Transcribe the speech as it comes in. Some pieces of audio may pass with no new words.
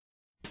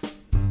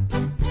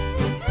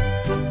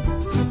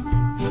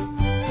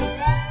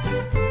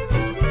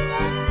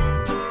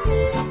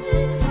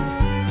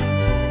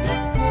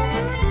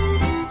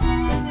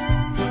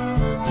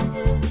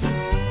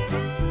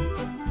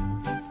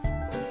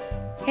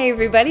Hey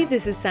everybody,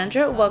 this is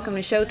Sandra. Welcome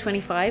to show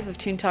 25 of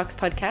Toon Talks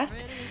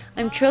podcast.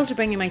 I'm thrilled to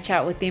bring you my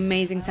chat with the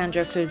amazing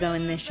Sandro Clouseau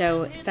in this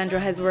show. Sandro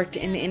has worked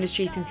in the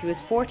industry since he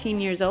was 14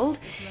 years old.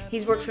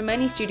 He's worked for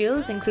many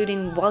studios,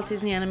 including Walt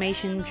Disney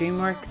Animation,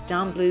 DreamWorks,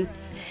 Don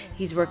Bluth's.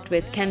 He's worked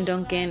with Ken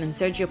Duncan and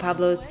Sergio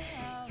Pablos.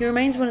 He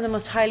remains one of the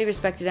most highly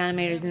respected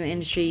animators in the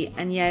industry,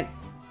 and yet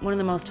one of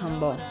the most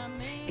humble.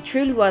 It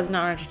truly was an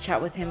honour to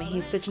chat with him.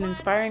 He's such an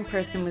inspiring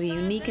person with a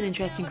unique and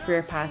interesting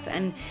career path,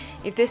 and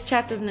if this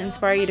chat doesn't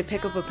inspire you to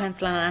pick up a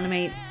pencil and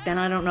animate, then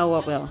I don't know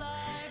what will.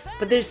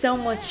 But there's so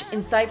much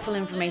insightful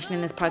information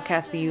in this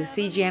podcast for you,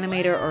 CG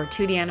animator or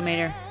 2D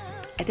animator.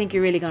 I think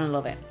you're really going to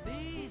love it.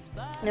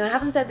 Now, I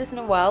haven't said this in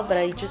a while, but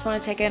I just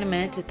want to take out a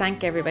minute to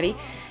thank everybody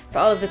for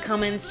all of the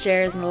comments,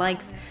 shares and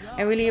likes.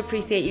 I really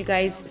appreciate you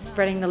guys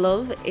spreading the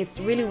love. It's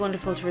really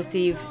wonderful to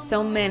receive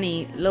so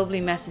many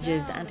lovely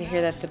messages and to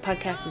hear that the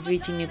podcast is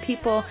reaching new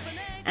people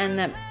and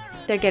that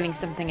they're getting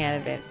something out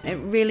of it. It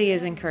really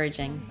is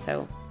encouraging.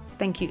 So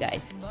thank you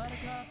guys.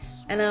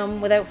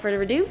 And without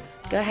further ado,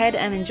 go ahead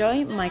and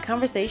enjoy my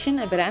conversation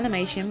about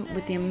animation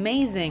with the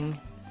amazing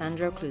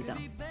Sandro Clouseau.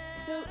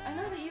 So I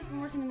know that you've been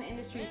working in the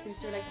industry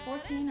since you're like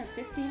 14 or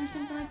 15 or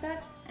something like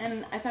that.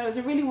 And I thought it was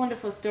a really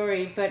wonderful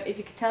story, but if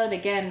you could tell it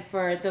again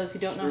for those who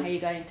don't know how you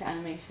got into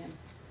animation.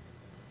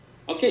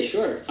 Okay,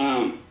 sure.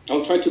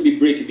 I'll try to be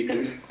brief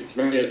because it's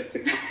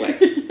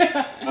complex.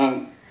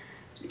 Yeah.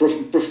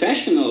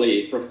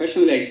 Professionally,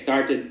 I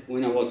started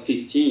when I was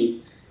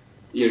 15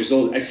 years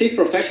old. I say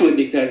professionally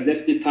because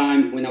that's the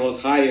time when I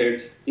was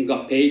hired and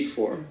got paid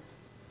for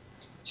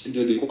to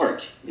do the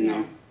work, you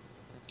know.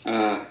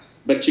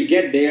 But to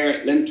get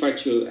there,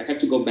 I have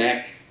to go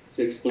back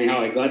to explain how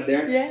I got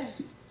there. Yeah.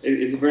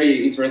 It's a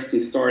very interesting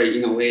story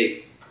in a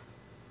way.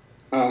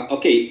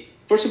 Okay,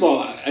 first of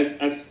all,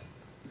 as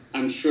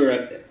I'm sure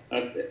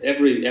as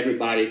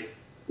everybody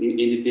in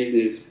the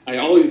business, I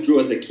always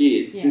drew as a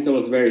kid since I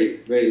was very,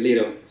 very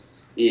little.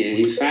 And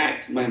in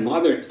fact, my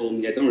mother told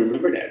me, I don't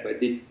remember that, but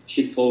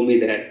she told me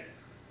that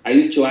I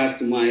used to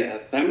ask my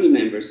family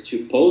members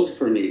to pose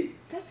for me.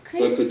 That's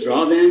crazy. So I could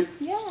draw them.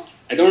 Yeah.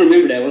 I don't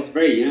remember that. I was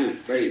very young,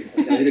 a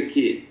little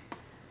kid.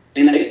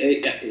 And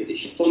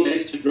she told me I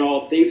used to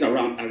draw things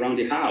around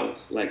the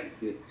house, like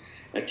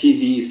a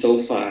TV,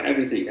 sofa,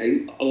 everything.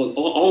 I was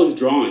always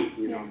drawing,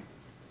 you know.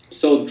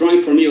 So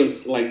drawing for me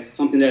was like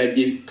something that I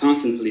did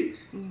constantly,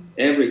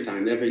 every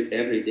time,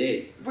 every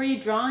day. Were you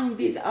drawing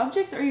these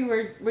objects, or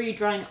were you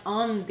drawing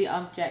on the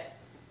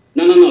objects?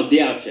 No,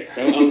 the objects.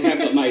 I would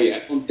have my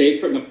on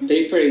paper,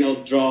 and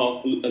I'll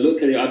draw,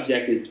 look at the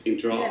object and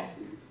draw. Yeah.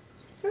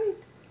 Sweet.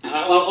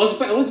 I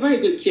was a very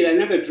good kid. I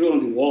never drew on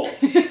the walls.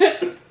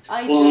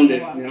 I well, on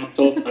this, you know,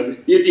 sofas.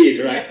 You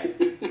did, right?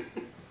 Yeah.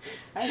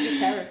 I was a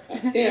terror.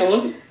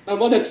 Yeah, my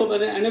mother told me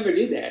that I never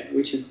did that,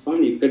 which is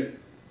funny because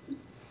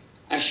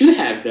I should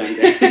have done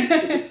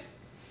that.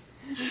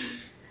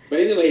 But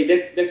anyway,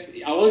 that's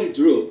I always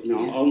drew, you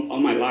know, all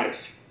my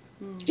life.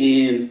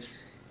 And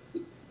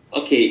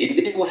okay,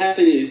 and then what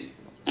happened is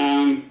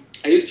I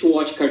used to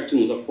watch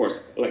cartoons, of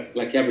course,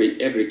 like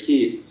every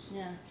kid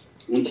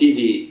on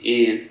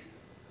TV,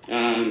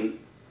 and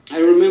I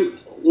remember.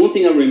 One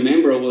thing I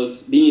remember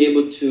was being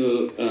able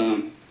to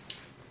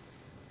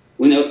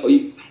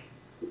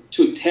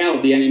to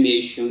tell the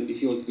animation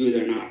if it was good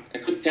or not. I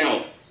could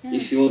tell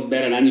if it was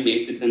better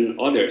animated than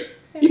others,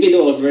 even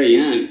though I was very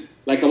young.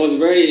 Like I was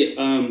very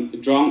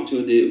drawn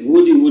to the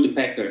Woody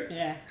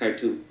Woodpecker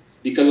cartoon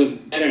because it was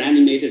better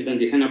animated than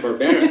the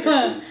Hanna-Barbera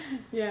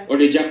cartoons or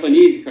the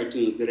Japanese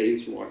cartoons that I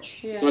used to watch.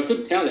 Yeah. So I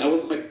could tell I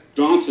was like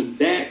drawn to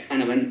that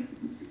kind of a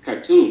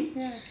cartoon.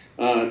 Yeah.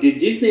 The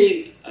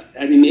Disney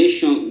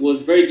animation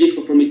was very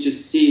difficult for me to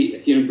see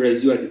here in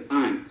Brazil at the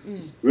time.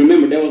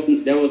 Remember, that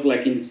was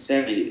like in the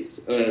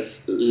 70s,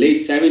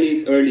 late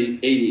 70s, early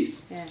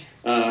 80s.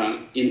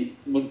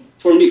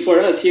 For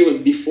us here was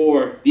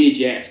before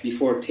VHS,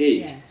 before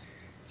tape. Yeah.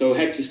 So I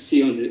had to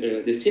see on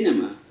the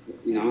cinema,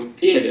 you know,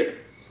 theater,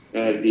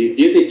 the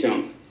Disney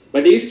films.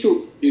 But they used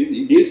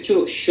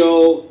to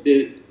show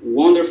the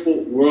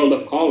wonderful World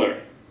of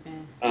Color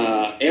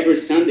every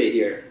Sunday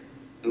here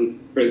on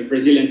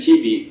Brazilian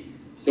TV.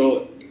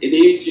 So they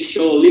used to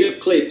show little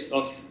clips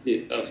of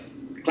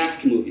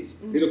classic movies,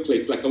 little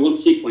clips, like one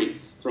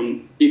sequence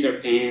from Peter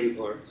Pan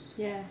or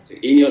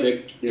any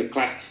other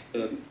classic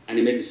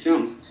animated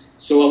films.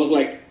 So I was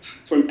like,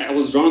 I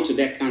was drawn to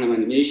that kind of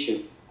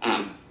animation.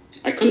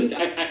 I couldn't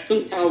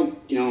tell,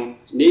 you know,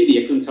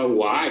 maybe I couldn't tell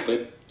why,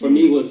 but for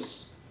me it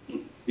was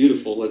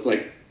beautiful. It was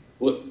like,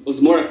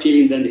 was more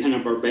appealing than the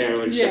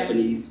Hanna-Barbera or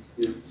Japanese.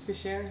 You know. For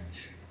sure.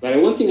 But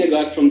one thing I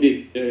got from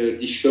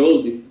the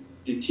shows,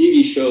 the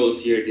TV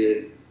shows here,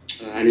 the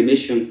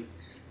animation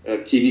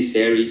TV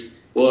series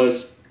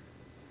was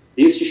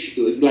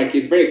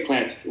it's very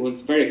eclectic. It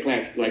was very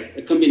eclectic, like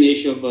a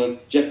combination of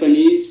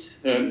Japanese,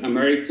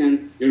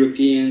 American,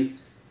 European.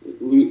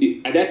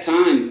 At that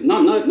time,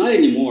 not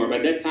anymore, but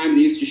at that time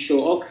they used to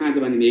show all kinds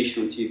of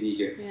animation on TV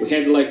here. Yeah. We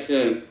had like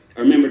I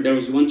remember there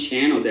was one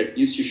channel that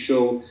used to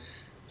show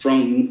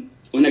from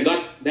when I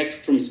got back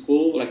from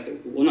school,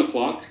 like 1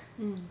 o'clock,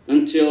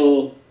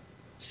 until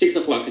 6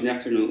 o'clock in the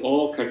afternoon,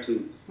 all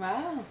cartoons.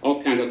 Wow.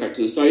 All kinds of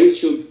cartoons. So I used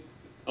to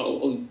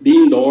be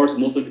indoors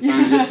most of the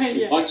time, just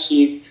Yeah.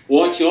 watching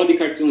all the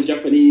cartoons,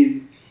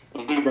 Japanese,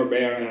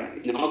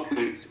 Hanna-Barbera, all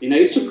kinds. And I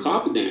used to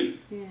copy them.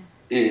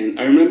 Yeah. And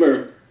I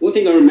remember, one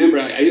thing I remember,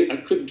 I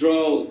could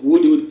draw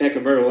Woody Woodpecker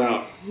very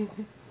well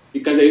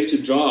because I used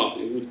to draw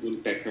Woody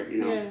Woodpecker,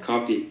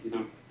 copy,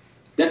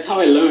 That's how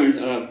I learned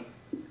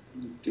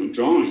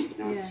drawing,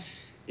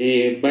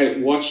 by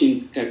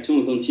watching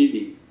cartoons on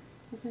TV.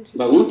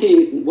 But one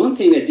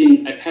thing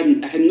I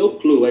had no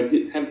clue,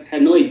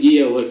 had no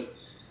idea was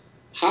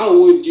how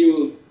would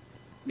you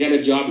get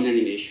a job in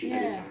animation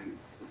at the time.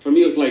 For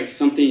me, it was like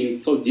something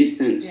so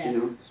distant,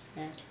 Yeah.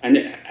 And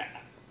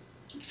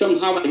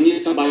somehow I knew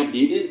somebody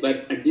did it, but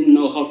I didn't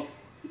know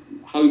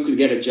how you could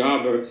get a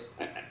job, or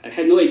I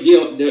had no idea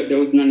there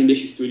was an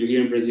animation studio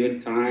here in Brazil at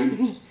the time.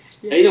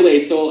 Yeah. Anyway,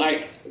 so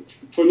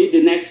for me,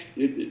 the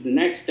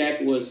next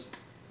step was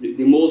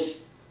the most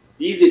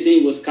easy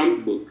thing was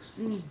comic books,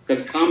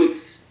 because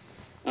comics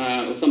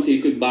was something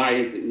you could buy,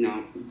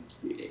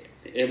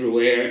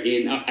 everywhere.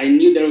 And I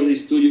knew there was a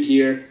studio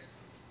here.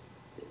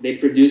 They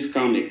produce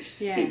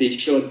comics. Yeah. They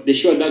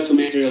show a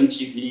documentary on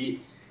TV.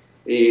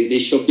 They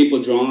show people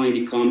drawing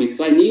the comics.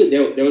 So I knew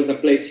there was a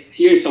place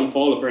here in São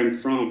Paulo, where I'm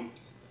from,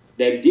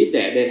 that did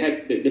that.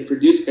 They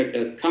produced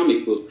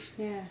comic books.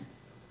 Yeah.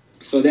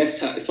 So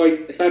so I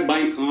started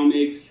buying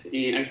comics,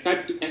 and I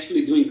started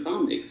actually doing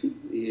comics.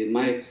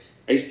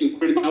 I used to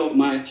print out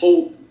my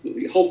whole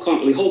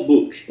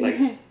book. Like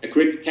I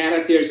created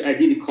characters, I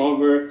did the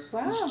cover,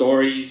 Wow.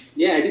 stories.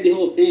 Yeah, I did the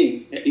whole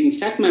thing. In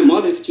fact, my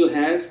mother still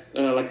has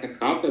like a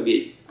copy of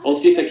it. I'll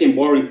see if I can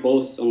borrow and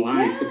post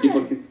online so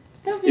people can.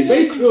 It's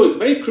very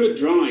crude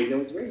drawings. I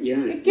was very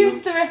young. It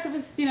gives the rest of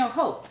us,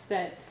 hope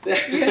that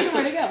you have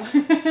somewhere to go.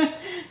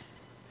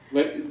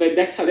 But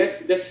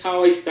that's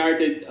how I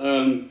started.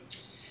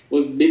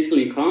 Was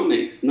basically in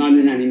comics, not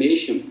in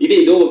animation.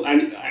 Even though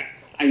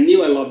I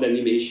knew I loved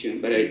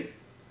animation, but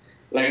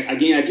I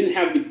didn't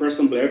have the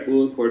Preston Blair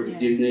book or the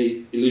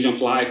Disney Illusion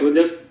of Life.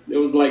 It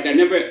was like I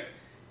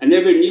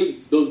never knew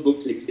those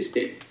books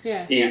existed.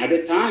 Yeah. And at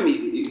the time,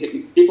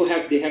 people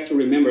have to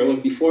remember it was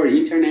before the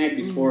internet,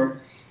 before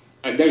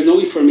there's no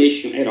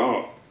information at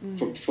all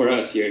for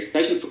us here,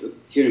 especially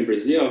here in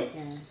Brazil.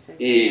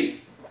 Yeah,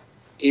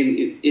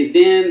 and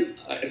then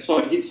so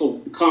I did.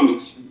 So the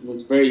comics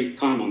was very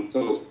common.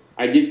 So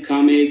I did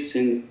comics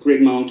and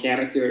created my own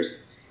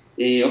characters.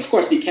 Of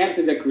course, the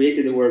characters I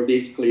created were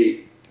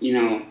basically,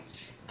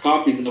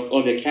 copies of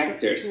other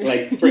characters.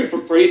 Like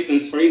for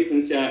instance,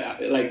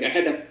 like I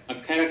had a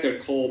character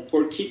called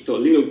Porquito,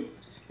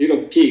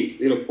 little pig,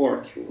 little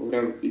pork,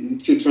 whatever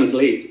if you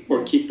translate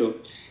Porquito.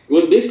 It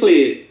was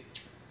basically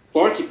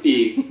Porky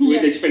Pig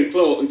with a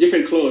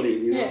different clothing.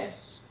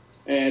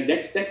 And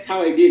that's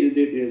how I did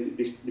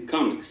the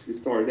comics, the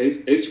stories.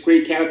 I used to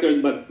create characters,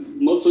 but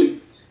mostly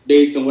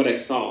based on what I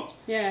saw.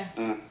 Yeah.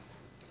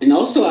 And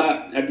also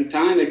at the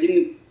time, I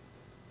didn't,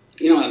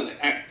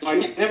 so I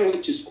never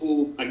went to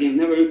school. Again,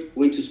 never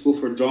went to school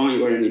for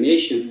drawing or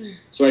animation.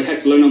 So I had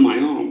to learn on my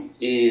own.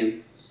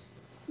 And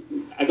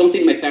I don't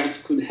think my parents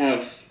could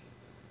have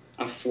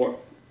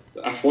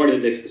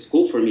afforded this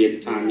school for me at the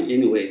time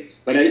anyway.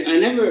 But I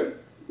never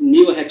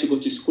knew I had to go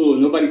to school.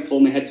 Nobody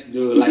told me I had to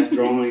do live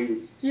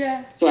drawings.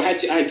 Yeah. So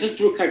I just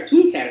drew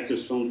cartoon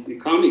characters from the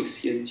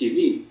comics and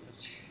TV.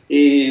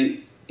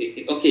 And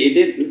let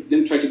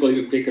me try to go a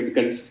little quicker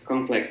because it's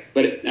complex.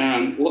 But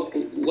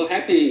what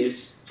happened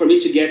is, for me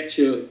to get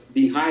to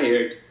being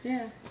hired,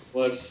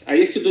 was I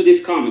used to do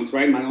these comics,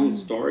 write my own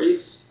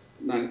stories,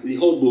 the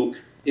whole book.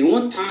 And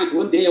one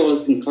day I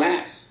was in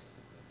class,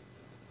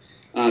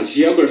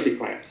 geography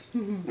class.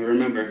 I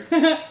remember.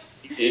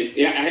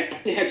 I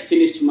had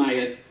finished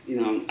my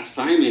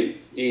assignment,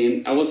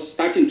 and I was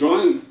starting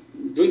doing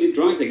the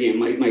drawings again,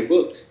 my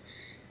books,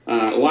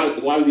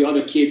 while the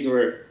other kids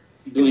were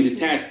doing the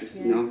tests.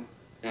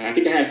 I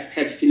think I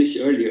had finished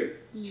earlier,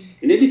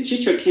 and then the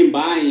teacher came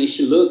by and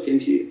she looked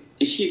and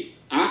she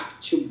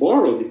asked to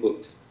borrow the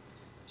books.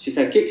 She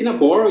said, "Can I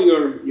borrow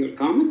your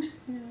comics?"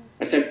 Yeah.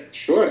 I said,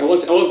 "Sure." I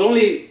was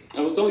only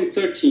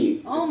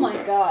 13. Oh my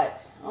God!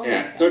 Oh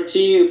yeah, my God.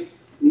 13,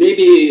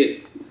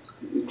 maybe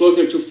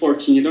closer to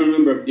 14. I don't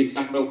remember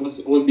exactly.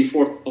 It was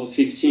before I was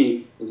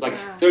 15. It was like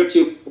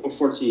 13 or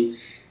 14.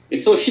 And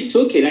so she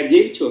took it. I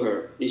gave it to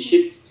her,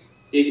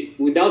 and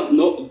without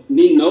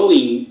me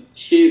knowing,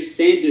 she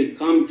sent the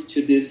comics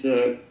to this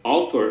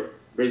author,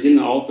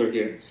 Brazilian author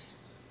here.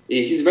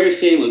 And he's very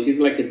famous. He's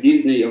like a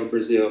Disney of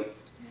Brazil.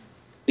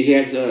 He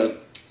has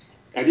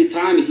at the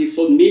time he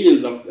sold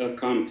millions of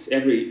comics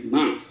every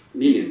month,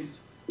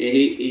 millions. And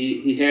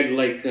he had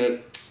like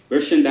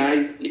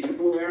merchandise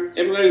everywhere.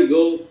 Everywhere you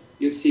go,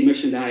 you see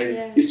merchandise.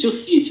 Yeah. You still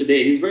see it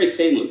today. He's very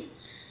famous.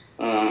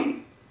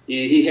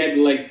 He had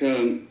like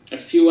a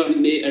few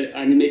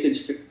animated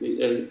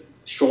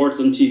shorts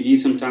on TV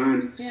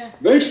sometimes. Yeah.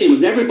 Very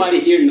famous. Everybody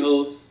here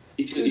knows.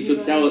 If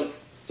you tell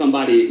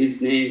somebody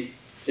his name,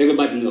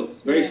 everybody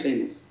knows. Very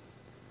famous.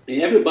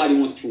 And everybody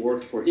wants to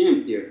work for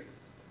him here,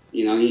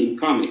 in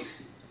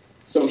comics.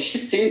 So she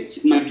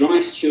sent my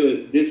drawings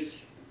to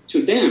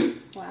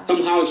them. Wow.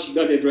 Somehow she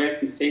got the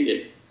address and sent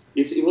it.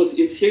 It's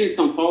here in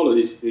São Paulo,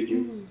 this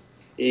studio.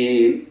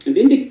 And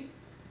then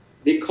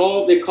they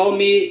call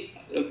me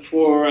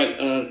for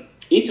an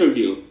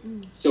interview.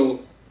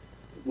 So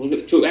was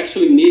to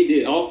actually meet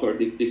the author,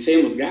 the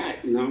famous guy,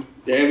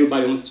 that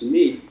everybody wants to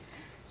meet.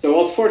 So I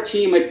was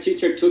 14. My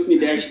teacher took me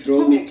there. She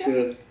drove me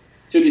to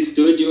the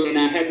studio, and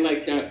I had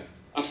like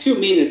a few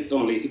minutes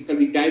only because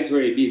the guy's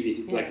very busy.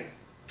 He's like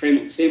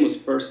a famous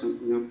person,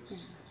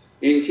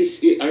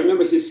 And I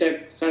remember he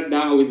sat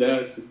down with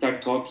us and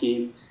started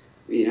talking.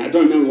 I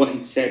don't remember what he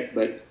said,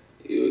 but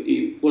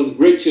it was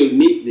great to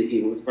meet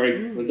him.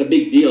 It was a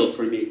big deal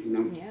for me,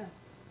 Yeah.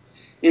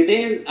 And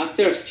then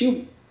after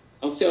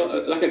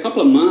like a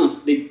couple of months,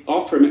 they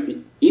offered me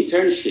an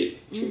internship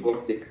to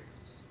work there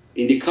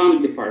in the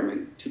comic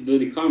department to do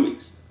the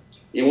comics.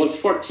 It was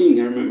 14.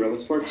 I remember I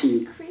was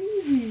 14. That's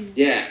crazy.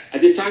 Yeah.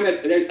 At the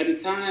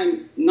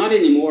time, not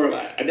anymore.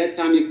 At that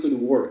time, you could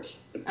work.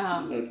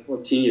 At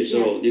 14 years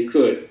old, you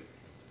could.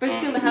 But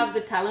still, to have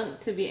the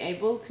talent to be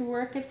able to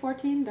work at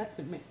 14, that's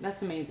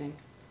amazing.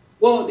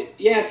 Well,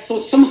 yeah. So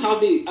somehow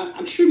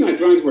I'm sure my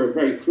drawings were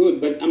very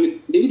crude, but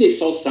maybe they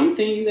saw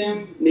something in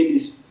them. Maybe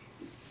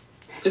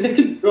because I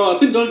could draw.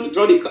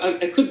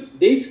 I could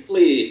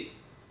basically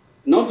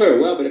not very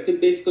well, but I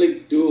could basically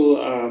do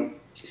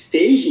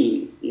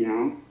staging.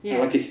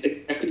 Like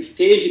I could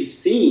stage the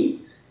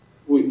scene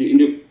with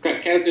the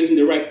characters in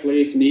the right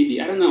place.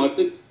 Maybe I don't know.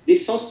 They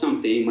saw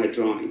something in my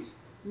drawings,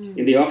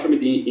 and they offered me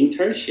the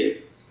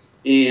internship.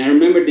 And I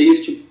remember they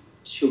used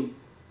to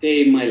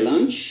pay my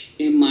lunch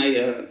and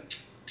my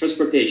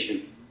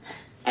transportation.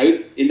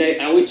 I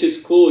went to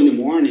school in the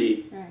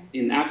morning,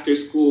 and after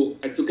school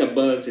I took a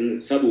bus in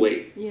the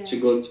subway to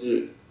go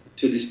to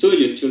the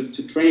studio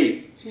to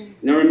train.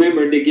 And I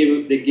remember they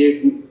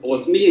gave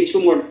was me and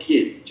two more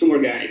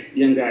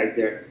young guys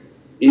there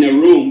in a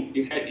room.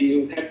 You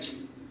had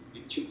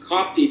to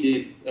copy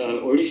the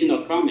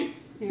original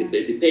comics,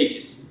 the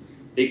pages.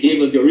 They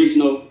gave us the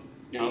original,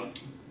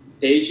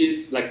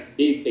 pages, like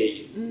big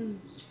pages,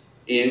 and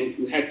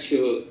we had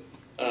to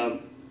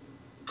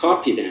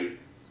copy them.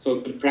 So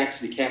to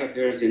practice the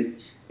characters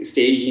and the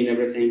staging and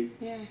everything.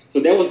 Yeah. So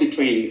that was the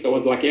training. So I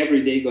was like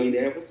every day going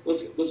there. It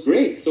was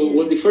great. So it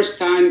was the first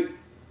time.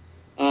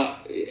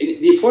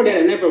 Before that,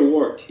 I never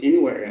worked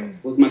anywhere else.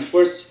 It was my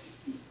first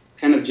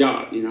kind of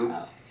job,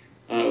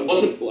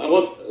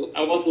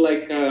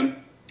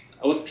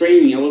 I was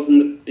training. I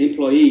wasn't an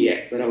employee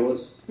yet, but I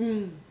was.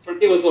 For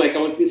me, it was like I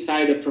was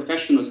inside a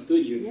professional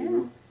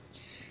studio.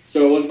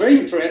 So it was very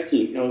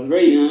interesting. I was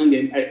very young,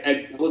 and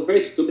I was very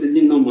stupid. I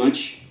didn't know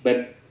much,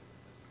 but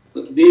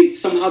they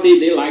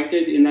liked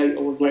it, and I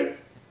was like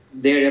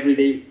there every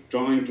day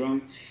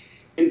drawing.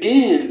 And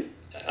then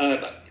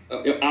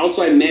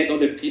also I met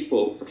other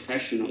people,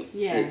 professionals.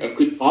 I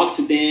could talk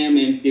to them,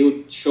 and they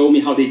would show me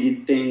how they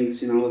did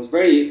things. It was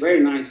very, very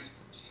nice.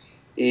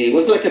 It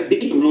was like a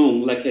big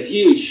room, like a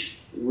huge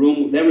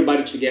room with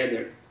everybody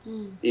together.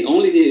 And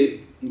only the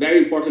very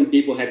important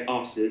people had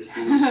offices.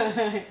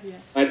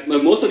 But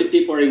most of the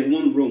people are in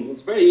one room. It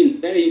was very,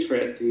 very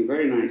interesting,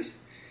 very nice.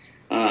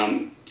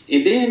 And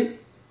then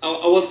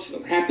I was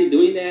happy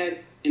doing that.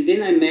 And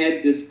then I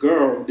met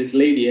this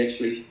lady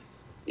actually,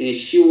 and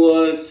she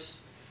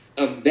was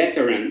a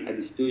veteran at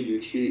the studio.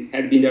 She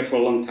had been there for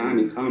a long time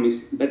in comics,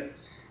 but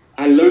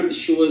I learned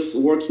she was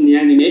working in the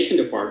animation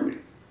department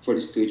for the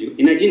studio,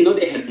 and I didn't know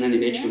they had an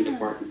animation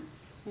department.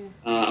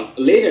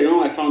 Later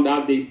on, I found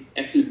out they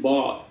actually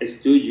bought a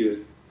studio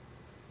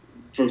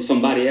from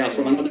somebody else,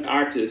 from another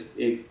artist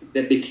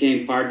that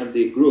became part of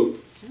the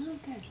group.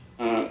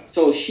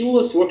 So she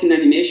was working in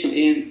animation,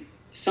 and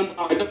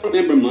somehow, I don't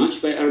remember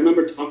much, but I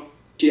remember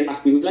she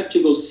asked me, would you like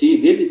to go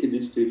visit the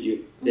studio,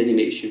 the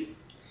animation?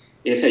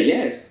 And I said,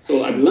 yes.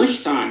 So at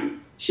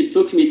lunchtime, she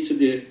took me to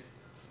the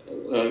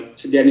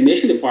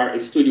animation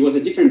department. Studio. It was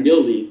a different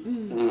building.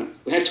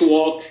 We had to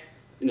walk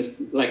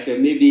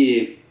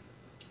maybe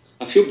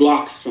a few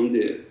blocks from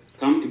the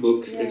comic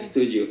book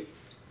studio,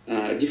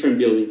 different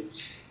building.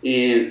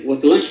 And it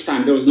was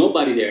lunchtime. There was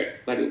nobody there,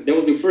 but that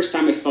was the first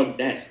time I saw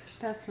desks.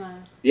 That's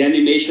mad. The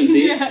animation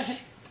desk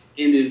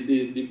and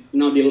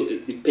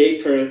the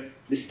paper,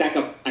 the stack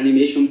of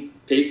animation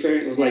paper.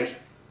 It was like,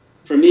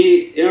 for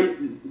me,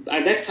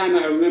 at that time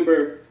I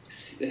remember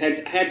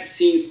I had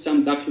seen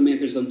some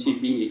documentaries on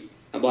TV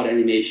about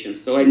animation,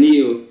 so I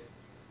knew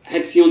I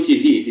had seen on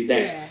TV the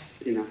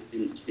desks, in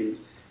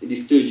the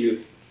studio.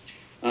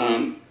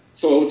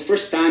 So it was the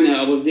first time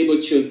I was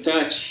able to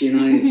touch,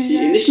 and see.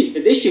 And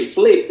then she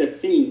flipped the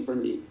scene for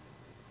me.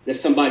 That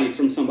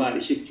somebody.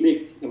 She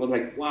flipped. I was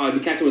like, wow, the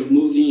character was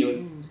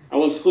moving. I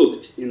was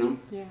hooked,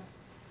 Yeah.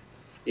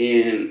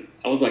 And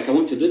I was like, I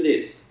want to do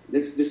this.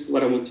 This is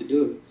what I want to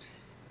do.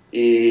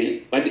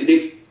 But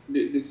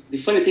the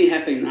funny thing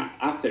happened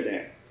after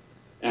that.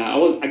 I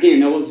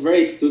was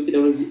very stupid.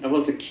 I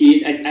was a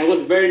kid. I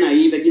was very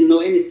naive. I didn't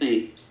know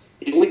anything.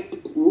 And we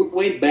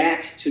went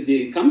back to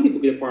the comic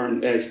book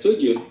department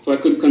studio so I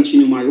could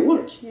continue my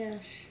work. Yeah.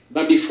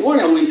 But before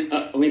I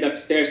went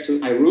upstairs to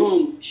my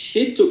room,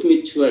 she took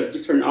me to a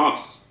different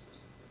office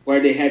where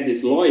they had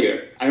this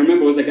lawyer. I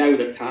remember it was a guy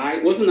with a tie.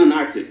 It wasn't an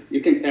artist.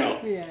 You can tell.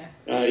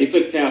 Yeah. You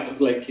could tell. It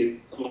was like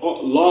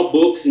law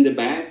books in the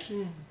back.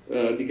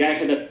 The guy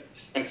had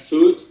a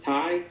suit,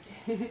 tie.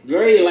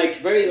 very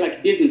like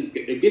business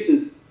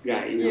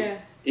guy. You know?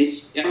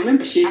 Yeah. I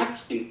remember she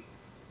asked him.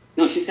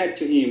 No, she said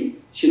to him.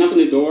 She knocked on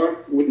the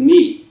door with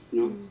me. You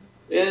know.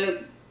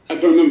 I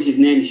don't remember his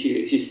name.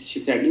 She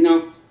said, you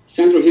know,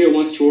 Sandro here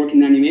wants to work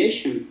in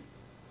animation.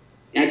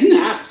 And I didn't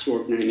ask to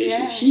work in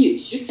animation. Yeah.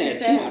 She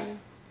said.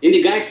 And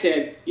the guy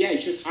said, yeah,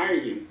 just hire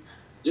him.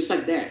 Just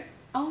like that.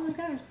 Oh my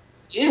God.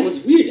 Yeah, it was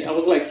weird. I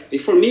was like,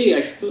 for me, I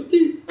was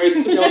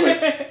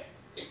like,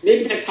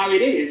 maybe that's how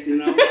it is, you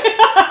know.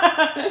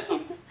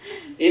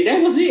 And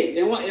that was it.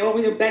 And I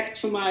went back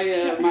to my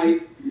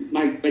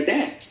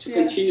desk to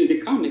continue the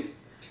comics.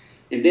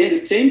 And then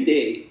the same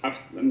day,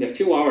 a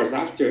few hours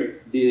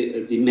after,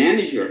 the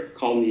manager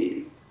called me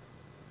in.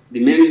 The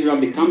manager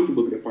of the comic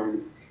book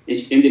department.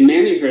 And the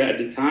manager at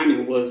the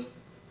time was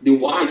the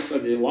wife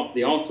of the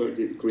author,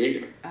 the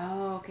creator.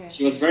 Oh, okay.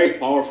 She was very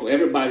powerful.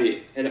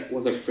 Everybody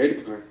was afraid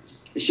of her.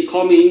 And she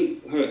called me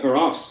in her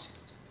office.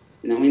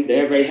 You know, in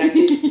there, very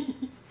happy.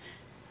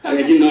 I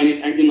didn't know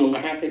anything. I didn't know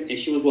what happened. And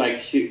she was like,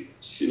 she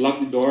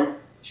locked the door.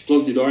 She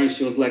closed the door, and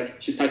she was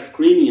like, she started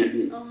screaming at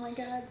me. Oh my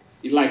God.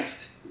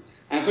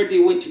 I heard they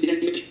went to the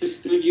animation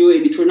studio,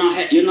 and if you're not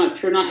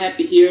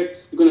happy here,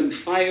 you're gonna be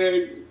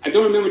fired. I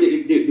don't remember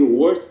the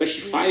words, but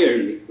she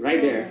fired me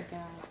right there. Oh my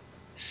God.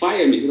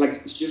 Fired me.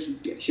 Like she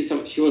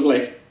was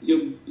like,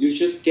 you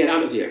just get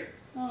out of here.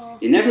 Oh.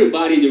 And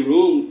everybody in the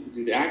room,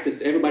 the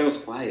actors, everybody was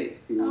quiet.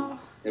 You know,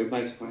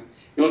 everybody was quiet.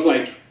 It was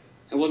like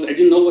I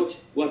didn't know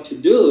what to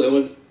do.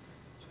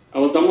 I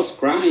was almost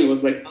crying. It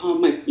was like, oh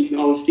my, you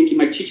know, I was thinking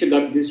my teacher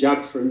got this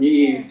job for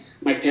me. And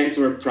my parents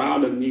were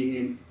proud of me,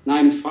 and now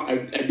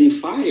I've been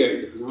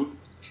fired. You know,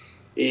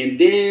 and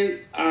then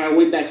I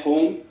went back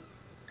home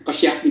because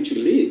she asked me to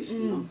leave. You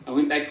know? I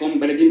went back home,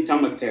 but I didn't tell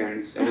my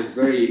parents. I was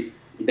very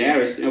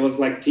embarrassed. I was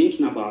like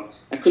thinking about.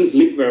 I couldn't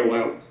sleep very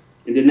well.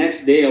 And the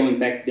next day I went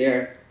back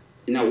there,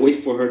 and I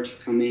waited for her to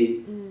come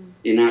in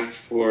and ask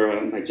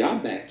for my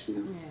job back. You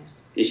know,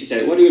 and she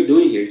said, "What are you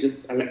doing here?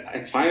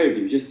 I fired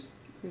you. Just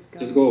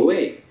go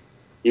away."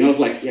 You know, I was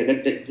like, "Yeah,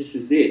 this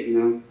is it." You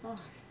know. Oh.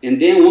 And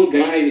then one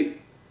guy,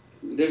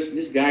 there's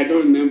this guy. I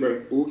don't remember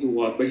who he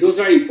was, but he was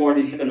very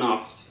important. He had an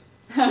office.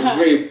 He was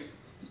very.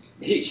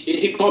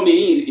 He called me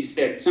in. He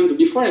said, "Sandro,"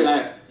 before I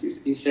left,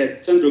 he said,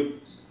 "Sandro,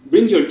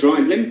 bring your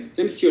drawings. Let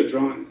me see your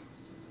drawings."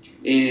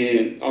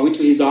 And I went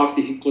to his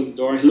office. He closed the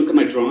door. He looked at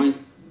my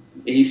drawings,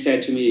 and he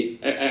said to me,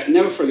 I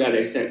never forgot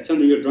that. He said,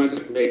 "Sandro, your drawings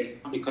are great.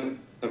 It's not because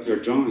of your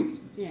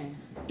drawings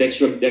that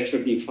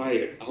you're being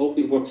fired. I hope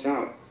it works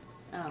out."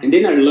 Oh. And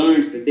then I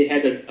learned that they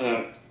had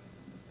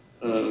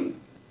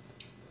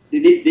they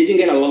didn't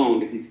get along.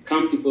 The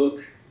comic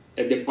book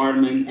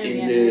department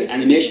and the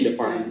animation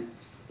department,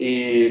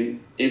 and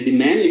the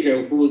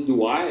manager, who was the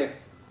wife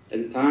at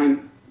the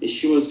time, and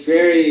she was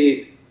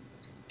very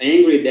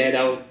angry that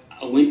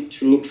I went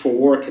to look for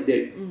work at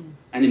the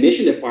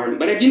animation department,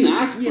 but I didn't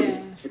ask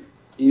for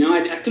you know,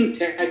 I couldn't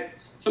tell.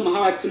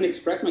 Somehow I couldn't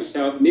express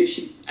myself.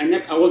 Maybe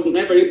I was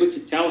never able to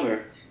tell her.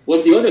 It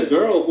was the other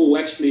girl who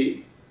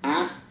actually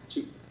asked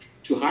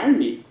to hire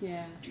me.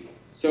 Yeah.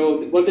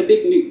 So it was a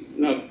big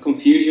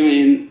confusion,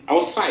 and I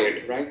was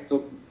fired, right?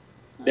 So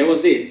that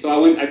was it. So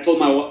I told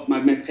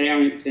my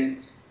parents, and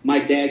my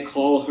dad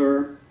called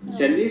her and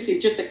said, "Listen,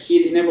 he's just a kid.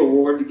 He never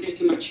worked. Give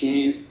him a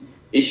chance."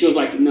 And she was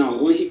like, "No,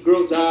 when he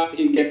grows up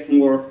and gets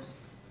more,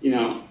 you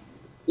know,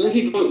 when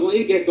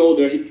he gets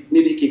older,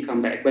 maybe he can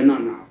come back, but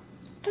not now."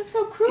 That's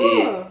so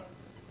cruel.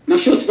 No,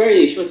 she was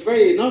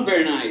very not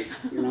very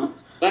nice, you know.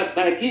 But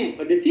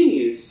the thing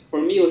is,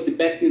 for me, it was the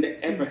best thing that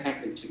ever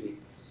happened to me.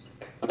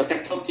 Like I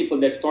tell people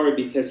that story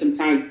because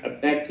sometimes a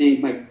bad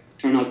thing might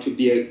turn out to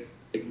be a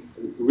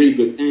really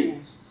good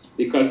thing,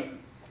 because.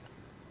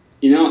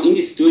 You know, in the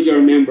studio, I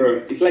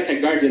remember, it's like a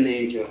guardian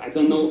angel. I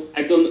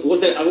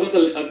was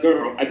a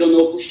girl. I don't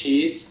know who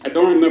she is. I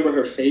don't remember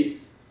her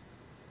face.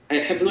 I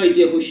have no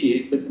idea who she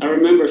is, but I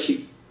remember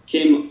she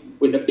came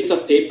with a piece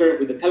of paper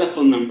with a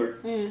telephone number.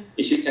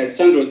 And she said,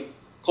 "Sandro,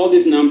 call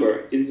this number.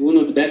 It's one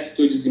of the best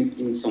studios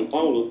in São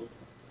Paulo,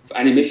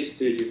 animation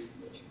studio."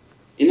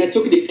 And I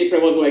took the paper.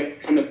 I was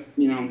like kind of,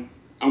 you know,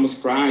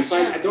 almost crying. So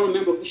I don't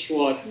remember who she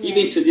was.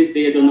 Even to this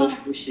day, I don't know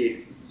who she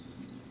is.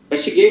 But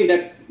she gave me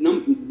that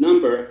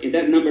number, and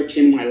that number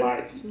changed my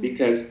life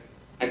because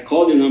I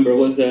called the number.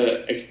 It was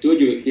a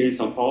studio here in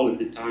São Paulo at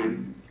the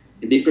time,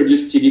 and they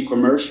produced TV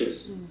commercials.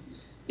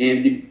 And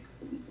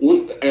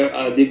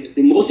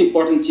the most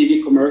important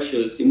TV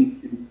commercials,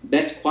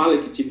 best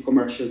quality TV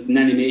commercials in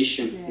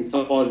animation in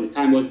São Paulo at the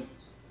time was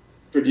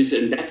produced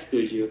in that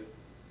studio.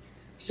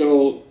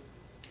 So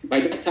by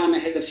that time, I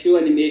had a few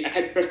I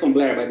had Preston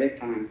Blair by that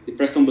time, the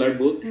Preston Blair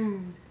book,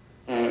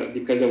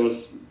 because I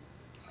was.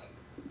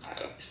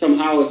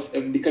 Somehow,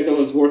 because I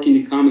was working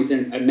in comics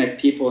and I met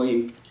people,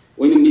 and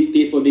when you meet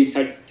people, they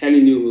start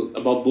telling you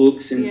about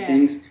books and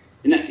things.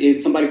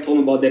 And somebody told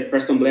me about that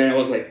Preston Blair. I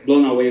was like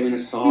blown away when I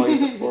saw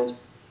it, of course.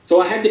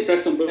 So I had the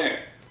Preston Blair.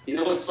 And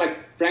I was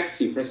like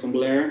practicing Preston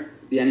Blair.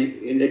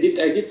 And I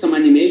did some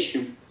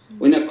animation.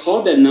 When I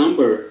called that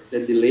number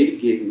that the lady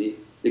gave me,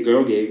 the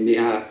girl gave me,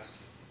 I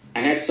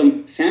had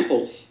some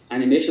samples,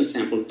 animation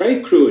samples,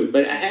 very crude,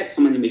 but I had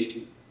some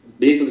animation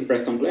based on the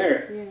Preston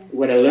Blair,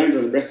 what I learned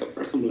on the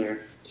Preston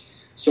Blair.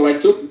 So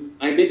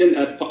I made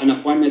an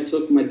appointment,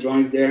 took my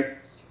drawings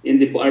there,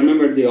 and I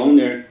remember the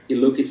owner, he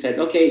looked and said,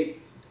 okay,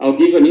 I'll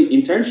give you an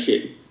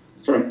internship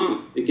for a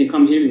month. You can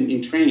come here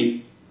and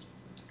train.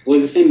 It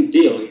was the same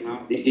deal, you know.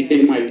 They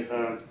paid my,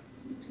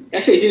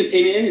 actually, he didn't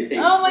pay me anything.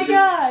 Oh my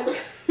God.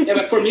 Yeah,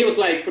 but for me it was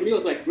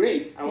like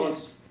great. I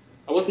was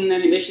in an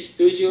animation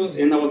studio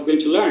and I was going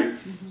to learn.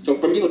 So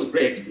for me it was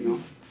great, you know.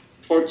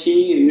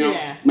 14, you know,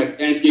 my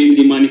parents gave me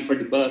the money for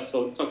the bus,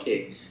 so it's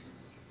okay.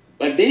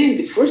 But then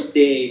the first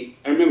day,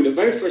 I remember the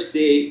very first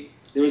day,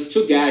 there was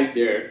two guys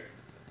there,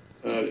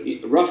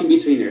 rough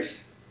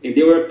in-betweeners, and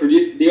they were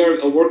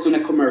working on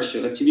a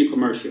commercial, a TV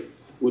commercial,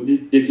 with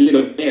this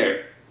little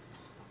bear.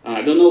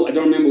 I don't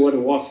remember what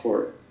it was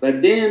for.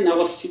 But then I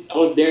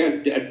was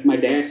there at my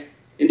desk,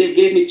 and they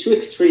gave me two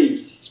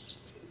extremes,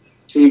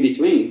 two in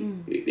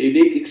between.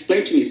 They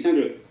explained to me,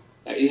 Sandro,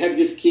 you have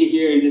this key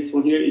here and this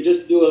one here. You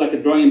just do like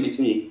a drawing in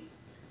between.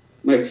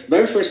 My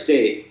very first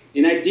day,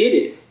 and I did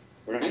it,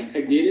 right?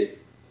 I did it.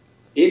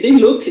 And they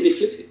look and they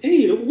flip,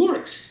 hey, it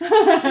works.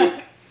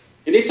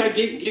 And they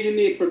started giving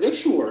me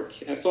production work.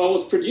 So I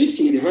was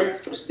producing the very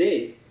first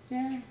day.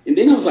 Yeah. And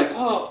then I was like,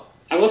 oh,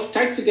 I was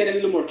starting to get a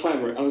little more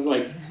clever. I was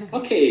like,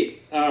 okay,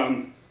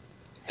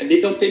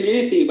 they don't pay me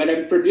anything, but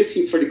I'm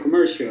producing for the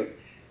commercial.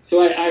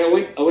 So I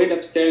went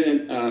upstairs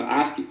and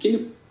asked, can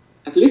you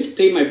at least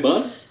pay my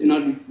bus, you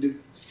know,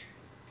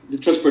 the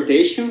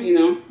transportation, you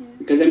know,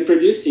 because I'm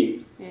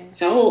producing.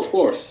 So, of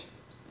course,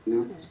 you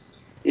know.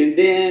 And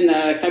then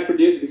I started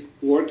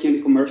working on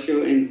the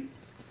commercial, and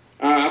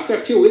after a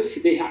few weeks,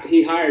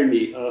 he hired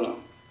me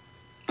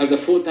as a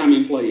full-time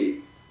employee.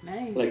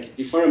 Nice. Like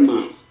before a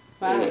month.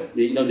 Wow.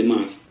 The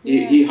month.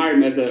 Yeah. He hired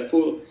me as a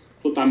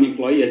full-time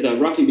employee, as a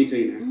rough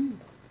in-betweener.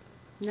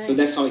 Nice. So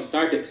that's how it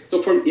started.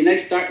 So then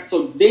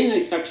I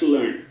start to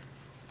learn.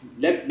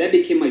 That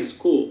became my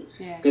school,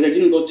 because I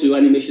didn't go to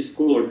animation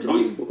school or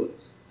drawing school.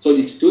 So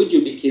the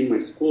studio became my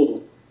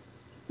school.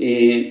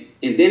 And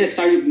then I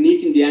started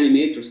meeting the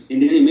animators.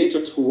 And the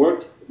animators who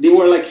worked, they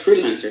were like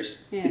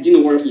freelancers. Yeah. They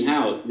didn't work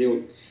in-house.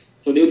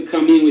 So they would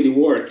come in with the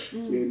work,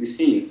 with the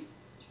scenes.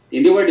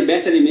 And they were the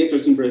best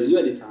animators in Brazil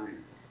at the time.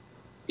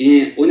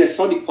 And when I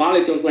saw the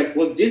quality, I was like,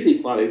 what's Disney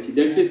quality?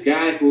 There's this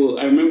guy who,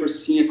 I remember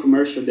seeing a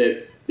commercial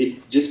that they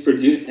had just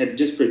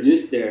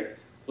produced there.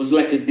 It was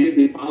like a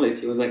Disney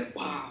quality. I was like,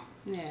 wow.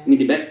 Yeah. I mean,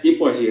 the best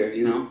people are here,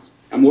 you know.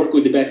 I'm working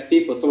with the best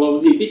people. So I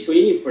was in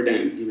between for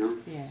them, you know.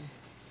 Yeah.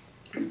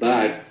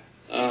 But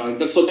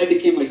so that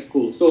became my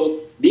school.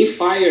 So being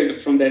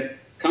fired from that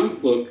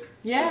comic book,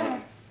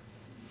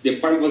 the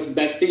part was the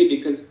best thing,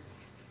 because,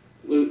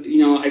 you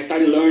know, I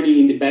started learning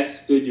in the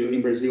best studio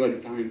in Brazil at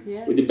the time,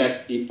 with the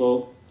best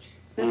people.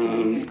 That's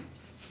amazing.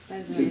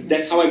 So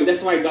that's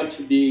how I got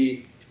to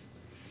be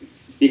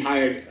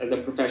hired as a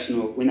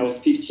professional when I was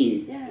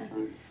 15. Yeah. At the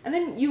time. And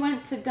then you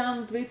went to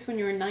Don Bluth's when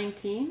you were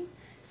 19.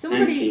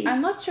 Somebody, 19.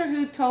 I'm not sure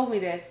who told me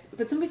this,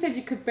 but somebody said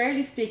you could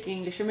barely speak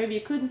English, or maybe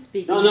you couldn't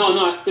speak English.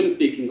 No, I couldn't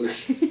speak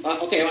English.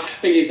 Okay, what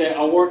happened is that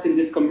I worked in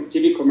this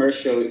TV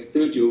commercial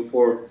studio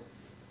for,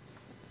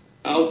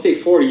 I would say,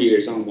 4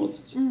 years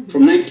almost.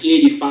 From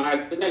 1985,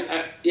 it was like,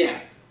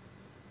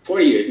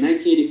 4 years,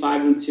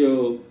 1985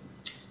 until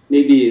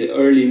maybe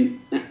early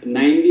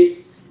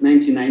 90s,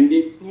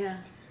 1990.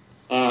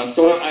 Yeah.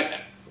 So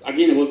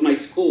again, it was my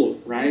school,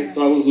 right? Yeah.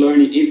 So I was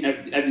learning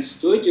at the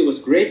studio. It was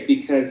great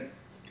because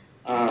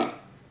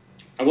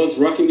I was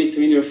rough in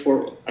betweener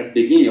at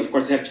the beginning. Of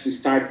course, I had to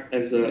start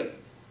as a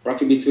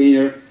rough in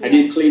betweener. Yeah. I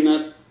did clean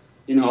up,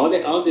 you know,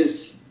 all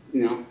this,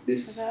 you know,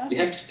 this. Awesome. You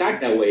have to start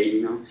that way,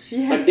 you know.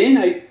 Yeah. But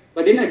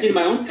then I did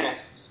my own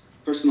tests,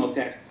 personal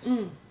tests,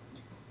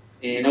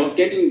 and I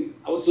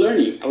was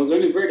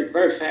learning very,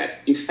 very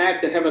fast. In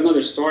fact, I have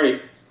another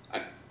story.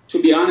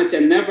 To be honest, I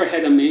never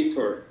had a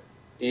mentor,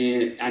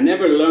 and I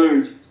never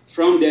learned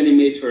from the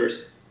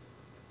animators.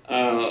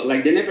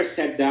 Like they never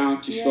sat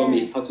down to show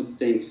me how to do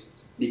things,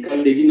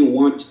 because they didn't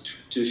want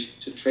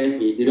to train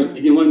me. They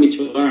didn't want me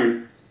to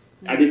learn.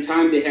 At the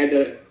time, they had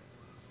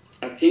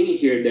a thing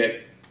here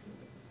that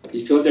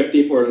if other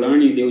people are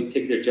learning, they would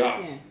take their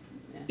jobs.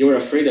 Yeah. They were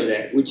afraid of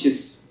that, which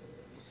was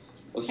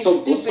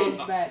so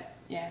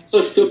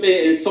stupid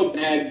and so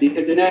bad,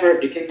 because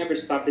it can never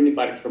stop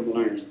anybody from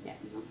learning. Yeah.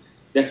 You know?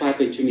 That's what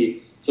happened to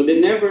me. So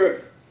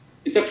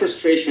it's a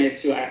frustration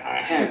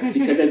I have,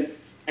 because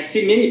I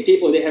see many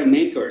people, they have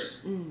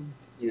mentors,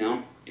 you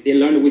know, they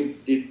learn with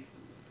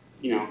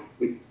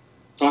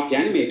top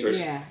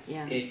animators.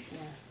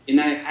 And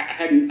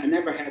I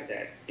never had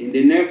that. And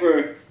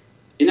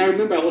I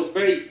remember I was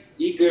very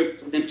eager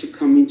for them to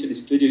come into the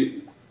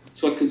studio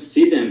so I could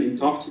see them and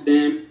talk to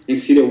them and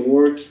see their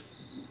work.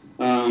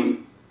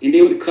 And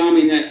they would come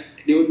and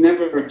they would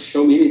never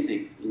show me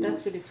anything.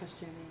 That's really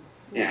frustrating.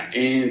 Yeah,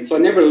 and so I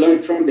never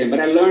learned from them, but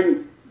I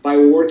learned by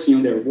working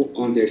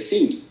on their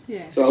scenes.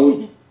 Yeah. So I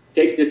would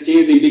take the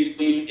scenes in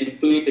between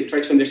and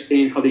try to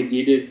understand how they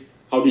did it,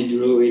 how they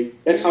drew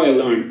it. That's how I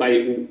learned,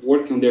 by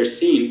working on their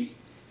scenes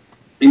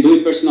and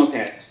doing personal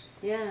tests.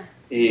 Yeah.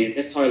 And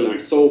that's how I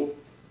learned. So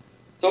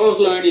I was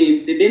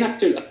learning. Then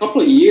after a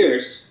couple of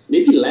years,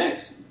 maybe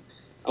less,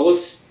 I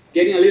was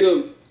getting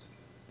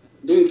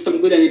doing some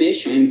good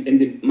animation,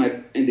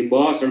 and the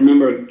boss, I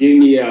remember, gave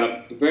me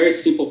a very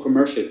simple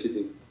commercial to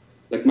do,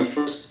 like my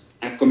first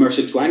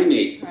commercial to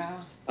animate.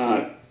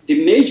 Wow.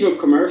 The major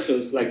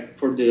commercials,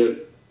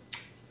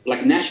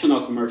 like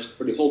national commercials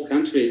for the whole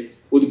country,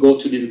 would go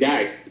to these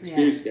guys,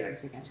 experienced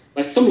guys.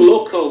 But some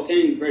local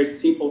things, very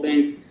simple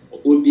things,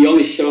 would be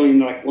only showing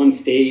like one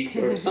state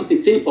or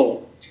something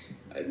simple.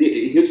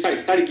 He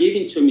started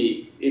giving to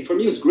me. And for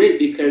me, it was great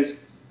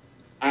because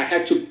I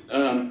had to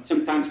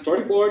sometimes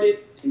storyboard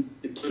it, and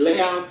do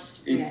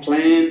layouts, and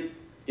plan,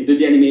 and do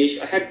the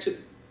animation. I had to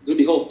do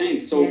the whole thing.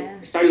 So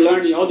I started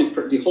learning all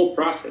the whole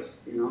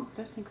process,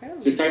 That's incredible.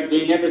 So I started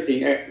doing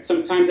everything.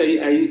 Sometimes I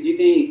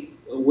even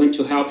went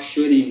to help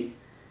shooting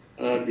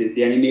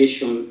the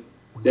animation,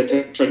 the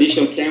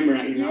traditional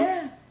camera,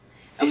 Yeah.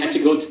 I had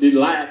to go to the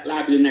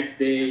lab the next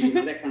day,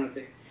 that kind of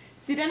thing.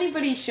 Did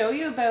anybody show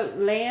you about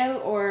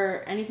layout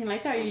or anything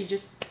like that, or you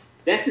just...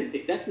 That's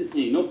the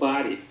thing.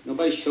 Nobody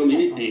showed me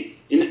anything.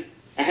 And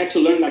I had to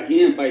learn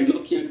again by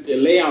looking at the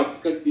layouts,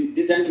 because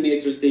these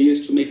animators, they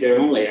used to make their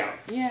own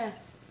layouts. Yeah.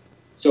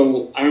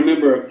 So I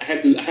remember I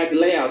had the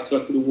layouts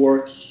so I could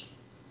work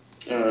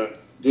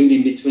doing the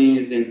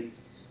in-betweens and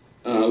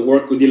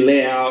work with the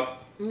layout.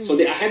 So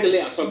I had the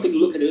layout, so I could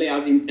look at the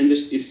layout and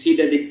see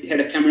that they had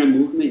a camera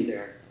movement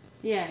there.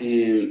 Yeah.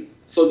 And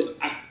so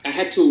I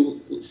had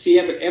to see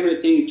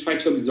everything, try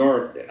to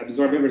absorb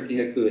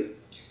everything I could.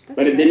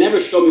 But they never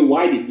showed me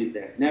why they did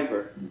that,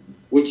 never.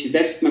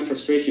 That's my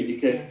frustration,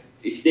 because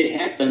if they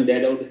had done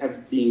that, I would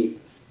have been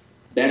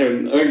better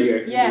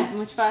earlier. Yeah,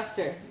 much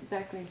faster,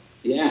 exactly.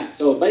 Yeah,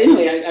 but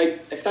anyway,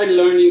 I started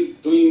learning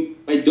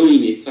by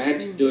doing it, so I had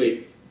to do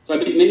it. So I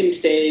made many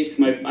mistakes.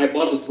 My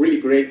boss was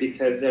really great,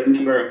 because I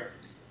remember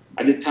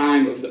at the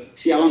time,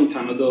 a long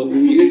time ago, we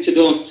used to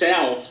do on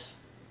cells.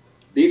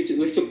 We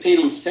used to paint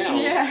on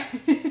cells. Yeah.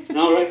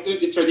 Now, right,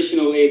 the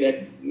traditional way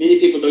that many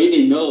people don't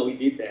even know we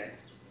did that.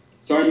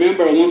 So I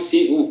remember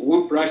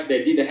one project I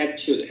did, I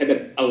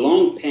had a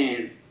long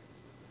pen.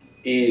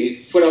 And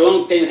for a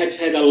long pen, I had to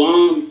have a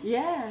long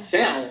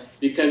cell,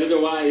 because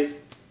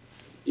otherwise,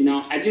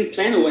 I didn't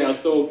plan it well.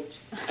 So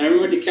I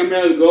remember the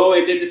camera would go,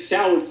 and then the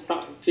cell would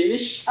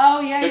finish.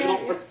 Oh, yeah, There's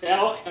one more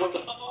cell, and I was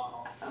like,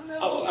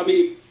 no. I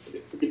mean,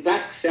 the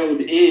plastic cell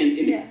would end,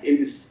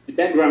 and the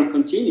background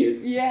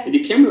continues. Yeah. And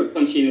the camera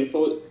continues,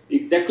 so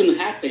that couldn't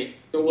happen.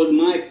 So it was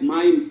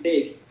my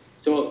mistake.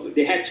 So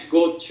they had to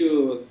go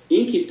to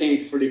inky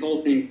paint for the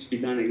whole thing to be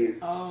done again.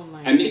 Oh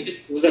my! I mean, it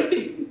was a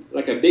big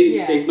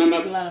mistake. But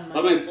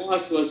my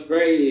boss was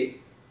very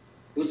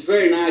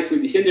nice.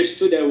 He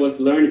understood that I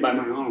was learning by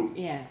my own.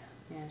 Yeah.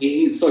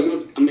 So he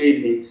was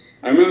amazing.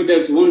 I remember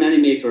there's one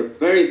animator,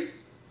 very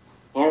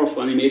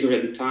powerful animator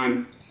at the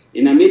time,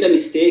 and I made a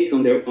mistake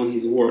on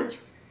his work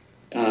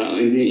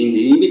in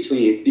the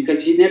in-betweens,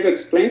 because he never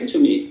explained to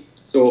me.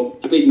 So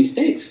I made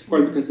mistakes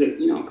because I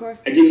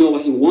didn't know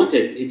what he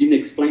wanted. He didn't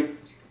explain.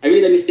 I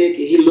made a mistake.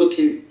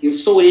 He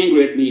was so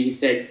angry at me. He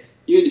said,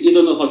 "You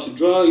don't know how to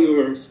draw.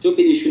 You're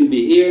stupid. You shouldn't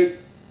be here."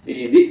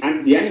 The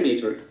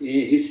animator.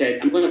 He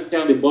said, "I'm going to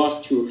tell the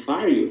boss to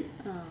fire you."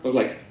 Oh. I was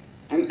like,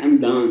 "I'm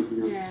done."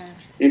 Yeah.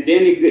 And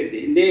then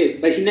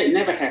but he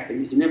never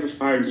happened. He never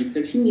fired me,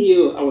 because he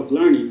knew I was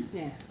learning.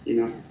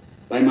 Yeah.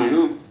 By my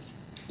own.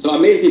 So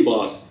amazing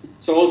boss.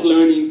 So I was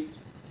learning,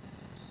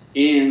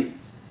 and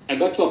I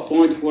got to a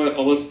point where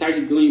I was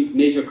started doing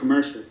major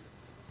commercials,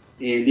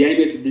 and the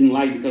animator didn't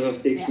like, because I was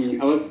taking.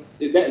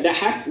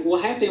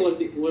 What happened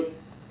was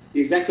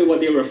exactly what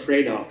they were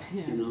afraid of.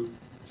 Yeah.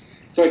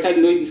 So I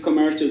started doing these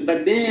commercials,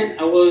 but then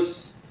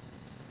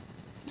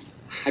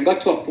I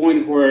got to a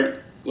point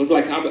where it was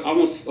like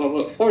almost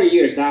 4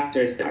 years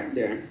after I started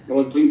there. I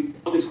was doing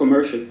all these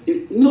commercials.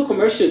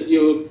 Commercials,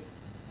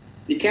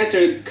 the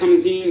character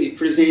comes in, he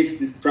presents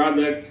this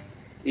product,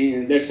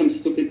 and there's some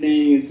stupid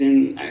things,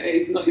 and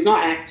it's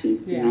not acting,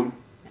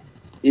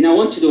 And I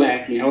want to do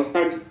acting. I was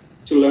starting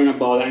to learn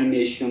about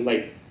animation.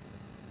 Like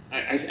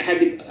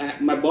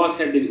my boss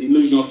had the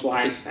Illusion of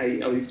Life. I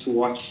used to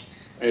watch,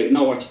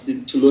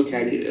 to look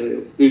at it,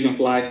 Illusion of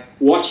Life.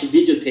 Watch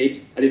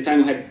videotapes. At the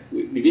time,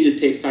 the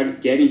videotapes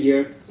started getting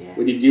here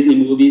with the Disney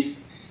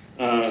movies.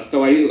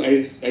 So I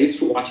used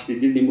to watch the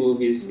Disney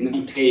movies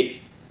on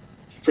tape,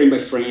 frame by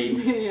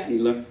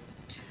frame.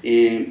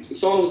 And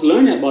so I was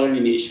learning about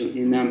animation,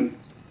 and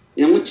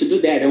I want to do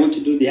that. I want to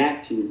do the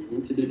acting. I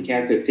want to do the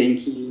character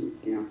thinking.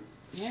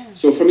 Yeah.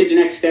 So for me, the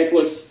next step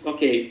was,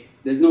 okay,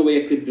 there's no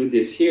way I could do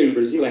this here in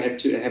Brazil. I have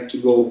to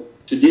go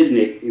to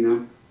Disney,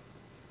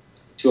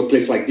 to a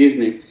place like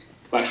Disney.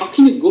 But how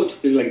can you go to a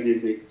place like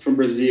Disney from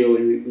Brazil?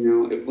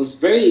 And it was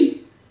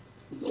very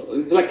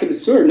It's like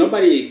absurd.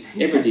 Nobody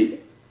ever did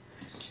it.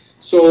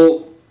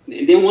 So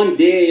then one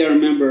day I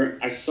remember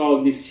I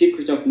saw The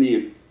Secret of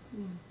NIMH,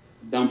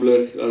 Dan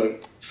Bluth's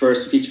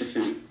first feature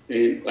film.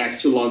 And I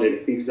still love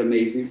it. I think it's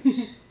amazing.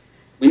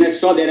 When I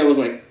saw that, I was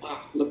like,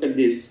 wow, look at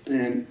this.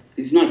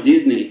 It's not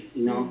Disney,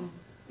 you know.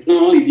 It's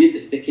not only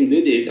Disney that can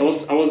do this. I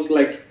was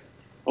like,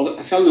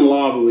 I fell in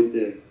love with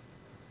the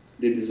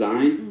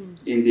design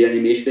and the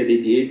animation that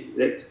they did.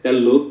 That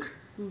look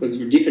was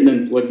different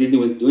than what Disney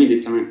was doing at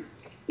the time.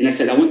 And I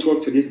said, I want to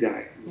work for this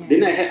guy. Yeah.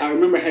 Then I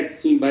remember I had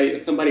seen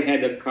somebody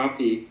had a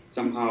copy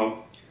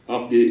somehow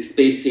of the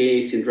Space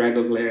Ace and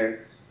Dragon's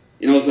Lair.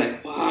 And I was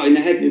like, wow. And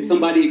I had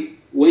somebody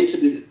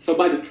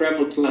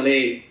traveled to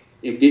LA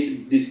and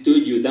visited the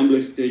studio, Dan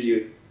Bluth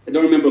studio. I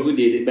don't remember who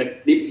did it,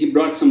 but he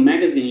brought some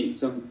magazines,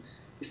 some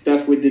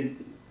stuff with the,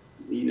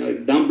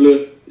 Dan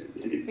Bluth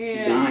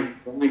designs.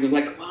 I was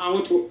like,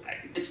 wow,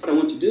 that's what I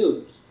want to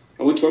do.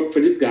 I want to work for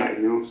this guy,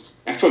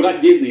 I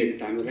forgot Disney at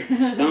the time. I was like,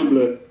 Dan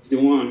Bluth is the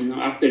one,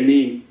 after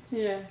NIMH.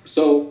 Yeah.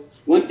 So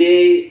one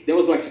day, there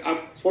was like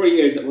 4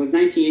 years, it was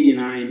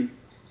 1989.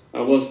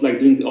 I was like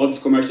doing all this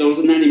commercials. I was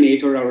an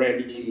animator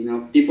already,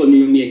 people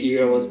knew me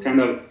here. I was kind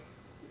of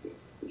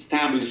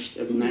established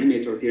as an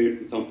animator here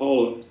in São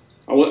Paulo.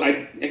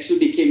 I actually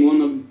became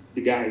one of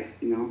the guys,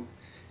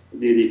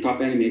 the top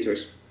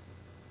animators.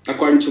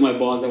 According to my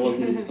boss, I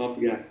wasn't the top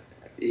guy.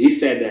 He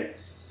said that.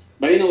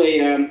 But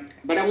anyway,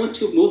 but I want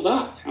to move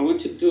up. I want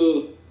to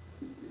do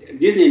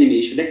Disney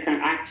animation, that kind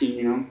of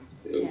acting,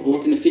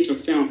 work in a feature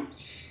film.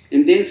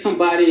 And then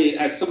somebody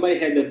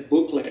had a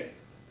booklet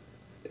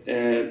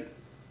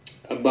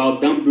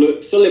about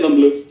Sullivan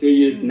Bluth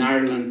Studios in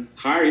Ireland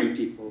hiring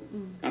people.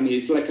 I mean,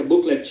 it's like a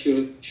booklet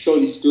to show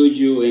the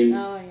studio and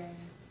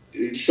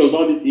it shows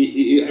all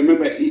I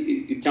remember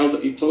it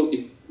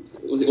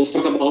was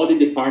talking about all the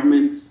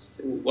departments,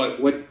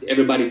 what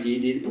everybody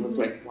did. It was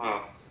like,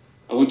 wow,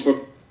 I want to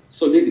work.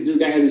 So this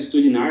guy has a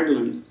studio in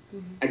Ireland.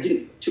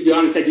 To be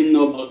honest, I didn't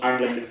know about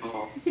Ireland at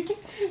all.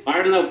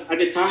 Ireland at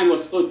the time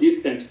was so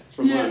distant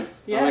from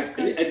us. Yeah, I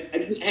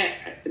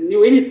didn't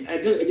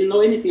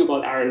know anything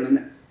about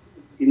Ireland.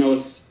 It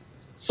was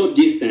so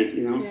distant,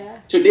 Yeah.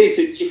 Today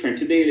it's different.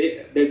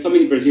 Today there's so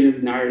many Brazilians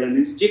in Ireland.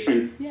 It's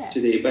different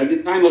today. But at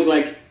the time it was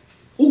like,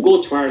 who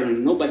go to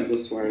Ireland? Nobody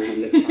goes to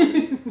Ireland at the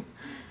time.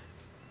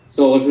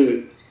 So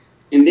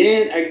and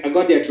then I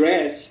got the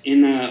address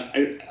and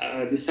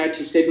I decided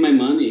to save my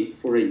money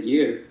for a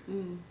year.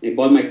 I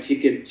bought my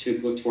ticket to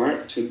go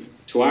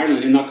to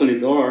Ireland and knock on the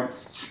door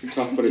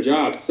to ask for a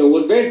job. So it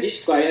was very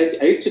difficult.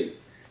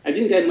 I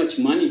didn't get much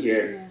money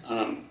here.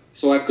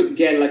 So I could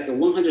get like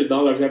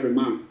 $100 every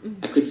month.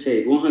 I could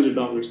save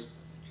 $100.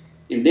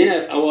 And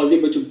then I was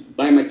able to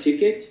buy my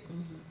ticket,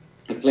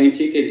 a plane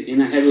ticket,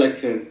 and I had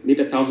like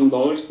maybe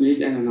 $1,000,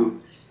 maybe, I don't know.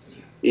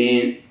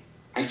 And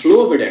I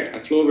flew over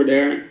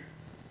there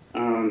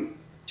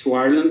to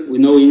Ireland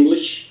with no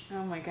English.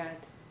 Oh my God.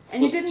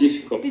 And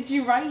difficult. Did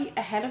you write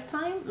ahead of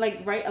time?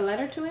 Like write a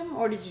letter to him?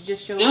 Or did you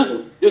just show up?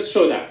 No, just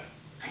showed up.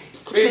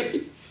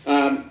 Crazy.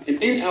 And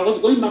then I was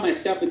going by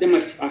myself, and then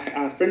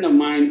a friend of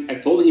mine, I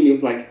told him, he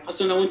was like,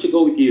 Hassan, I want to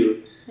go with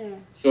you. Yeah.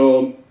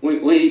 So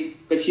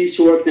because he used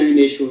to work in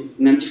animation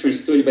in a different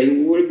studio, but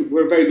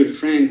we're very good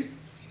friends.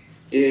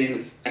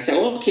 And I said,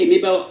 okay,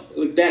 maybe it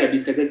was better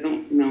because I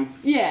don't,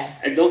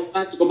 I don't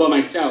have to go by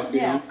myself,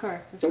 Yeah, of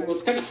course. So it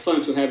was kind of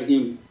fun to have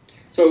him.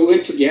 So we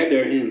went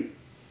together, and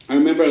I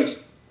remember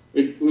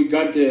we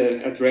got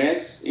the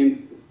address,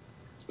 and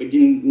we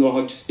didn't know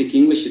how to speak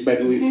English,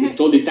 but we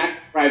told the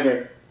taxi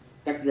driver,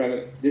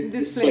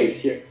 this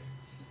place here.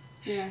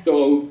 Yeah.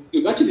 So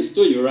we got to the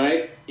studio,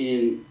 right?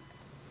 And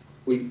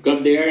we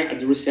got there at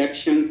the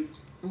reception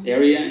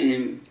area,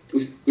 and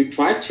we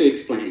tried to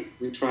explain.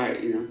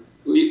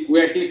 We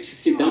are here to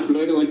sit down,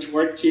 we want to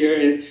work here,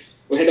 and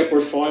we had a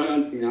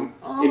portfolio,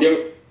 Oh. And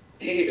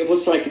it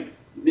was like,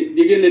 they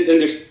didn't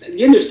understand.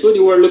 They understood we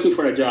were looking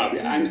for a job,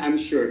 I'm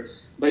sure,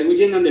 but we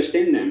didn't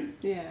understand them.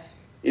 Yeah.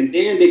 And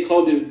then they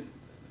called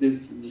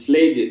this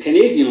lady,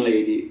 Canadian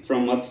lady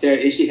from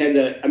upstairs, and she had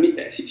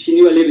she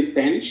knew a little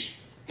Spanish,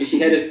 and she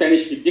had a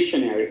Spanish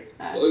dictionary.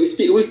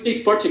 We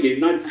speak Portuguese,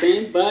 not the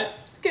same, but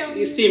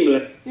it's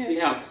similar. Yeah. It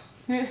helps.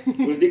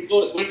 It was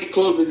the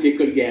closest they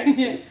could get.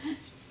 Yeah.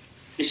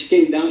 And she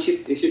came down.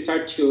 She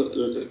started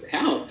to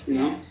help,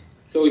 Yeah.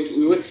 So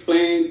we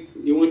explained,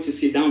 you want to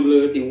sit down,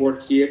 Bluth, and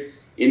work here,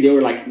 and they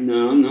were like,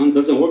 no, it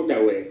doesn't work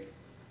that way.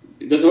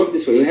 It doesn't work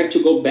this way. You have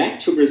to go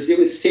back to Brazil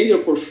and send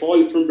your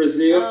portfolio from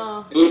Brazil.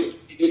 Oh.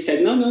 We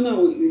said, no,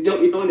 you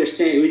don't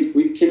understand.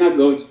 We cannot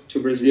go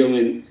to Brazil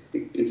and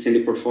send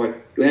a portfolio.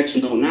 You have to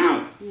know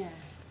now. Yeah.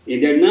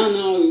 And they're,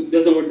 no, it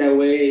doesn't work that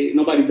way.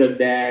 Nobody does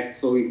that.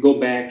 So we go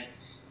back.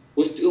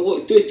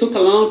 It took a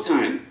long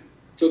time.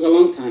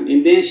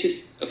 And then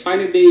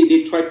finally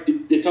they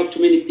talked to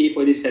many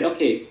people. They said,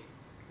 okay,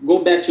 go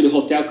back to the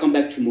hotel, come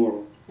back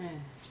tomorrow. Yeah.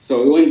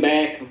 So we went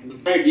back. It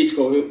was very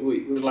difficult.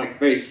 We were like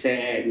very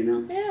sad,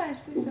 Yeah,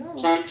 it's so.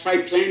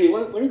 Try planning.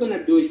 What are we going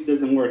to do if it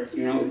doesn't work?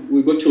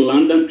 We go to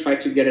London, try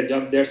to get a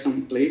job there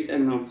someplace. I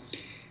don't know.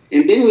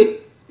 And then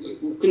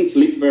we couldn't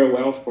sleep very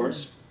well, of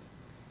course.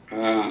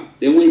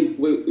 Then we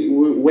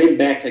went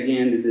back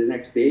again the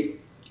next day.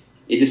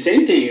 It's the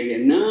same thing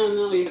again.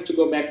 No, you have to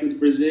go back to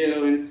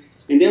Brazil. And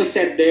then we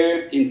sat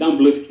there, and Don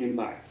Bluth came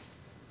by.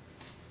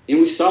 And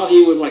we saw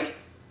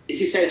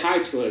he said hi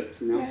to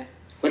us, you know. Yeah.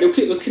 But we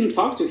couldn't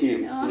talk to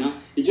him, you know.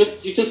 He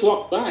just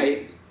walked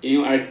by.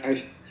 You know,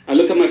 I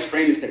look at my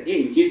friend and said,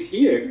 hey, he's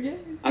here. Yeah.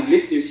 At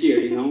least he's here,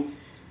 you know.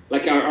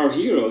 Like our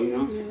hero, you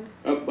know.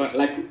 Yeah. But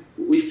like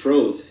we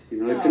froze, you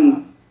know. I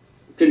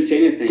couldn't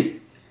say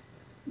anything.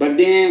 But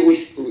then we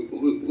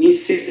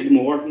insisted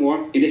more,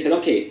 and they said,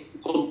 okay,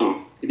 hold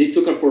on. They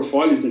took our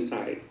portfolios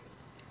inside.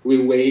 We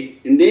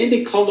wait, and then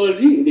they called us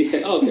in. They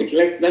said, okay,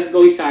 let's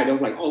go inside. I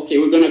was like, okay,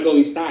 we're gonna go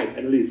inside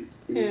at least.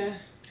 Yeah.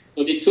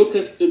 So they took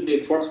us to the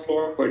fourth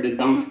floor where the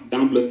Don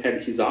Bluth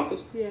had his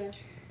office. Yeah.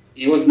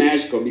 It was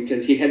magical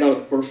because he had our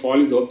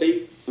portfolios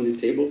open on the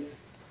table.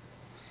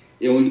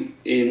 There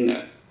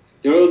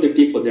were other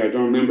people there, I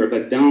don't remember,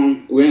 but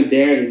Don went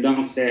there and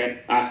Don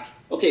asked,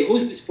 okay,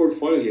 who's this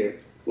portfolio here?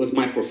 It was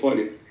my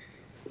portfolio.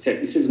 He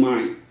said, this is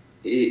mine.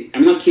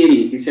 I'm not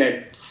kidding. He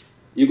said,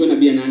 you're going to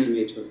be an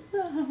animator.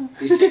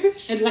 He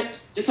said like,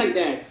 just like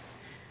that.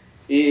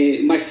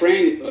 My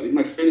friend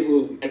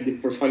who had the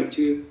portfolio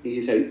too,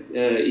 he said,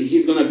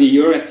 he's going to be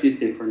your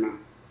assistant for now.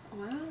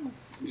 Wow.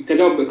 Because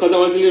I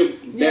was a little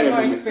better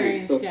than my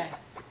friend. So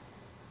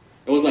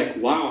I was like,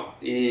 wow.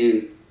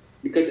 And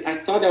because I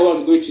thought I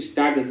was going to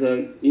start as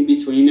an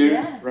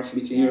in-betweener, rough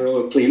betweener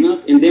or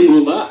cleanup, and then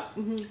move up.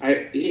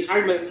 Mm-hmm. He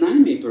hired me as an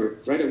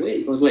animator right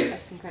away. It was like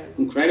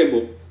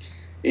incredible.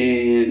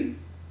 And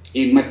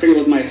my friend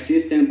was my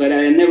assistant, but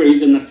I never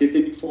used an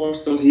assistant before,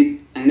 so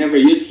I never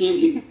used him.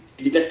 He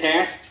did a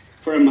test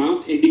for a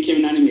month and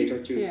became an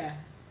animator too. Yeah.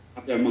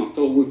 After a month,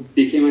 so we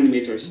became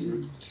animators.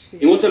 Mm-hmm.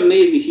 It was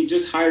amazing. He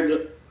just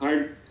hired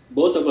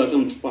both of us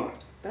on the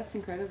spot. That's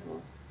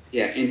incredible.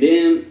 Yeah, and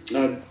then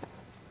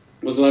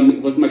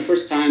was my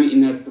first time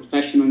in a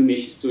professional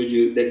animation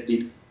studio that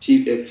did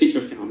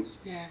feature films.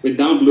 Yeah. With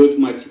Don Bluth,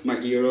 my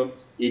hero.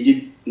 He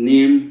did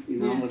Nim. You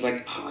know, I was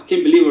like, I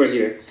can't believe we're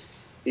here.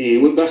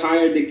 And we got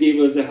hired. They gave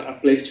us a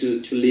place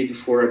to live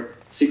for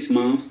 6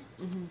 months.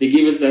 Mm-hmm. They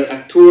gave us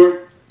a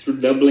tour through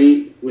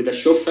Dublin with a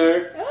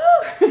chauffeur. Oh.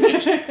 A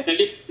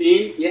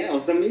limousine. Yeah, it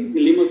was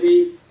amazing.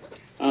 Limousine.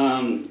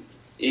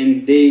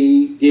 And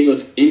they gave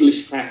us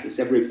English classes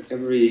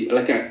every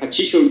like a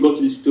teacher would go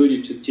to the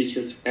studio to teach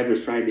us every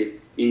Friday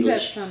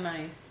English. That's so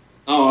nice.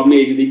 Oh,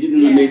 amazing! They did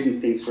amazing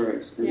things for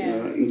us.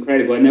 And,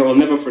 incredible. I'll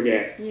never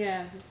forget.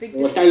 Yeah.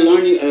 So I started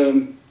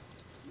learning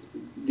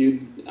the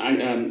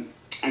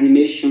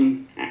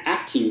animation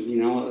acting, you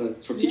know,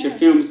 for feature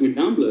films with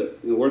Don Bluth,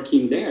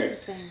 working there.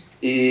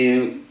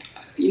 And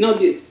you know,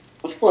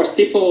 of course,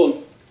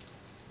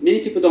 many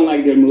people don't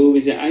like their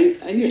movies. I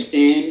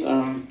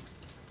understand.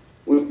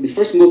 The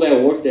first movie I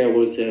worked there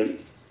was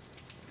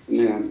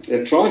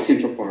Troy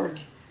Central Park.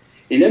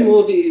 And that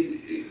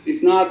movie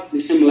is not the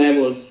same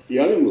level as the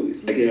other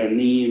movies, like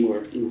Nim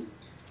or, you know.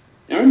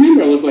 I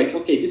remember I was like,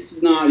 okay, this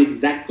is not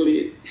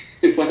exactly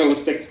what I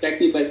was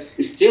expecting, but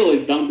it's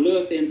Don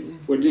Bluth and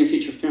we're doing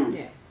feature film.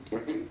 Yeah.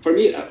 Right?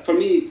 For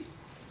me,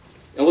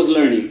 I was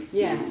learning.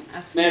 Yeah, you know?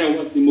 absolutely. No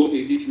matter what the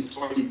movie is, if the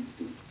story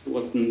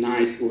was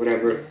nice or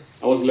whatever,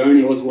 I was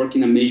learning. I was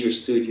working in a major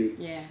studio.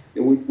 Yeah.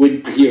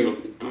 With my hero,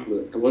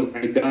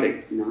 I got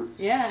it, you know.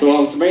 Yeah. So I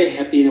was very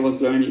happy and I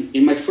was learning.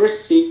 In my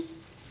first scene,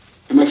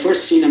 I'm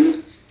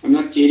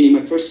not kidding.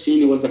 My first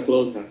scene was a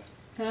close-up.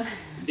 That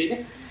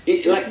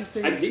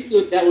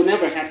will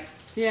never happen.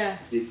 Yeah.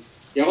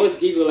 They always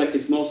give you like a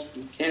small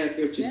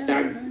character to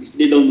start. If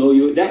they don't know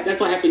you, that's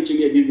what happened to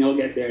me at Disney. I'll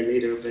get there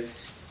later,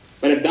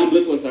 but Don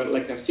Bluth was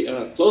like a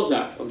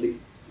close-up of the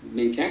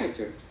main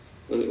character.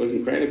 It was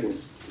incredible.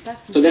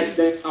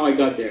 That's how I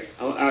got there.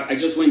 I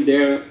just went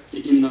there.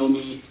 They didn't know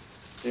me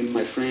and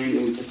my friend,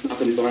 and we just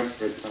knocked on the doors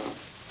for a job.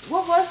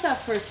 What was that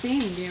first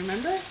scene? Do you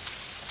remember?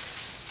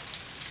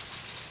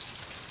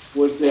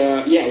 There's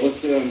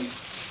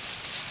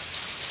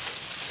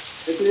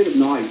a little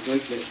noise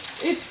right there.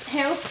 It's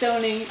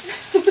hailstoning.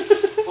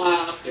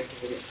 Okay.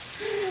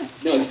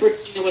 No, the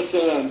first scene was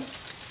the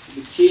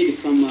kid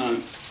from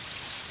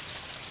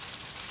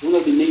one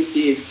of the main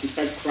kids. He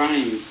started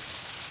crying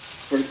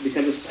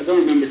because I don't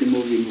remember the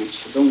movie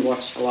much. I don't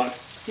watch a lot.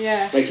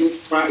 Yeah. Like he was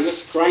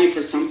crying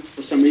for some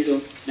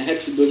reason. And I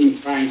had to do him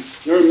crying.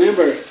 I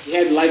remember he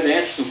had live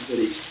action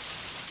footage.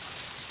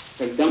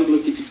 Like Don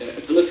Bluth, I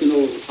don't know if you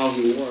know how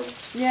he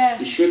worked. Yeah.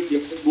 He shot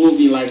the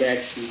movie in live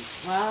action.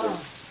 Wow.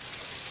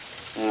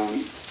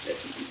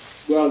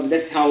 Well,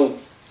 that's how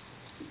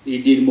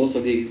he did most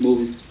of his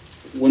movies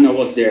when I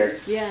was there.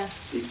 Yeah.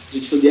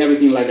 It should be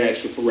everything live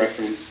action for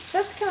reference.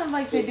 That's kind of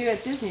like they do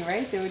at Disney,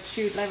 right? They would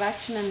shoot live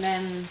action and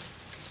then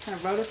kind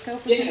of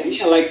rotoscope.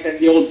 Yeah, like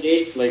the old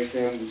days, like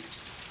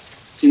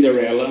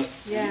Cinderella.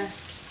 Yeah.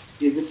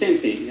 It's the same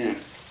thing, yeah.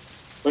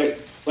 But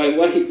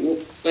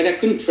I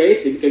couldn't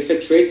trace it because if I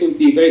traced it, would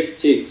be very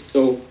stiff.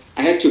 So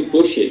I had to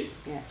push it.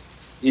 Yeah.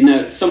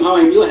 And somehow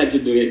I knew I had to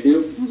do it. You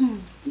know? Mm-hmm.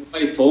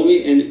 Nobody told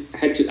me, and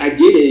I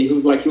did it. He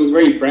was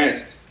very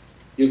impressed.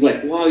 he was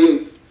like, wow,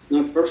 you're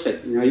not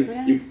perfect. You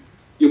know,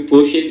 you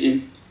push it,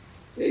 and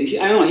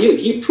I don't know,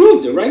 he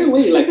proved it right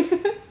away, like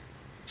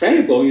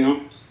incredible, you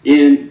know.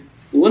 And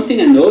one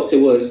thing I noticed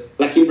was,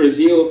 like in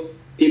Brazil,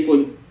 people,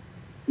 you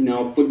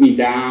know, put me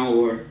down,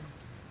 or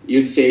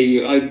you'd say,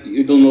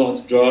 you don't know how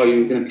to draw,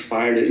 you're gonna be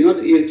fired. You know,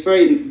 it's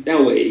very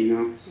that way, you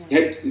know.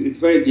 It's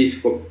very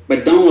difficult.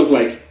 But Don was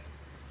like,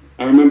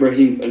 I remember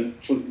him,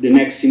 for the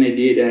next scene I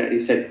did, he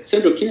said,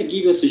 Sandro, can I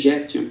give you a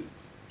suggestion?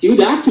 He would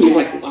ask me, he's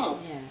like, wow.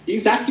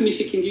 He's asking me if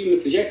he can give me a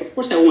suggestion. Of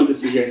course I want a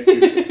suggestion.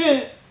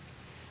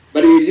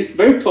 But he was just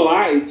very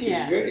polite. He's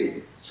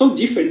very, so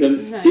different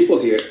than people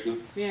here. You know?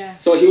 Yeah.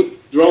 So he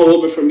would draw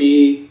over for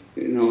me,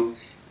 you know.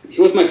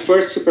 He was my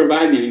first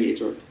supervising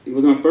animator. He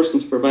was my personal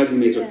supervising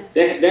animator.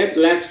 Yeah. That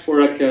lasted for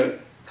like a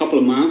couple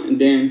of months, and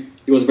then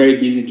he was very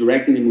busy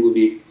directing the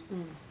movie.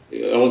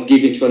 I was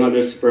given to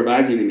another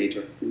supervising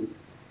animator.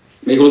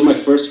 But he was my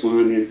first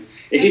one, and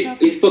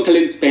he spoke a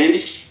little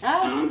Spanish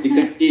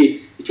because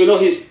if you know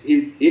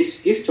his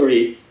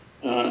history,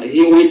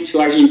 he went to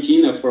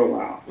Argentina for a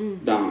while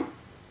down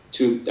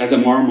as a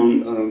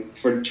Mormon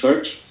for the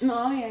church.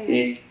 Oh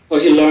yeah. So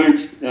he learned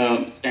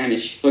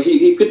Spanish, so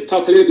he could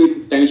talk a little bit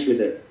in Spanish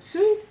with us.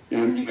 Sweet.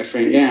 My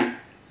friend, yeah.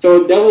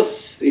 So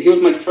he was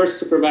my first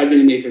supervising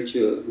animator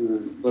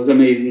too. It was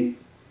amazing.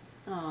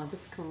 Oh,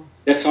 that's cool.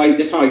 That's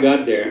how I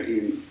got there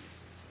and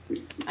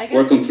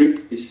work on 3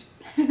 movies.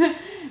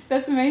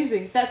 That's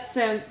amazing. That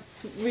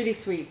sounds really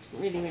sweet.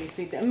 Really, really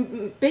sweet.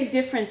 Big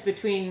difference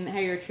between how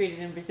you're treated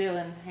in Brazil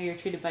and how you're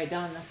treated by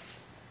Don.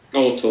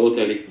 Oh,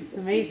 totally. It's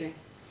amazing.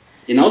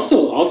 And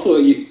also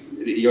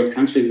your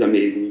country is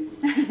amazing.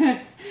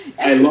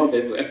 I love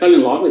it. I fell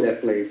in love with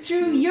that place.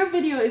 True. Your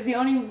video is the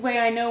only way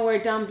I know where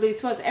Don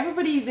Bluth was.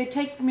 Everybody, they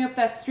take me up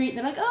that street and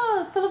they're like,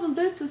 oh, Sullivan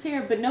Bluth was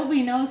here. But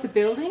nobody knows the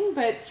building.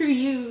 But through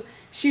you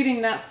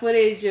shooting that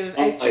footage of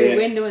out through the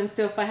window and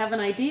stuff, I have an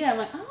idea. I'm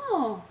like,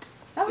 oh,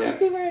 that must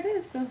be where it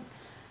is. So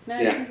now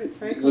I think it's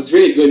very cool. It was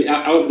really good.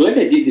 I was glad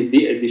I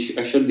did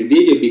I shot the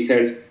video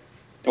because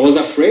I was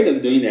afraid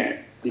of doing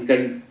that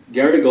because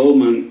Gary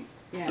Goldman,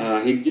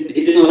 he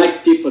didn't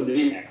like people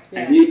doing that.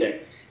 I knew that.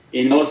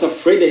 And I was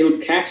afraid that he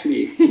would catch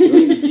me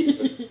doing the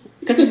video.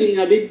 Because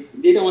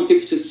they don't want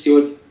people to see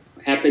what's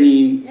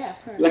happening,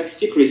 like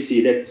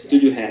secrecy that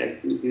studio has.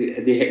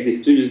 The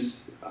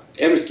studios,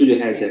 every studio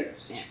has that.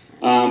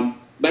 Yeah.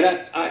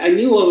 But I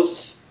knew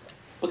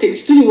the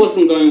studio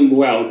wasn't going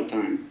well at the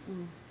time.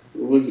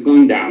 It was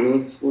going down. It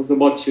was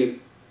about to,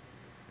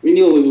 we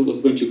knew it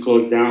was going to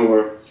close down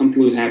or something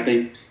would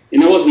happen.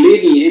 And I was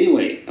leaving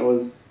anyway.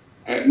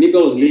 Maybe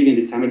I was leaving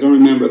at the time, I don't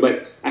remember,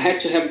 but I had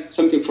to have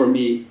something for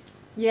me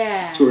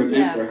to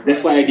remember.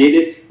 That's why I did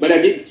it. But I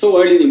did it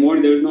so early in the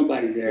morning, there was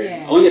nobody there.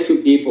 Yeah. Only a few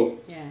people.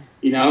 Yeah.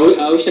 You know,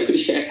 I wish I could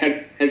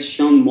had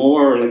shown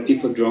more, like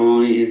people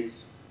drawing.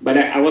 But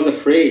I was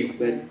afraid,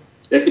 but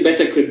that's the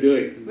best I could do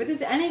it. But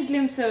is any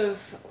glimpse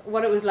of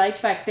what it was like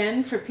back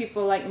then for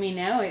people like me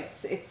now?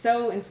 It's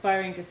so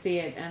inspiring to see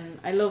it, and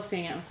I love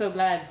seeing it. I'm so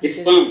glad.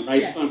 It's fun.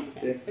 It's fun.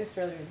 Yeah. It's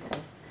really, really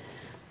cool.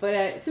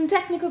 But some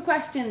technical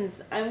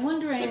questions. I'm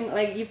wondering,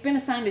 like, you've been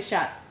assigned a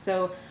shot,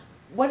 so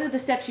what are the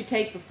steps you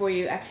take before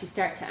you actually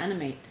start to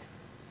animate?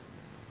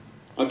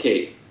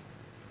 Okay.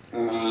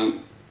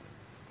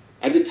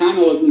 At the time,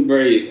 I wasn't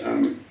very.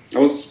 I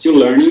was still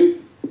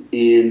learning,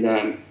 and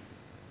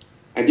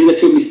I did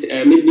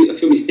made a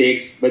few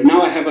mistakes. But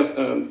now I have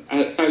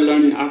I started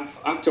learning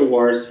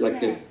afterwards, like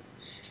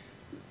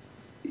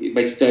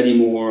by studying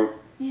more.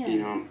 Yeah. You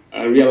know,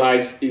 I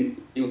realized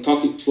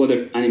talking to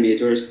other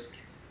animators.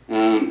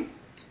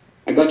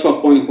 I got to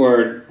a point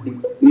where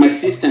my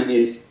system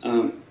is,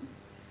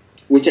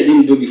 which I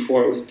didn't do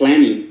before, was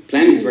planning.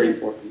 Planning is very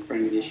important for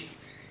animation.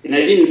 And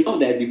I didn't know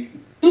that before.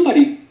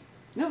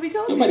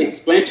 Nobody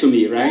explained to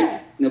me, right? Yeah.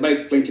 Nobody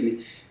explained to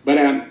me. But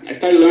I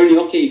started learning,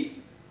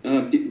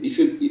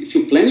 if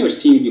you plan your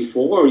scene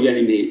before you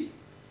animate,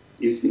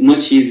 it's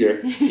much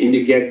easier. And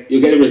you get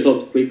the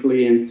results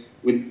quickly and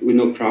with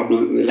no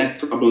problem, with less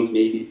problems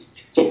maybe.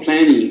 So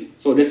planning,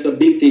 that's a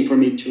big thing for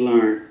me to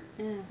learn.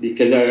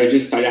 Because I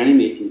just started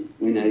animating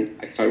when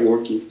I started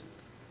working.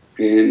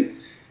 And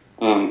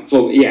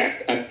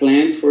yes, I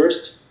planned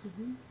first.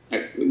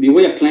 Mm-hmm. The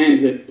way I plan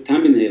is the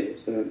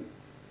thumbnails.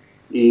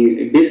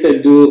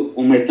 Basically,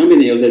 on my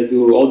thumbnails, I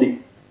do all the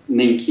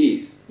main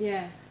keys.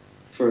 Yeah.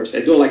 First,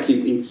 I do like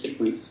in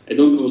sequence. I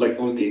don't do like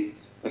only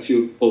a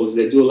few poses.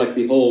 I do like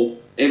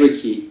every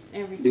key.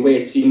 The way I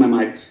see in my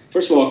mind.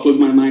 First of all, I close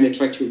my mind. I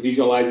try to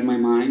visualize in my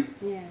mind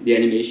the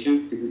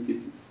animation, the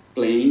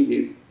playing,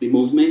 the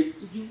movement.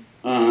 Mm-hmm.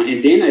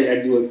 And then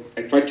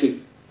I try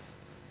to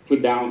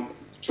put down,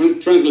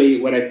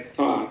 translate what I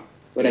thought,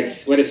 what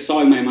I saw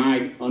in my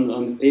mind on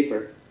the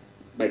paper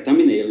by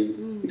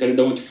thumbnailing, because I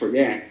don't want to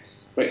forget.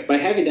 But by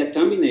having that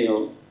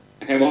thumbnail,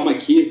 I have all my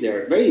keys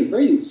there. Very,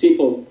 very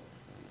simple,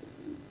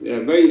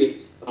 very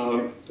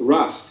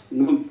rough.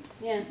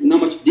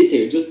 Not much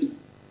detail, just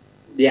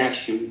the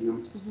action.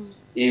 Mm-hmm.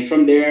 And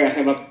from there, I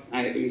have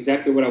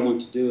exactly what I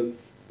want to do.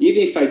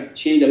 Even if I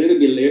change a little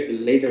bit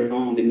later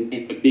on,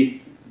 the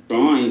big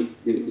drawing,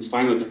 the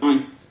final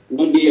drawing,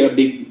 won't be a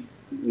big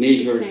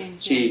major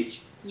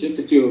change. Just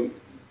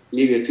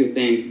maybe a few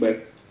things,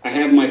 but I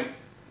have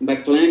my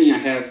planning. I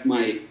have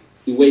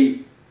the way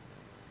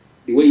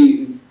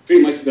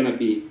pretty much it's gonna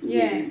be.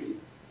 Yeah.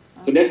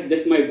 So that's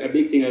a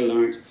big thing I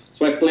learned.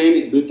 So I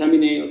plan, do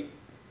thumbnails,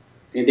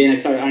 and then I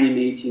start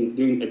animating.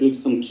 I do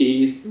some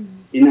keys,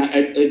 and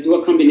I do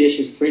a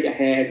combination straight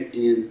ahead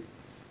in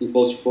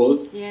post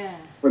pose. Yeah.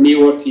 For me, it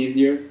works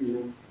easier.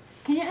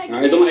 Can you actually?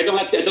 I don't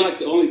like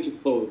to only to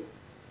pose.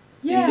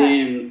 Yeah. And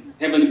then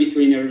have an in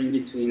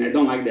between. I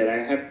don't like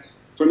that.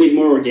 For me, it's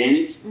more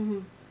organic.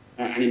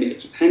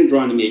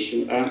 Hand-drawn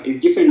animation. It's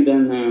different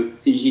than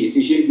CG.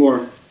 CG is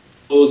more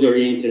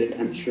pose-oriented,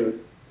 I'm sure.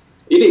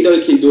 Even though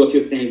you can do a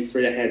few things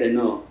straight ahead, I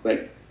know,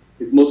 but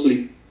it's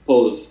mostly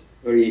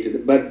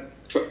pose-oriented. But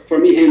for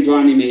me,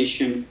 hand-drawn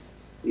animation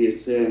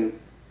is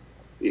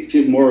it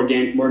feels more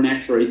organic, more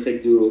natural if I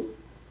do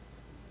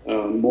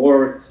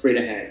more straight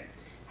ahead.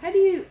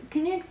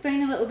 Can you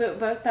explain a little bit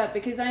about that?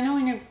 Because I know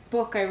in your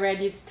book I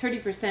read it's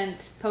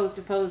 30% pose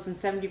to pose and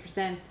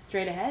 70%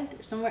 straight ahead,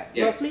 or somewhere,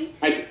 yes. roughly?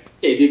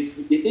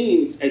 The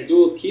thing is, I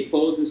do key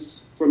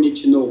poses for me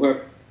to know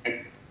where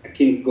I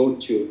can go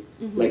to.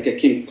 Like I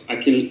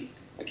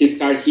can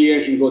start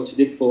here and go to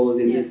this pose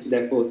and then to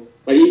that pose.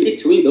 But in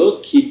between those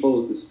key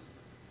poses,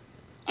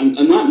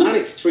 and not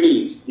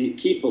extremes, the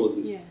key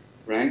poses,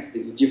 right?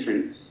 It's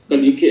different. But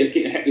you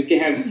can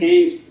have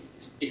 10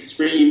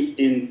 extremes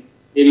in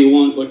maybe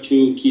 1 or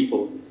 2 key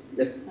poses.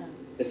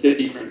 That's the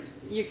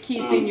difference. Your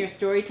keys being your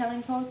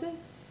storytelling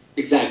poses?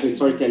 Exactly,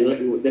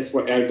 storytelling. That's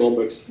what Eric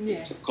Goldberg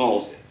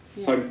calls it.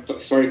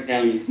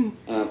 Storytelling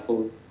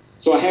pose.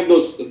 So I have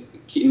those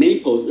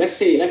main poses. Let's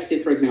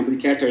say, for example,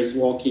 the character is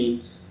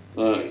walking.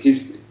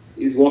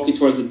 He's walking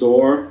towards the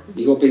door.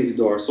 He opens the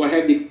door. So I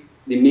have the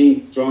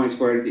main drawings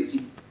where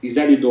he's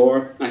at the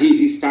door.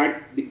 He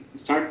start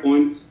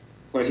point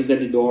where he's at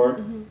the door,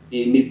 and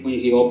when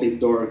he opens the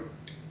door.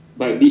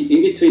 But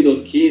in between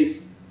those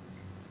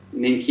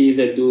main keys,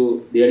 I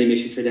do the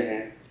animation straight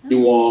ahead. The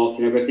walk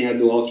and everything I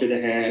do all straight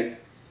ahead.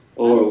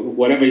 Or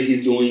whatever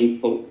he's doing,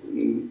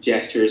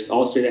 gestures,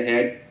 all straight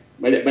ahead.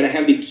 But I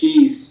have the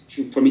keys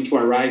for me to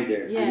arrive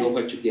there. I know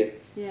what to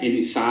get. And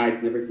the size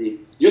and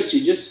everything.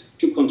 Just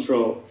to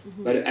control.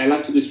 But I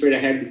like to do straight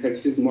ahead because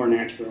it feels more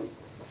natural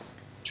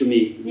to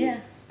me. Yeah,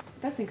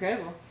 that's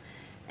incredible.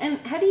 And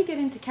how do you get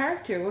into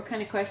character? What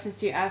kind of questions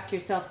do you ask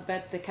yourself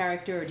about the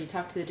character, or do you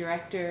talk to the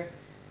director?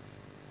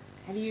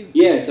 How do you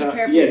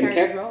prepare for the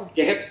character's role?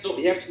 You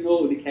have to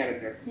know the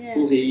character,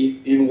 who he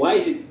is, and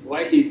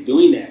why he's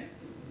doing that,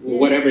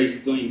 whatever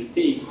he's doing in the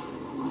scene.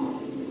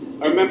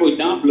 I remember with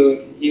Don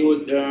Bluth, he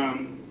would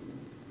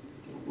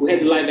we had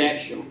the live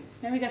action.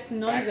 Now we got some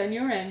noise on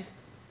your end.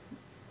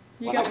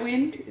 You got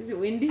wind? Is it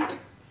windy?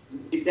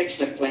 It's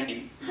actually a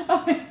plane.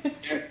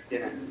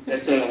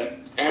 There's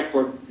an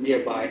airport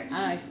nearby.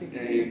 I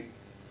see.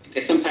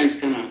 It's sometimes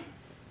kind of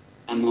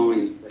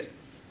annoying, but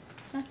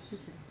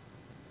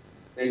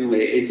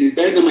anyway, it's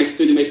better than my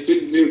studio. My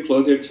studio is a little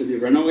closer to the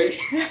runway, so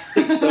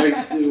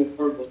it's a little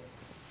horrible.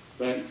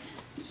 But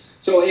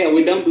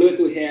with Don Bluth,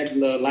 we had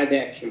the live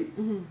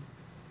action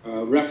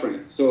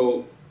reference.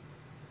 So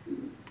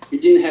we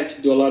didn't have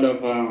to do a lot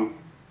of.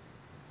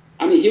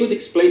 He would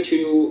explain to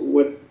you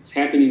what's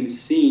happening in the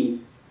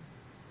scene,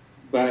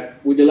 but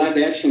with the live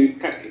action,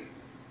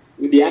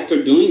 with the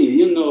actor doing it,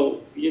 you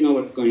know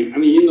what's going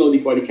on. You know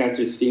what the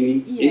character is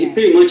feeling. And he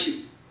pretty much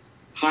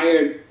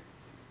hired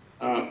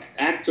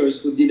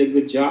actors who did a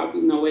good job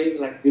in a way,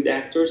 like good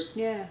actors.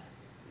 Yeah.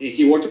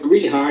 He worked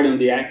really hard on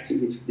the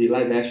acting, the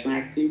live action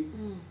acting.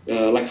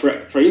 Like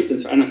for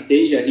instance,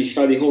 Anastasia, he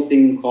shot the whole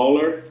thing in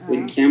color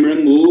with camera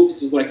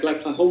moves. It was like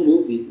a whole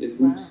movie.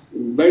 It's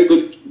very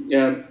good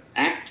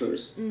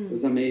actors. It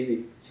was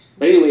amazing.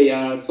 But anyway,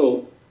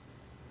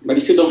 but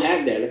if you don't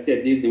have that, let's say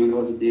at Disney, when I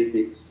was at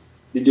Disney,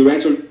 the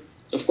director,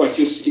 of course,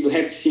 you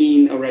had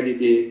seen already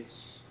the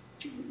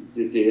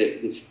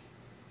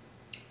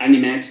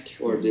animatic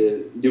or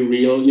the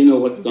real,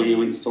 what's going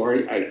on in the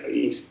story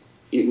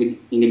in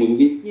the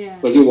movie. Yeah.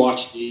 Because you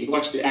watch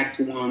the act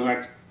 1 or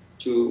act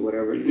 2,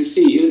 whatever. You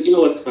see, you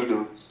know what's going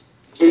on.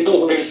 So you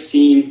know where your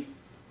scene's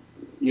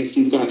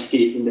going to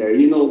fit in there.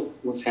 You know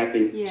what's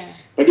happening. Yeah.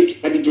 But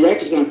the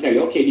director's going to tell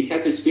you, okay, the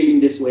character is feeling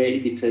this way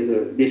because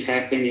this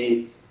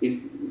happening.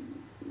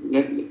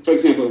 For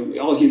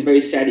example, he's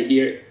very sad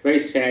here, very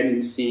sad in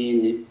the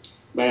scene,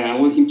 but I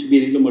want him to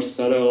be a little more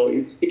subtle.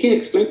 He can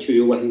explain to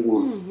you what he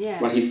wants,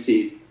 what he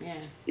sees.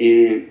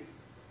 Yeah.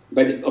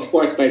 But of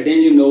course, by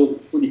then you know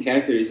who the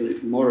character is,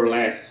 more or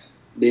less,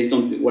 based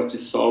on what you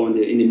saw in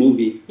the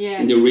movie,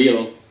 in the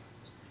reel.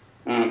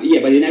 But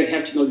you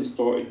have to know the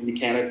story, the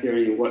character,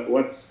 and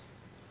what's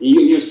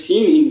your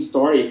scene in the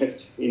story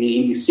in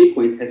the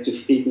sequence has to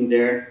fit in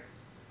there,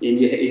 and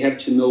you have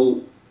to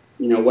know,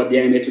 what the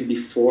animator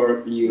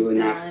before you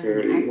and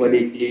after, what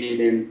they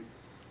did,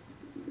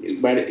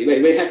 but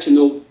we have to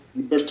know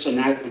the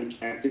personality of the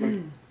character.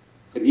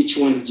 Because each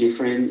one is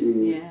different.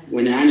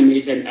 When I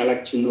animate, I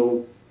like to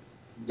know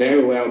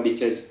very well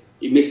because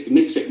it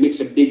makes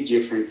a big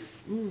difference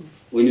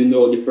when you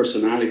know the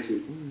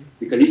personality.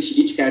 because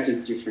each character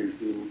is different.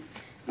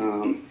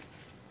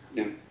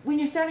 Yeah. When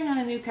you're starting on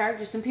a new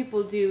character, some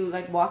people do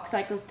like walk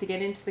cycles to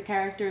get into the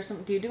character or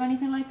something. Do you do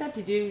anything like that? Do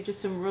you do just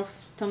some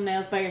rough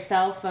thumbnails by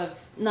yourself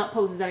of not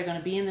poses that are going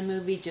to be in the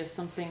movie, just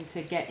something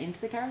to get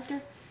into the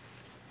character?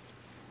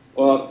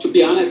 Well, to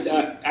be honest,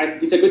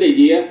 it's a good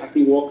idea. I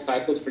think walk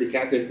cycles for the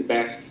character is the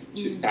best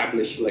to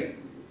establish like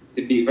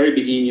the very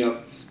beginning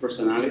of his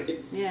personality.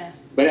 Yeah.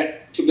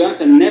 But to be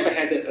honest, I never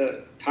had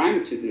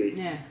time to do it.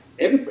 Yeah.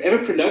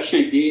 Every production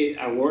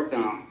I worked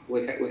on,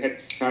 we had to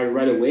start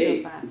right away.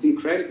 So fast. It's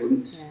incredible.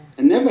 Yeah.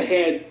 I never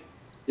had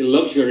the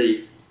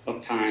luxury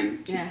of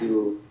time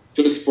to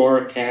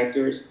explore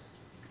characters.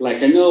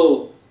 Like I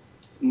know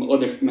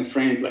my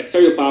friends, like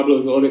Sergio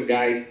Pablo's other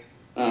guys,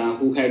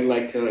 who had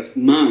like a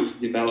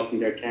month developing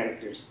their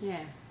characters,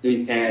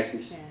 doing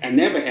tests. I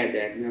never had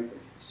that, never.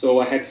 So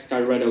I had to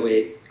start right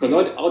away because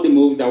all the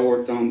movies I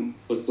worked on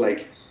was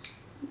like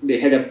they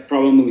had a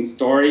problem with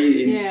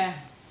story. And,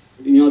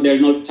 there's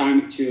no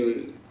time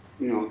to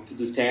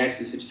do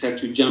tests. You just have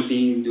to jump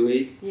in and do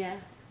it. Yeah.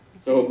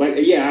 So,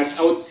 but yeah,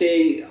 I would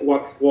say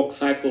walk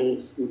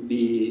cycles would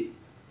be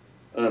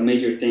a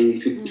major thing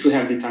if you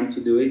have the time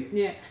to do it.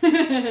 Yeah.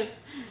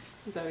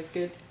 It's always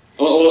good.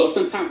 Or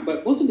sometimes,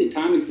 but most of the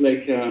time it's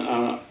like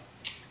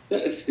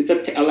it's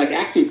like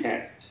acting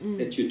test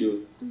that you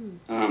do.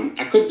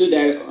 I could do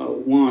that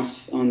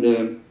once on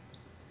the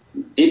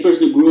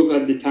Emperor's New Groove.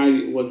 At the time,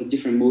 it was a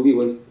different movie. It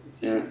was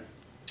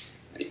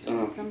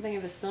Something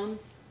of the Sun.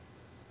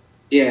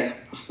 Yeah,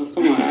 oh,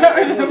 come on.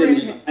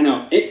 I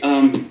know.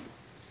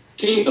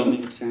 Kingdom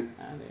in the Sun.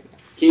 Oh, there you go.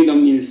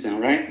 Kingdom in the Sun,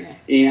 right? Yeah.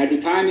 And at the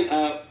time,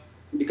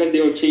 because they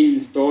were changing the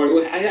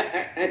story, I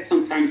had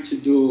some time to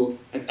do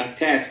a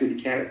test with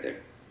the character,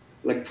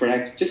 like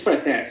just for a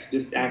test,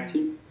 just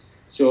acting.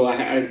 So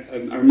I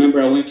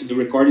remember I went to the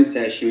recording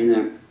session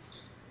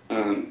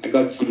and I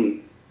got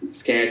some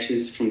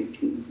sketches from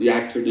the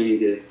actor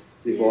doing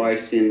the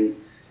voice and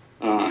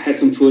had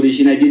some footage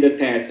and I did a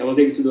test. I was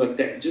able to do a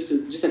test,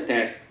 just a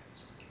test.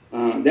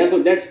 That's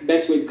the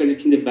best way because you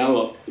can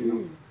develop,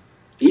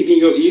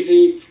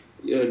 even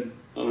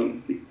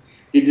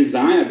the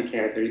design of the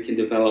character you can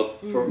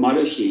develop for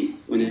model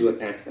sheets when you do a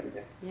test like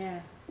that. Yeah.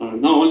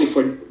 Not only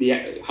for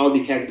how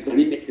the character is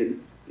animated,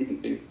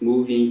 it's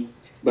moving,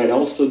 but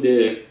also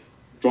the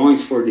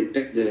drawings for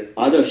the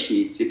other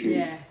sheets. You can.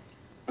 Yeah.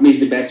 I mean,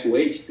 it's the best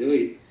way to do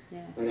it.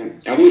 Yeah. But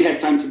I only had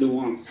time to do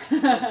once.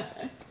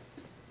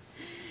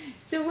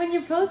 So when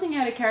you're posing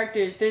out a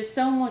character, there's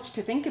so much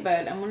to think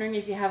about. I'm wondering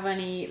if you have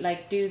any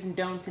like do's and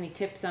don'ts, any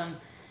tips on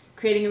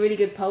creating a really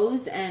good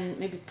pose and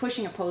maybe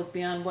pushing a pose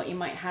beyond what you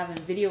might have in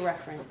video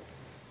reference.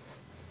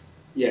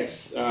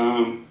 Yes,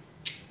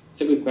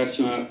 it's a good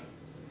question.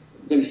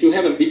 Because if you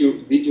have a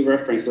video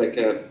reference, like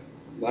a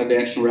live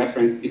action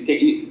reference, the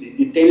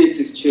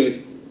tendency is to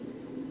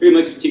pretty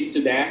much stick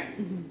to that.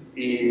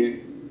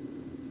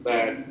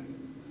 But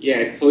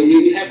yeah, so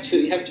you have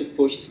to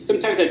push.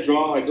 Sometimes I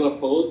do a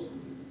pose,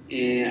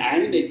 and I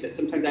animate.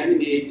 Sometimes I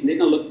animate, and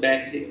then I look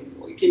back. Say,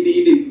 well, it can be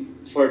even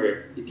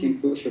further. You can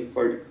push it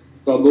further.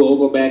 So I'll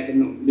go back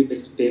and leave a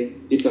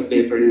piece of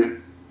paper,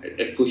 and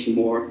I push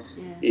more.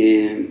 Yeah.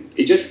 And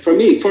it just for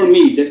me,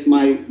 that's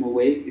my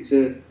way. It's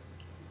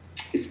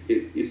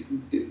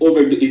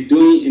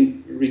doing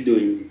and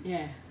redoing.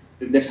 Yeah.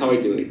 That's how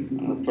I do it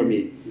for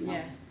me.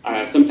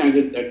 Yeah. Sometimes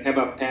I have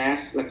a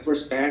pass, like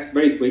first pass,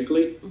 very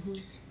quickly,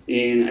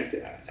 and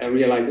I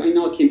realize I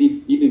know I can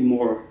be even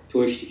more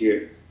pushed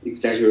here,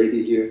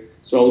 exaggerated here.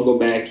 So I'll go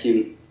back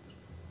and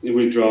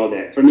redraw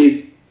that. For me,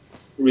 it's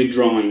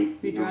redrawing.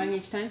 Redrawing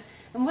each time.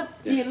 And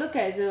what do you look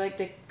at? Is it like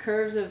the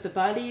curves of the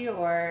body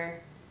or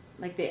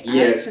like the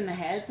arcs in the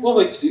head?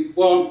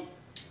 Well,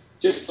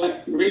 just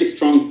like really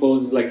strong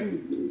poses, like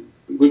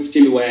good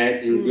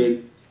silhouette and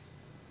good.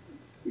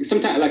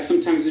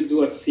 Sometimes you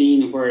do a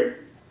scene where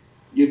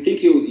you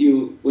think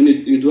when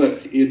you do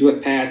a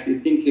pass, you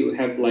think you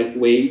have like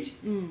weight.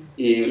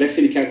 Let's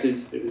say the character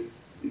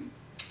is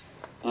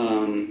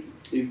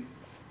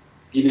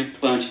giving a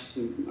punch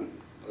to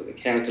the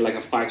character like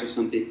a fight or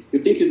something. You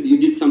think you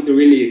did something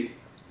really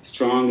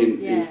strong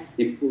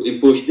and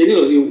push. Then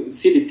you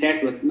see the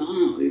text like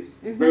no, it's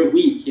very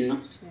weak,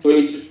 So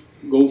you just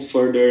go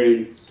further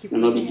and keep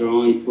another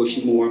drawing,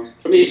 push more.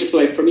 For me,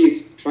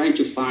 it's trying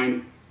to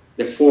find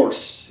the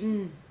force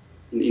in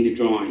the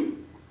drawing.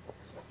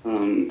 For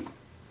me,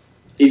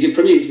 it's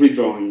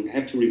redrawing. I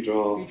have to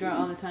redraw. Redraw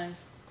all the time.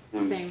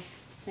 Same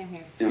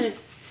here.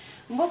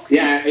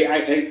 Yeah.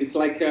 It's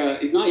like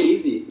it's not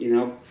easy,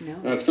 No.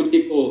 Some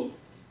people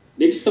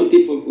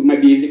it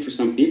might be easy for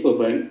some people,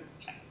 but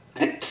I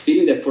have a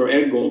feeling that for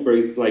Eric Goldberg,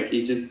 it's like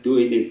you just do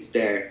it, it's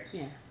there.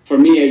 Yeah. For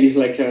me, it's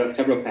like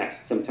several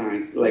passes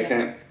sometimes. Like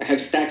I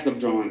have stacks of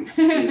drawings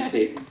in the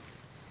paper,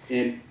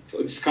 and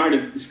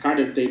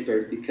discarded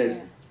paper because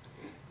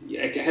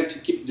I have to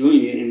keep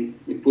doing it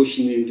and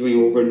pushing and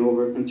doing over and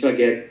over until I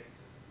get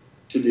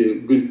to the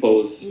good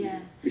pose. Yeah.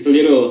 It's a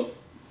little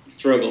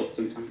struggle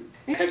sometimes.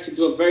 I have to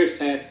do a very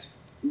fast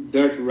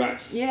dirt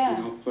rough.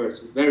 Yeah.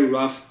 First, very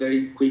rough,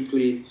 very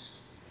quickly.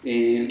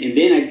 and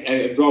then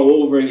I draw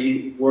over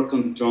and work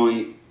on the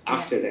drawing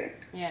after that.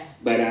 Yeah.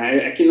 But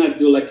I cannot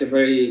do like a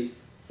very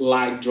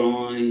light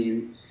drawing,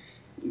 and,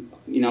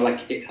 you know,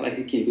 like you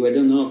can do. I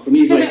don't know. For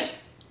me, it's like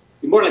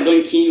more like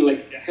going keen.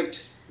 Like I have to,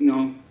 you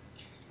know.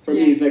 For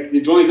me, it's like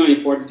the drawing is not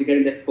important. To get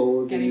in that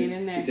pose, getting and it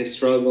in there. It's a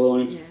struggle.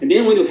 And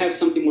then when you have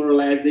something more or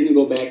less, then you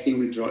go back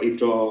and you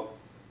draw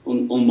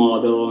on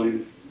model.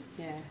 And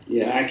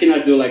I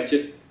cannot do like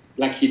just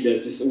like he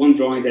does, just one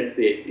drawing. That's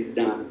it. It's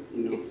done.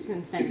 You know, it's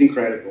insane. It's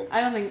incredible.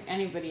 I don't think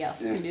anybody else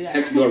can do that. I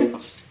have to do it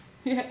rough.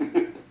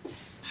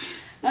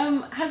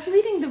 Has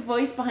reading the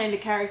voice behind a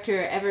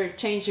character ever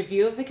changed your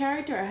view of the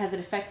character, or has it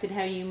affected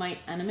how you might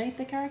animate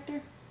the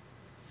character?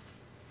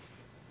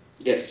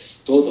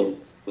 Yes, totally.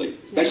 Like,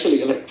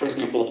 especially, like, for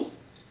example,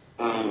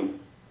 I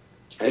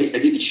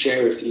did the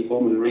sheriff in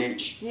Home and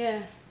Ranch.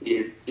 Yeah.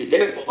 And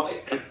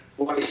that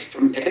voice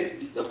from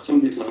some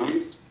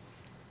designs.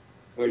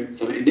 And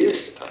then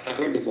I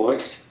heard the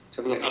voice.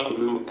 I was like, oh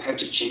no, I have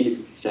to change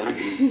the design.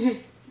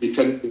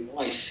 Because of the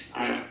voice,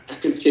 I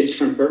could see a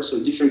different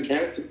person, different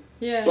character.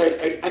 Yeah. So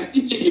I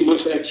did change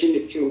much, but I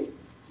changed a few,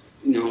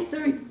 you know.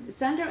 Sorry,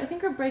 Sandro, I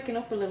think we're breaking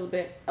up a little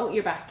bit. Oh,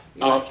 you're back.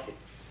 Okay.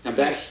 I'm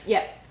back?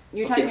 Yeah.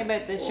 You're talking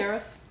about the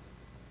sheriff?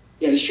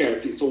 Yeah, the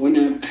sheriff. So when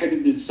I had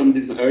to do some of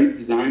these early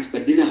designs,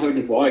 but then I heard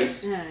the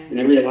voice, and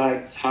I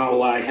realized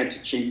how I had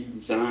to change the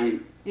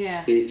design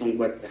based on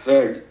what I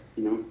heard,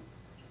 you know.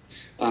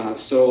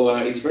 So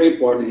it's very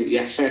important. It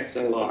affects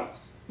a lot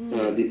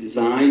the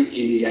design and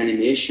the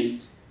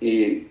animation.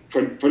 And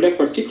for that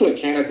particular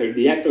character,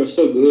 the actor was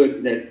so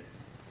good that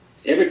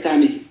every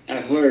time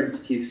I heard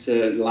his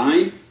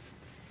line,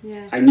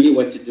 I knew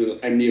what to do.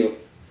 I knew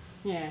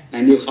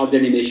how the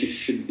animation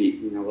should be.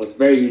 You know, it was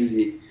very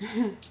easy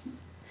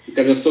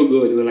because it was so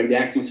good. It was like the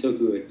acting was so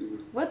good. You know?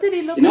 What did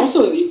he look and like?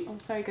 Also,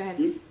 sorry, go ahead.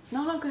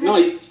 No, go ahead. No,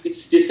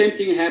 it's the same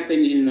thing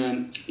happened in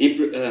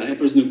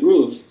Emperor's New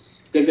Groove,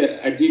 because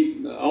I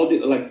did all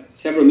the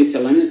several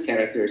miscellaneous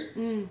characters,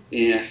 and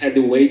I had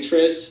the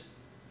waitress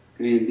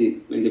in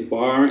the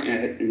bar,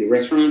 in the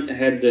restaurant. I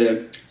had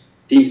the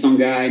theme song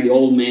guy, the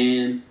old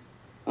man,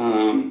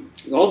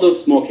 all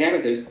those small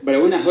characters.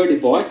 But when I heard the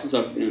voices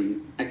of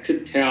them, I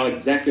could tell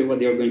exactly what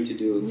they were going to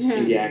do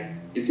in the act.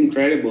 It's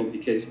incredible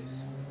because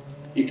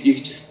you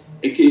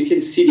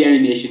can see the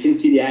animation, you can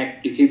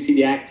see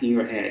the act in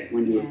your head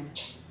when you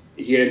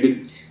hear a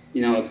good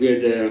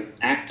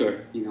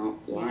actor,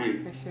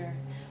 line. For sure.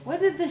 What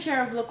did the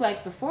sheriff look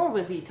like before?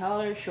 Was he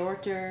taller,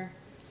 shorter?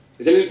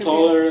 He's a little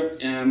taller,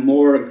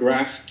 more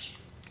graphic.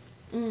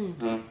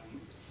 It's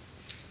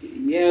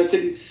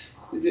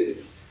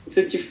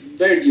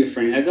very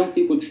different. I don't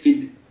think it would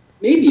fit.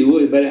 Maybe it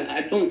would, but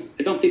I don't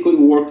think it would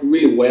work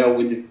really well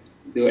with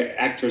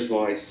the actor's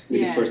voice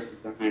with the first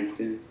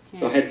designs.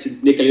 So I had to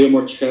make a little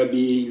more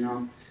chubby,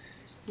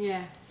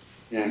 Yeah.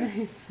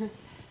 Nice.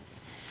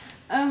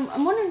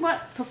 I'm wondering,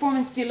 what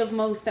performance do you love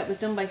most that was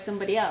done by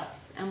somebody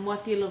else, and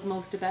what do you love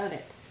most about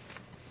it?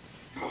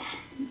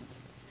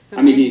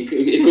 It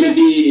could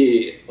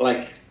be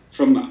like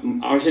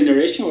from our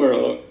generation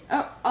or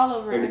all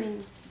over,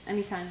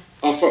 anytime.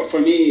 For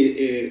me,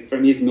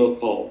 it's Milt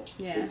Kahl.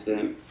 Yeah.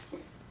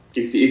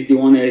 It's the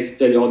one I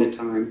study all the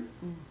time,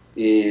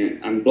 and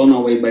I'm blown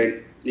away by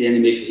the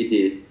animation he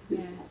did.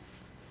 Yeah.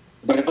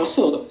 But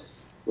also,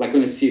 like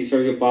when I see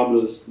Sergio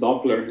Pablo's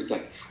Doppler, it's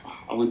like, wow,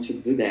 I want to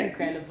do that. It's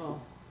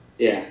incredible.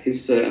 Yeah,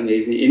 he's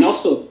amazing. And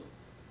also,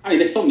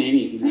 there's so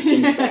many.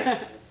 James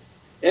Beck.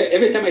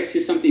 Every time I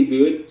see something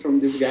good from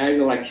these guys,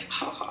 I'm like,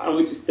 I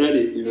want to study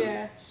it.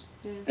 Yeah.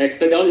 I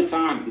study all the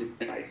time. These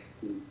guys.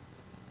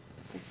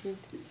 That's good.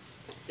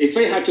 It's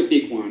very hard to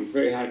pick one.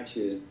 Very hard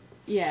to.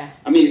 Yeah.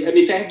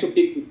 If I have to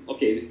pick,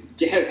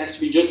 it has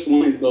to be just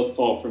one. It's Milt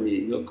Kahl for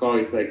me. Milt Kahl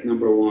is like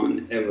number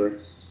one ever.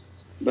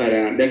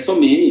 But there's so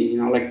many,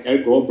 like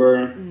Eric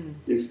Goldberg.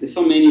 There's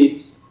so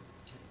many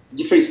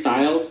different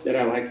styles that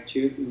I like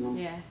too.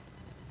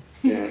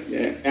 Yeah.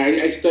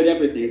 I study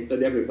everything. I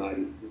study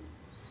everybody.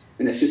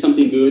 When I see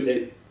something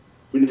good,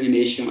 with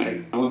animation,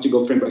 I want to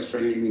go frame by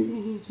frame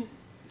and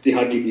see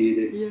how they did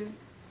it. Yeah.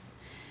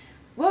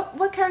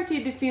 What character do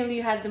you feel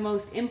you had the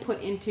most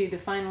input into the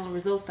final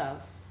result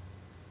of?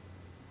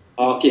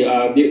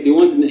 The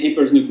ones in the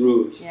Emperor's New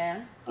Groove.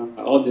 Yeah.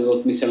 All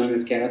those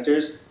miscellaneous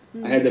characters.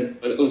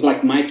 It was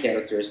like my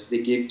characters. They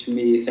gave to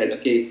me, said,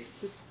 okay,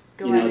 just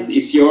go at it.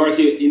 It's yours.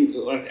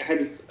 I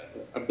had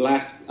a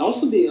blast.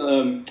 Also the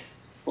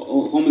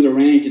Home of the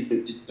Range,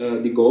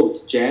 the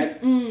goat,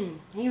 Jeb.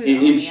 He was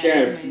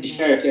and the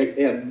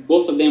sheriff,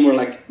 both of them were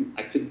like,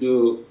 I could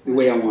do the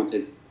way I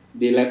wanted.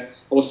 I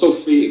was so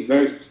free,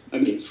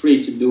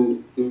 free to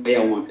do the way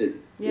I wanted.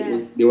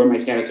 Yeah. They were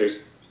my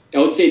characters. I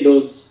would say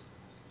those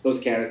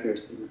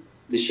characters,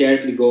 the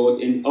sheriff, the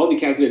goat, and all the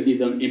characters I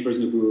did on Emperor's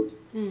New Groove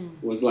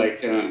was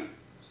like,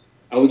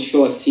 I would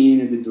show a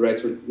scene and the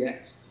director would,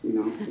 yes,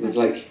 it was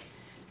like, it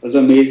was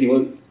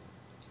amazing.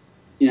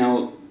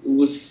 It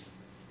was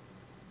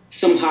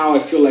somehow I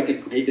feel like I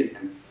created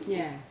them.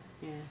 Yeah.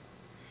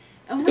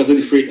 Because of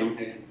the freedom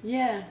I had.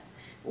 Yeah.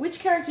 Which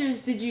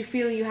characters did you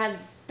feel you had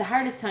the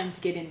hardest time to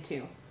get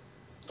into?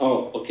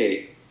 Oh,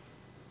 okay.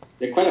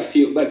 There are quite a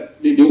few,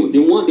 but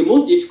the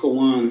most difficult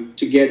one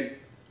to get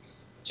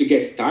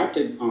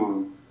started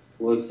on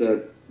was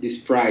the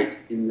Sprite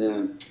in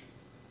the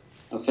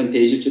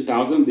Fantasia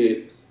 2000,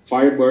 the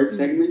Firebird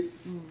segment.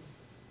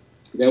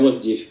 That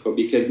was difficult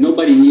because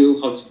nobody knew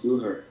how to do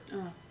her.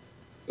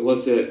 It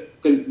was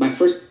because my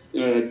first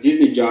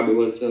Disney job, it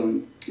was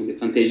in the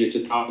Fantasia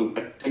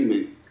 2000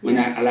 segment. When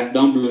I left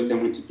Don Bluth, I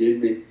went to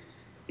Disney,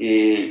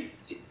 and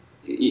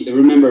I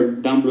remember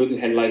Don Bluth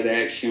had live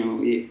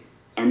action.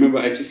 I remember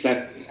I just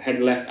had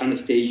left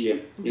Anastasia.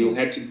 You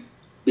had to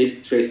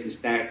basically trace the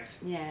stats,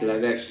 the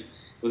live action.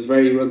 It was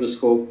very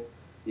rotoscope,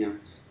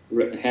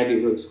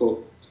 heavy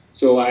rotoscope.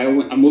 So I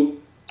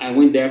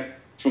went there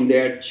from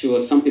there to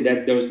something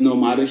that there was no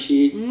model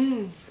sheet.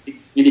 And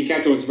the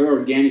character was very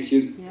organic.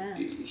 You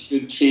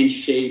should change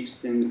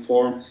shapes and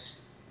form.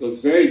 It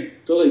was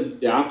totally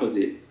the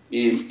opposite.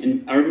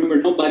 And I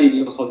remember nobody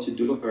knew how to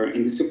do her.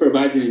 And the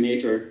supervising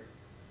animator,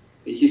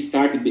 he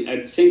started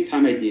at the same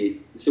time I did,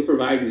 the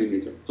supervising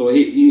animator. So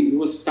he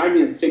was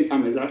starting at the same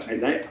time as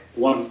I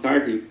was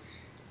starting.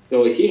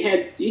 So he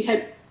had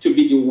to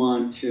be the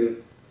one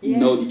to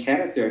know the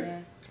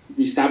character,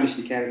 establish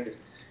the character.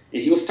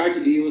 And he was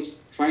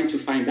trying to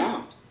find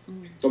out.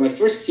 So the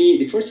first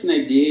scene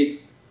I did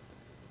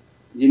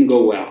didn't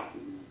go well.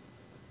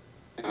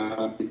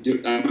 I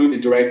remember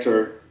the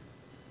director,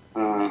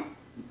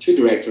 two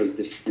directors,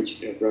 the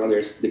French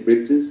brothers, the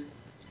Britzes.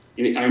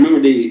 I remember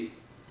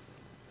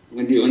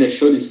when I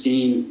showed the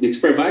scene, the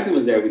supervisor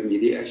was there with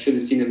me. I showed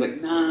the scene. I was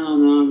like,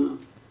 no,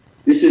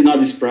 this is not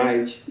the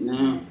Sprite.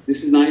 No,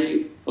 this is not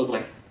it.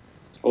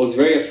 I was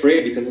very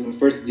afraid because of my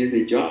first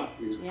Disney job.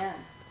 Yeah.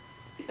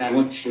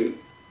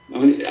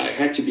 I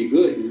had to be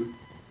good.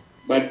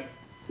 But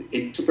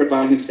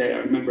supervising said, I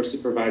remember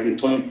supervising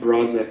Tony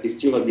Rosa. He's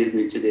still at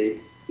Disney today.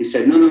 He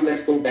said, no,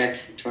 let's go back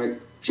and try to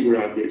figure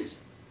out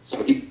this.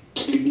 So he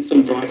did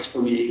some drawings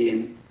for me,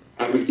 and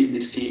I repeated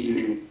the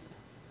scene,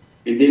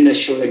 and then I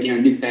showed again,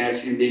 I did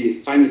pass, and they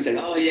finally said,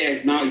 oh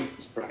yeah, now it's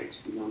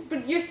Sprite.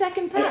 But your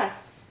second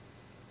pass?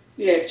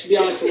 Yeah, to be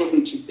honest, it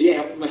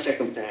was my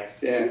second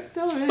pass. Yeah,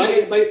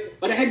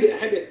 but I had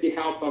the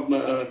help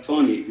of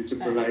Tony, the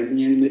supervising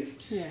animator.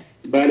 Yeah.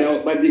 But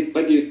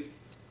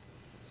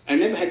I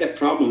never had that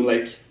problem,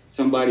 like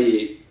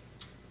somebody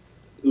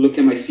look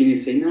at my scene and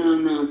say,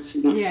 no, this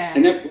is not. Yeah.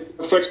 And that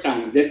the first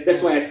time.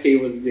 That's why I say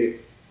it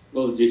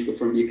was difficult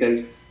for me,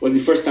 because it was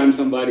the first time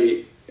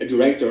a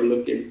director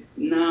looked at,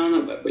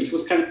 but he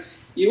was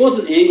he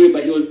wasn't angry,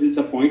 but he was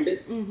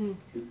disappointed.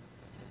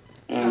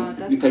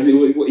 Because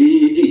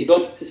he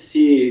got to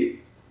see,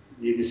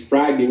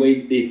 describe the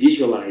way they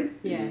visualized.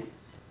 Yeah.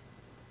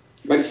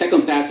 But the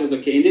second pass was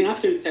okay. And then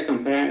after the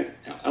second pass,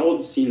 all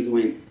the scenes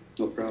went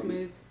no problem.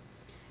 Smooth.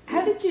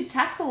 How did you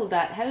tackle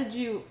that? How did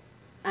you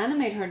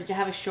animate her? Did you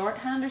have a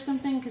shorthand or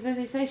something? Because as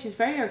you say, she's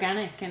very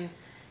organic and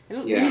it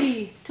looked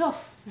really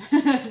tough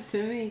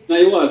to me. No,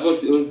 it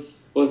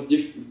was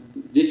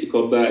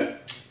difficult,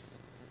 but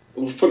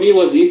for me it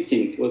was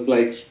instinct. It was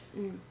like,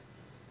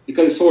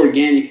 because it's so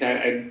organic,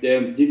 I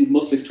did it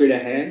mostly straight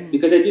ahead.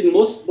 Because I did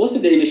most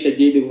of the animation I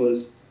did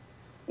was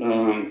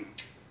in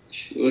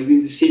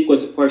the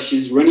sequence where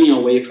she's running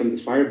away from the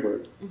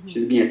Firebird.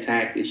 She's being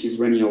attacked and she's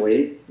running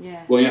away,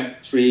 going up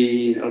a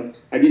tree.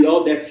 I did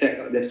all that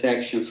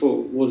section,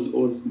 so it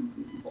was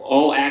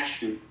all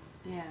action,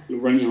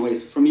 running away.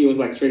 So for me, it was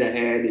like straight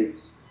ahead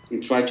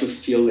and try to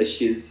feel that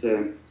she's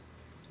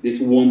this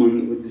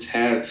woman with this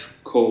half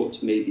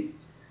coat, maybe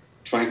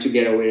trying to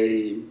get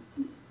away.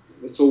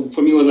 So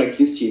for me, it was like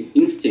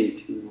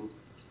instinct.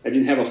 I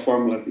didn't have a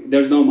formula.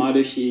 There's no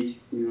model sheet.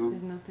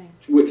 There's nothing.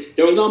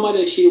 There was no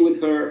model sheet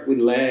with her with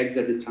legs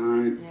at the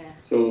time. Yeah.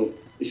 So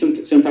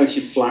sometimes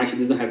she's flying, she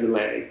doesn't have the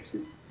legs.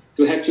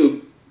 So we had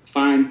to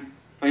find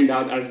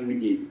out as we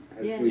did,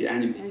 as we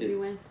animated. As you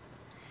went.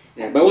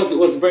 Yeah, but it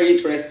was very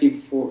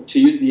interesting to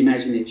use the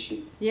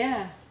imagination.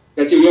 Yeah.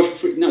 Because you're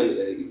free,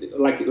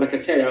 like I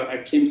said, I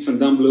came from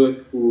Don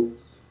Bluth, who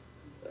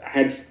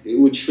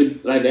would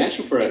shoot live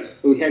action for us.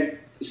 So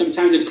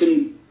sometimes we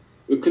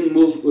couldn't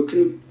move, we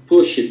couldn't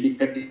push it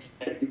because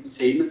it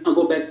say, no,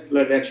 go back to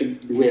live action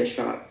the way I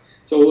shot.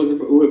 So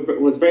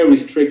it was very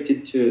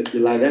restricted to the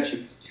live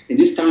action. And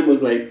this time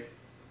was like,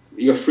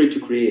 you're free to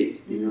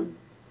create,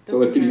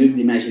 So I could use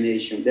the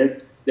imagination.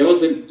 That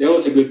was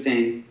a good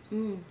thing.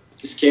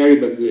 Scary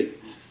but good.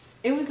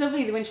 It was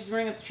lovely when she's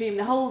running up the tree. And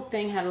the whole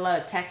thing had a lot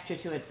of texture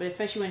to it, but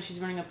especially when she's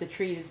running up the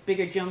tree, there's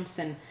bigger jumps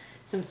and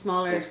some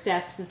smaller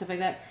steps and stuff like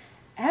that.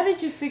 How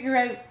did you figure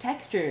out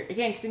texture?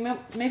 Again, because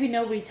maybe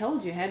nobody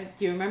told you.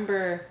 Do you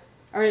remember,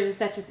 or was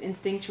that just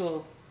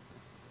instinctual?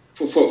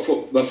 But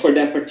for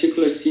that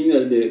particular scene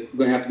of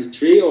going up the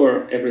tree,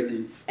 or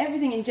everything?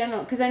 Everything in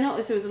general, because I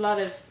noticed there was a lot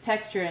of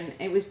texture and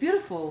it was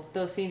beautiful.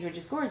 Those scenes were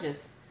just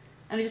gorgeous.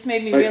 And it just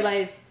made me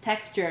realize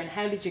texture, and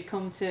how did you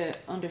come to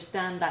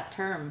understand that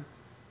term,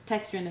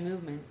 texture in the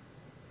movement?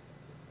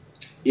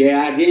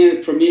 Yeah,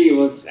 again, for me it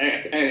was,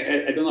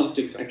 I don't know how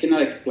to explain, I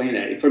cannot explain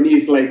that. For me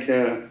it's like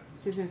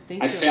It's just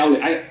instinctual. I felt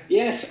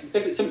it.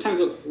 Because sometimes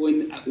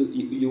when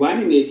you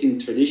animate in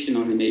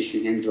traditional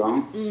animation, hand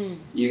drawn,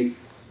 you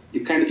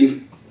kind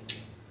of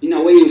in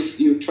a way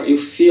you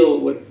feel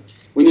what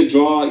when you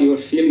draw, you're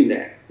feeling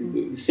that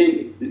the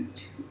same.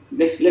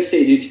 Let's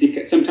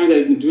say sometimes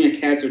I'm doing a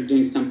character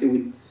doing something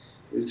with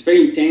it's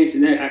very intense,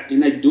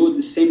 and I do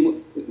the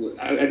same.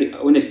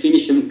 When I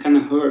finish, I'm kind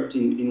of hurt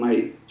in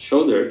my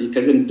shoulder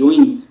because I'm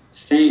doing the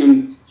same.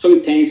 I'm so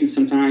intense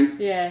sometimes.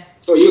 Yeah.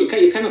 So you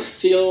kind of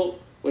feel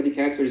what the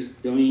character is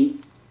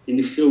doing, and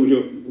you feel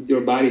with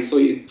your body. So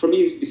for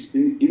me, it's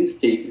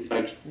instinct. It's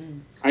like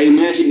I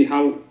imagine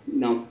how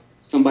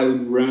somebody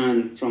would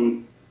run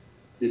from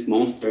this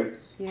monster.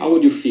 Yeah. How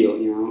would you feel?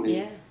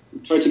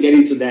 And try to get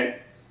into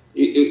that.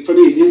 For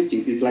me, it's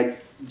instinct. It's like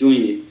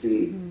doing it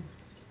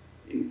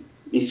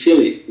and feel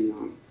it.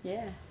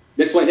 Yeah.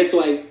 That's why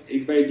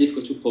it's very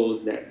difficult to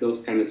pose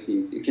those kind of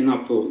scenes. You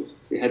cannot pose.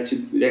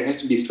 There has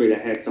to be straight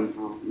ahead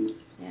somehow.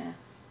 Yeah.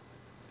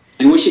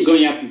 And when she's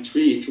going up the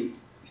tree,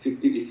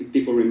 if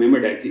people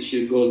remember that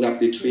she goes up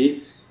the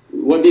tree,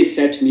 what they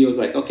said to me was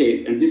like,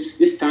 okay, and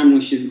this time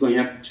when she's going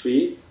up the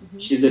tree,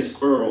 she's a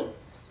squirrel.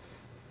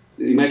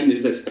 Imagine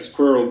it's a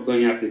squirrel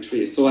going up the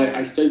tree. So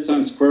I studied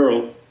some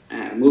squirrel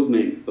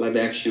movement, live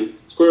action,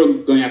 squirrel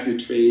going up the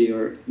tree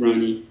or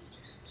running.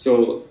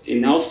 So,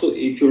 and also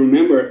if you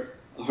remember,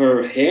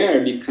 her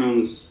hair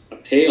becomes a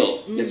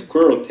tail, a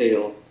squirrel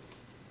tail.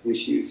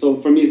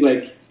 So for me, it's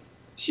like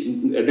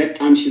at that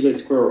time she's a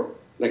squirrel,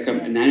 like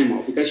an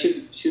animal, because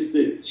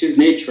she's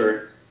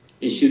nature,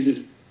 and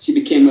she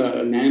became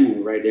an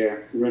animal right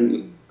there,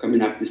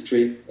 coming up this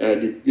tree,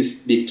 this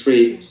big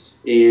tree,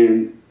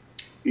 and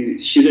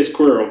she's a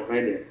squirrel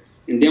right there.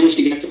 And then when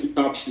she gets to the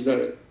top, she's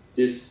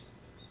this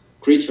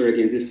creature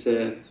again, this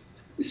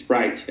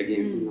sprite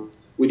again,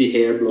 with the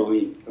hair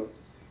blowing. So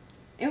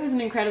it was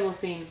an incredible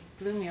scene.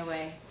 Blew me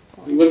away.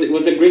 It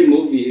was a great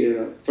movie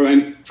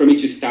for me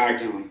to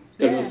start on,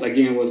 because it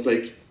was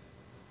like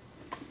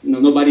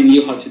nobody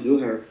knew how to do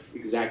her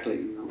exactly.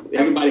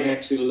 Everybody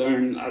had to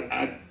learn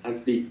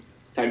as they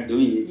start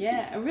doing it.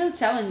 Yeah, a real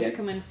challenge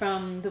coming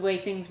from the way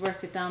things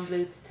worked at Don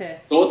Bluth to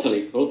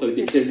totally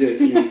because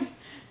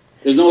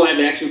there's no live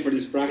action for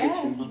this project.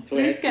 So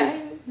this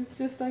guy, it's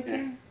just like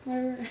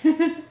whatever.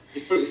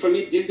 For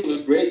me, Disney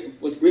was great.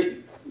 It was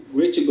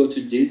great to go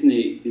to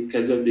Disney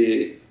because of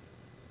the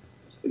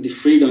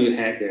freedom you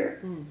had there,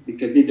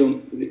 because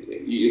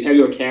you have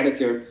your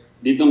character.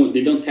 They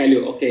don't tell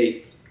you,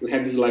 okay, we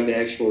have this live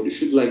action or you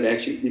shoot live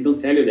action. They don't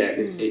tell you that.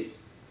 They say,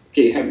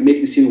 okay,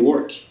 make the scene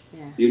work,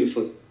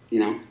 beautiful,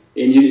 and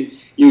you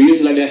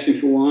use live action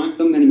if you want.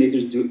 Some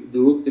animators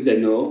do because I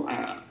know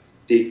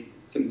they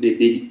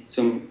did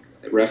some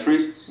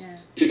reference. Yeah.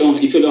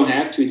 If you don't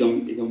have to,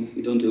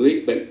 you don't do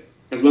it. But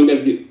as long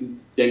as the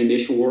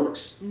animation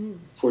works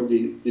for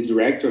the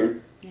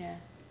director.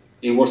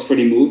 It works for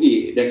the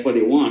movie. That's what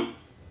they want.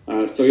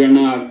 So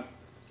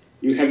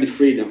you have the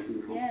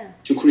freedom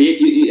to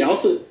create. You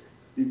also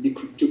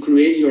to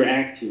create your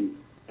acting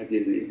at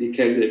Disney,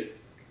 because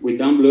with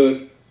Don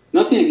Bluth,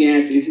 nothing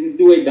against. It's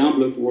the way Don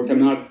Bluth worked. I'm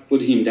not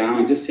putting him down.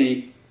 I'm just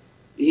saying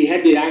he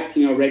had the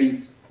acting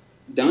already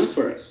done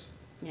for us.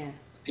 Yeah.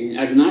 And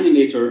as an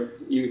animator,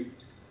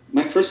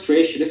 my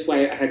frustration. That's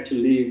why I had to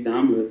leave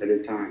Don Bluth at the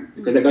time,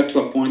 because I got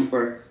to a point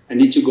where I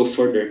need to go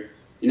further,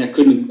 and I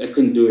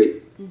couldn't do it.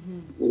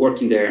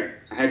 Working there,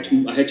 I had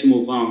to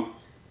move on,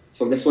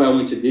 so that's why I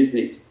went to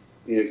Disney.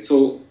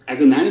 So as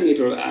an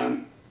animator,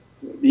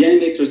 the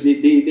animators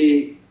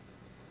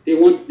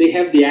they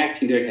have the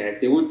act in their heads.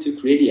 They want to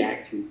create the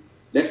acting.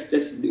 That's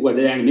what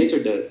the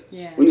animator does.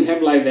 Yeah. When you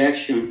have live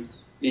action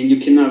and you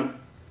cannot,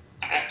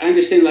 I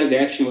understand live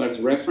action as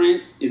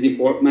reference is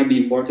important, might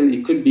be important.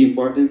 It could be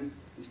important,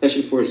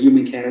 especially for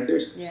human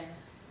characters. Yeah.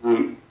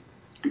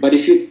 But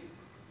if you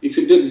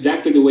do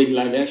exactly the way the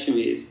live action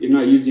is, you're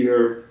not using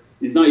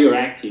it's not your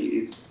acting,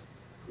 it's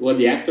what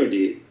the actor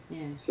did.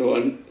 Yeah. So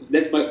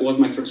was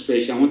my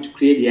frustration. I want to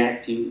create the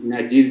acting. And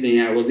at Disney,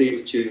 I was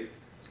able to.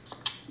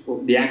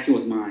 The acting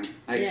was mine.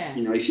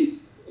 If you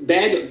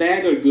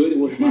bad or good, it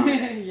was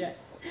mine. Yeah,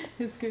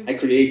 it's good. I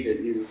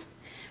created.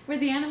 Were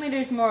the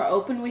animators more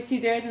open with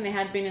you there than they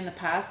had been in the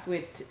past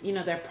with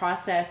their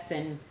process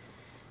and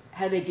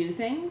how they do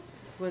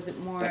things? Was it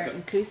more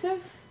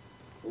inclusive?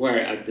 Where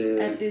at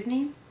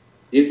Disney?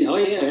 Disney. Oh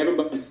yeah,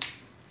 everybody's.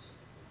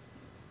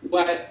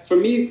 Well, for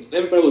me,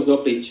 everybody was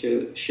open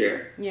to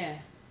share. Yeah.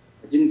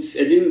 I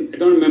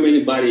don't remember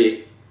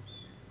anybody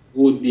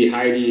who would be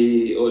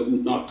hiding or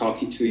not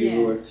talking to you.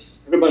 Yeah. Or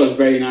everybody was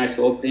very nice,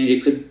 open.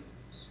 You could,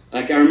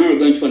 I remember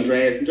going to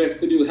Andreas. Andreas,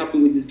 could you help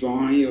me with this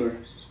drawing? Or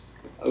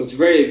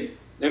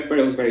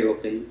everybody was very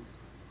open.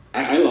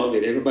 I love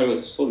it. Everybody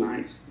was so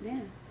nice.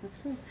 Yeah, that's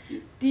cool. Yeah.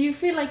 Do you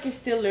feel like you're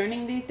still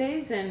learning these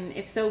days? And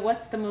if so,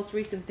 what's the most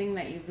recent thing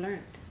that you've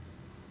learned?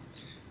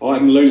 Oh,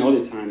 I'm learning all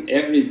the time.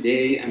 Every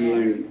day I'm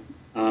learning.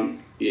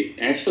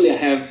 Actually,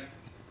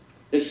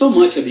 there's so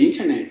much of the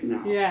internet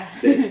now. Yeah.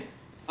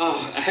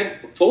 I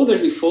have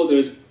folders and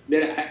folders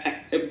that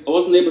I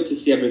wasn't able to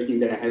see everything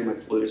that I have in my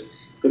folders,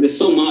 because there's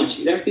so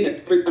much.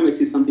 Every time I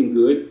see something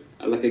good,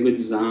 like a good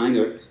design,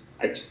 or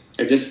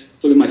I just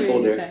put in my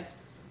folder. Okay.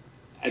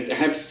 I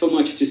have so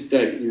much to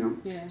study, you know.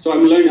 Yeah. So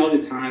I'm learning all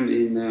the time,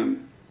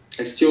 and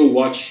I still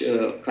watch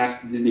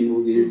classic Disney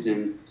movies,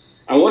 and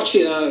I watch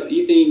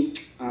even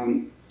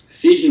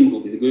CG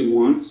movies, good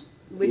ones,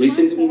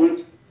 recent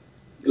ones.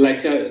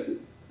 Like,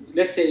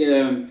 let's say,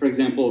 for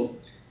example,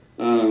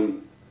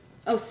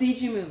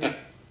 CG movies.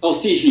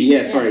 CG,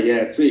 yeah, sorry,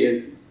 yeah,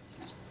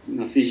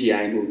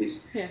 CGI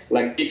movies,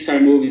 like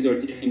Pixar movies or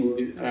Disney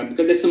movies,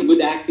 because there's some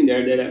good acting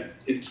there that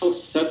is so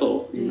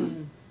subtle, you know,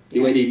 the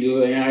way they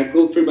do it. And I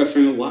go frame by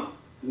frame, wow,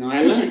 you know,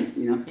 I learned,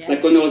 you know,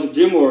 like when I was at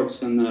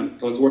DreamWorks and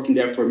I was working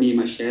there for Me,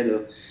 My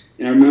Shadow,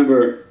 and I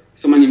remember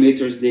some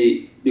animators,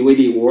 the way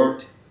they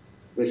worked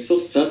was so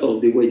subtle,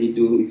 the way they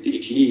do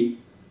CG.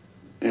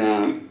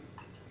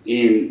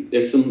 And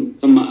there's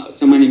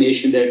some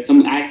animation that,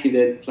 some acting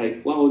that's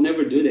like, wow, I'll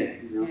never do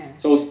that, you know. Yeah.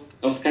 So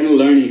I was kind of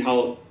learning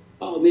how,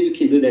 maybe you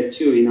can do that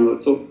too, you know.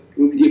 So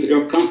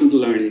you're constantly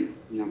learning,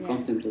 you know,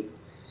 constantly.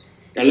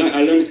 I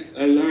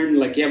learn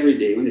like every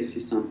day when I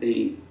see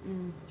something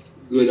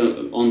good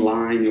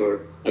online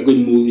or a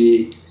good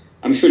movie.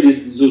 I'm sure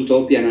this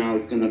Zootopia now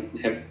is gonna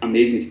have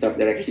amazing stuff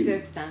that I can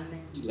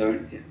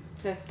learn. Yeah.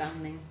 It's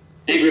outstanding.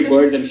 Angry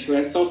Birds, I'm sure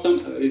I saw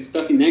some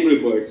stuff in Angry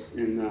Birds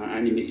and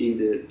in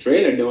the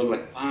trailer that was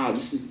like, wow,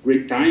 this is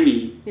great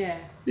timing. Yeah.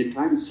 The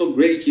time is so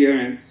great here,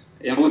 and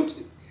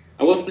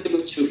I wasn't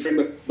able to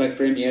frame by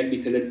frame yet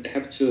because I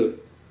have to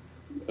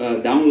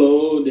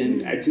download,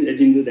 and I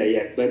didn't do that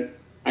yet. But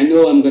I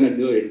know I'm gonna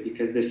do it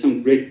because there's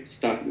some great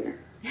stuff there.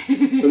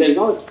 So there's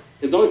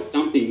always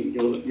something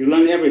you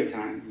learn every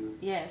time. You know?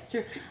 Yeah, it's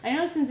true. I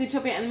noticed in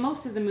Zootopia and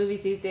most of the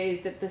movies these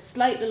days that the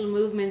slight little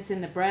movements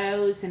in the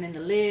brows and in the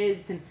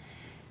lids and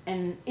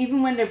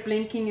even when they're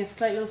blinking, a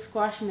slight little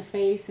squash in the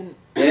face, and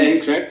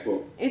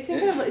incredible. It's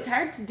incredible. It's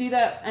hard to do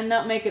that and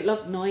not make it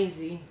look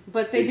noisy,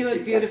 but they do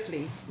it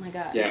beautifully. Oh my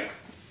God. Yeah,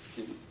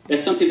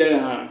 that's something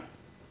that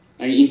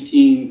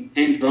in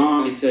hand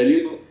drawn is a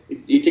little.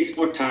 It takes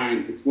more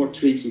time. It's more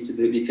tricky to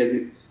do because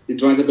the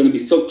drawings are going to be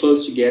so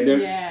close together.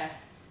 Yeah.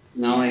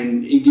 Now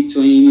and in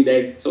between,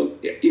 that's so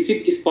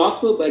it's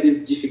possible, but it's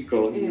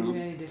difficult. It is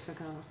really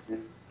difficult. Yeah.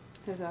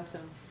 That's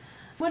awesome.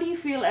 What do you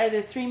feel are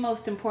the 3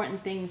 most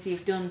important things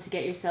you've done to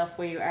get yourself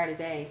where you are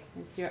today?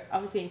 Because you're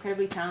obviously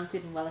incredibly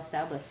talented and well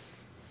established.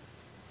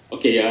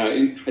 Okay,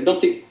 I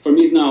don't think for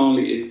me it's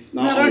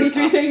not only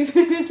 3 things.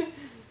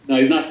 No,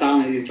 it's not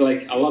talent. It's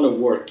like a lot of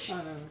work. Oh,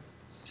 no.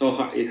 So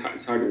hard.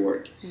 It's hard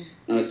work.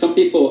 Some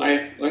people,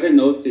 what I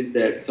notice is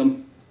that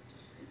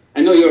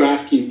I know you're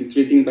asking the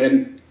 3 things, but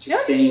I'm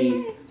just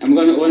saying. I'm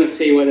want to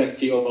say what I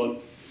feel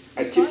about.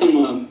 I see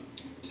some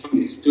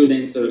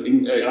students or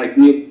like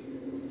new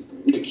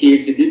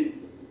kids.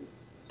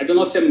 I don't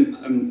know if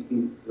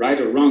I'm right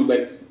or wrong,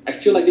 but I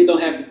feel like they don't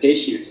have the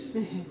patience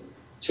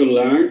to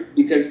learn,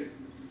 because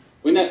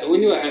when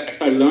I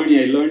started learning,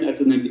 I learned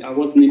I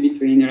was an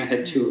in-betweener. I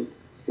had to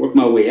work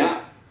my way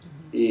up.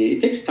 It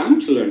takes time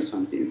to learn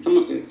something.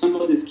 Some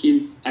of these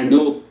kids I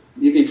know,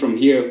 even from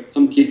here,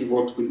 some kids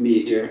worked with me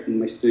here in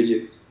my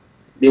studio.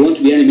 They want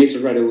to be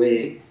animators right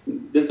away.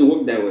 It doesn't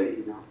work that way,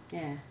 you know.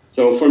 Yeah.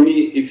 So for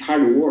me, it's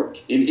hard work.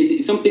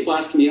 And some people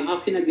ask me, how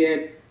can I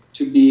get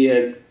to be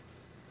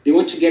they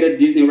want to get at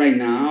Disney right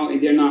now,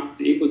 and they're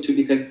not able to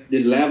because the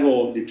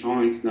level of the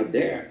drawing is not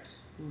there.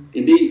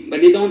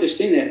 But they don't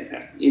understand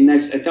that. And I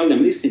tell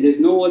them, listen, there's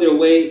no other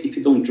way if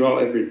you don't draw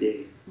every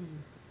day.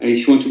 And if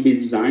you want to be a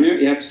designer,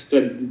 you have to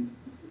study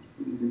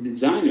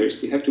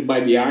designers. You have to buy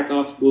the art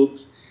of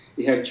books.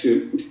 You have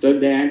to study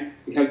that.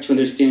 You have to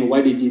understand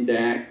why they did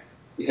that.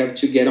 You have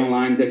to get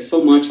online. There's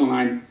so much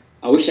online.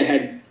 I wish I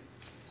had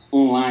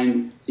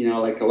online, you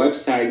know, like a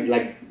website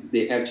like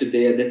they have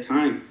today at that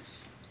time,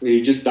 where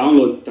you just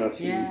download stuff.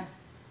 Yeah.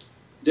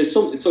 There's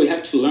so you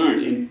have to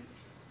learn,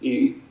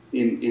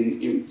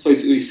 so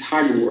it's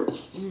hard work.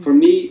 For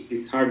me,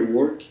 it's hard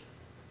work.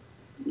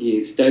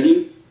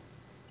 Studying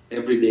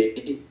every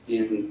day,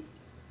 and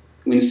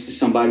when you see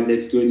somebody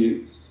that's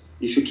good,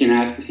 if you can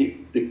ask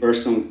the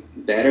person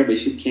better, but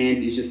if you can't,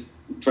 you just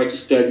try to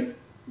study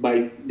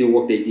by the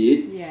work they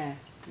did. Yeah.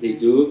 They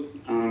do,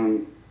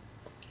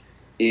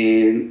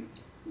 and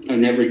I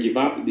never give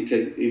up,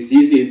 because it's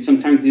easy. It's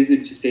sometimes easy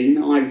to say,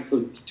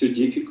 it's too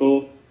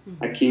difficult.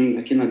 I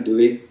cannot do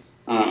it.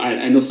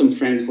 I know some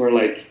friends who are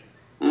like,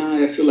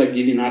 I feel like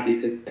giving up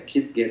because I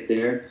can't get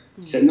there.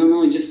 I said,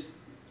 no, just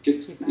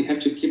you have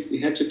to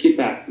keep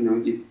up, you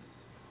know,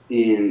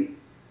 and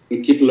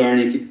keep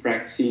learning, keep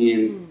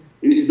practicing.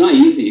 And it's not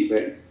easy,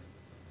 but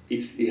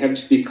you have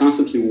to be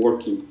constantly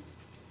working.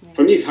 Yeah.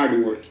 For me, it's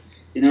hard work.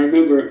 And I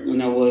remember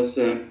when I used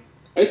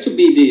to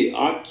be the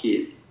odd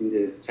kid in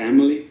the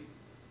family.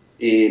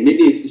 And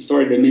maybe it's the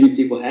story that many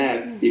people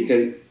have,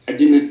 because I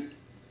didn't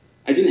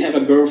have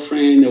a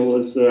girlfriend. I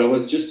was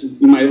just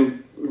in my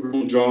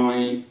room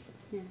drawing,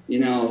 you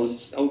know.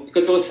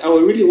 I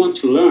really want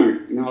to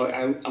learn, you know.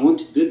 I want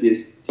to do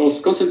this. So I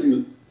was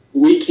constantly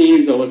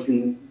weekends. I was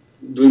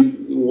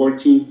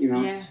working, you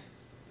know.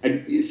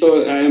 Yeah.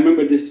 So I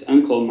remember this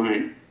uncle of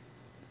mine.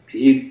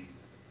 He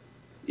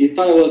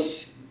thought I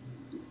was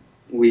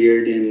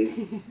weird,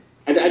 and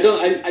I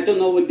don't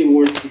know what the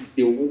word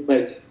was,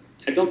 but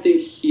I don't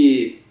think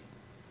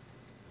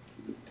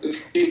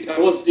I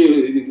was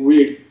the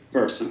weird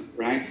person,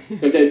 right?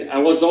 Because I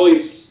was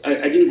always,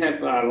 I didn't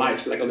have a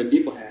life like other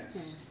people had.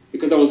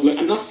 Because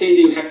I'm not saying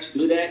that you have to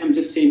do that. I'm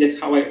just saying that's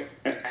how I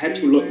had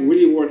to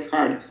really work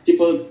hard.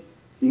 People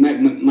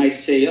might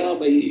say, oh,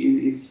 but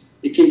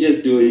he can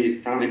just do it,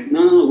 his talent.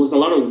 No, it was a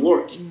lot of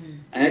work.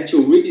 I had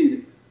to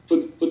really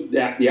put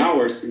the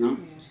hours, you know.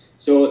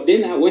 So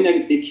then when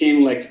I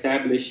became like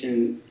established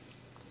and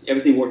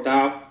everything worked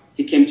out,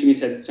 he came to me and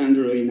said,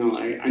 Sandro, you know,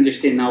 I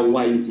understand now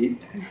why you did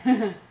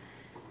that.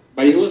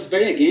 But he was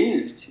very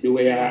against the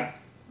way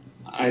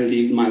I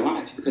lived my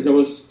life, because I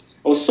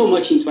was so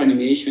much into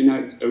animation.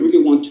 I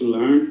really want to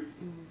learn.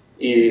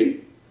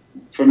 And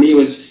for me, it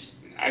was just,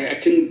 I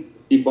couldn't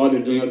be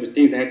bothered doing other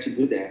things. I had to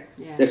do that.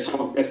 Yeah. That's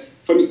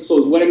for me.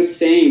 So what I'm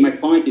saying, my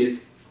point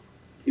is,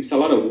 it's a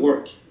lot of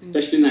work,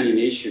 especially in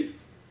animation.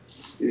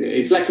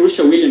 It's like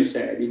Richard Williams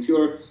said, if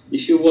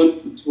you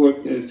want to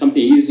work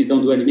something easy,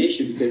 don't do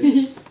animation, because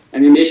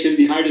animation is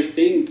the hardest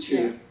thing to.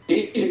 Yeah.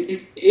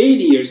 He's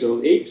 80 years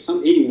old,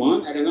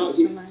 81, I don't know.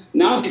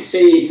 Now he's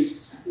saying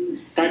he's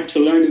starting to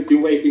learn the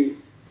way he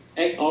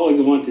always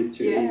wanted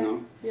to, you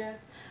know. Yeah.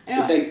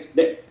 It's like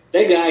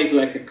that guy is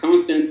like a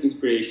constant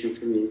inspiration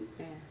for me.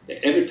 Yeah.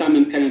 Every time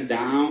I'm kind of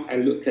down, I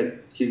look at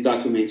his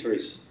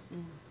documentaries.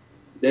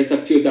 There's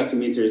a few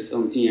documentaries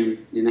on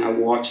him, and I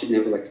watch it and I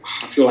was like,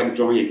 I feel like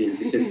drawing again,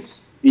 because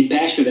the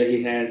passion that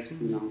he has,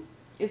 you know.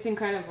 It's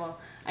incredible.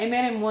 I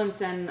met him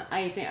once, and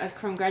I think I was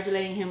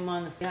congratulating him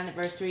on the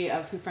anniversary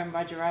of Who Framed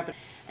Roger Rabbit,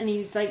 and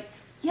he's like,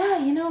 yeah,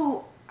 you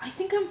know, I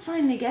think I'm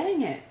finally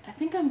getting it. I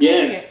think I'm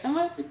getting it. I'm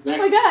like, exactly. Oh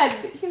my God.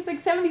 He was like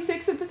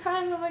 76 at the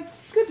time. And I'm like,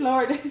 good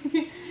Lord.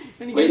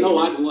 But you know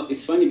what?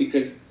 It's funny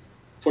because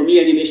for me,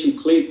 animation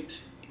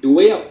clicked. The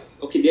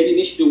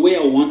animation, the way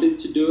I wanted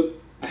to do,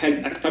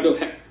 I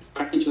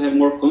started to have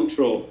more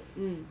control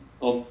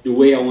of the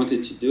way I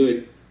wanted to do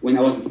it when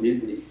I was in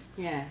Disney.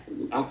 Yeah.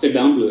 After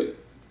Downblood.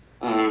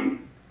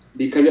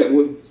 Because at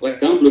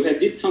Downblood, I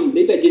did some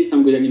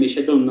good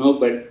animation, I don't know,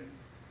 but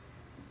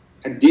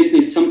at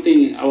Disney,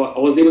 something I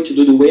was able to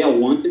do the way I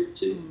wanted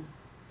to,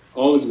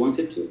 always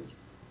wanted to,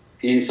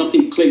 and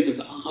something clicked. I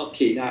said,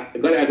 okay, I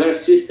got a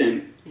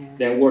system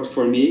that worked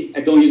for me.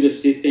 I don't use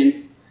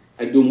assistants.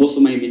 I do most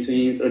of my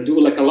in-betweens. I do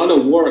like a lot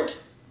of work,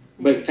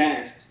 but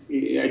fast.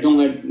 I don't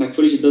let my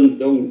footage don't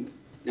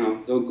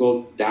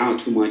go down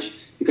too much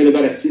because I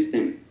got a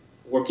system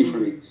working for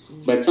me.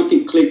 But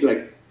something clicked,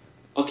 like,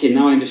 okay,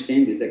 now I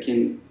understand this. I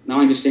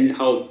understand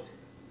how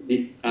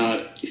the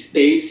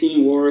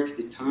spacing works,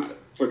 the time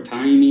for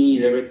timing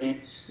and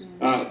everything.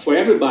 For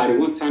everybody,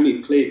 one time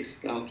it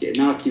clicks. Okay,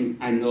 now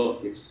I know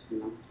this. You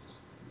know,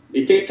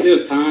 it takes a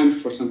little time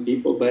for some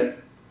people, but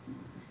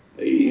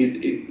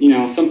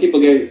some people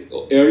get it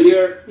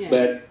earlier. Yeah.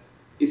 But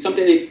it's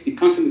something that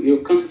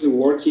you're constantly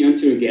working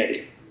until you get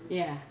it.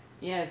 Yeah,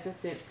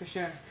 that's it for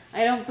sure.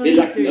 I don't believe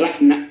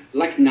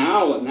right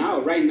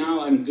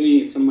now I'm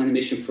doing some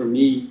animation for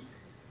me.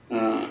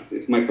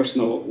 It's my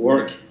personal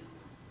work.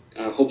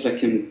 Hopefully I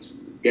can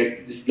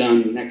get this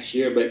done next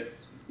year. But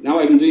now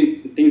I'm doing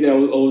things that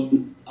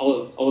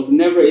I was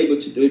never able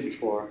to do it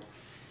before.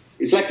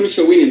 It's like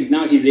Richard Williams.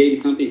 Now he's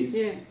 80-something.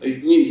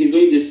 He's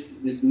doing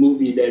this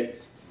movie that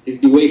is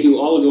the way he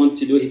always wanted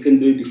to do it. He couldn't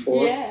do it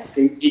before. Yeah.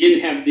 He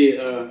didn't have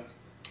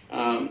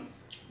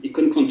he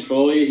couldn't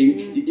control it.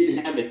 He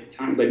didn't have it at the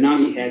time, but now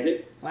he has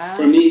it. Wow.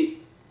 For me,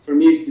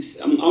 it's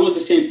almost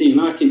the same thing.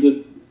 Now I can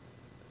do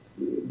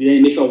the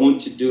animation I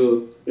want to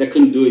do, but I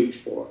couldn't do it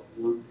before.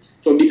 You know?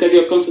 So because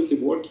you're constantly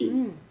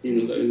working,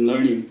 in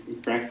learning, in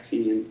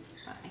practicing, and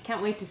I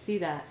can't wait to see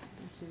that.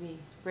 That should be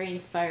very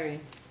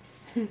inspiring.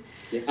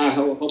 I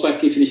hope I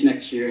can finish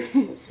next year.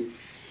 We'll see.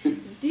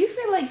 Do you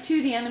feel like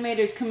 2D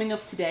animators coming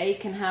up today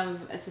can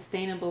have a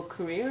sustainable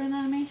career in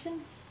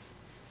animation?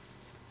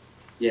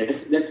 Yeah,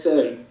 that's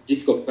a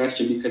difficult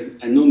question because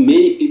I know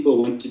many people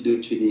want to do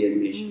 2D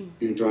animation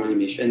and draw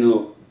animation. I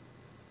know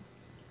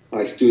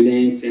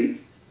students,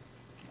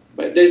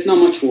 but there's not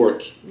much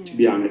work, to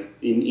be honest,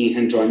 in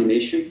hand-drawn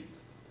animation.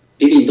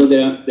 Even though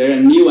there are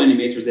new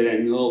animators that I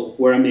know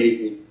who are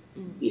amazing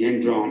in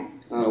hand-drawn.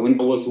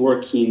 When I was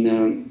working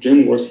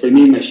DreamWorks, for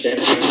me and my chef,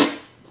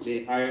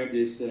 they hired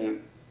these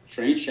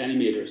French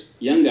animators,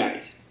 young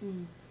guys.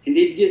 And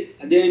they did,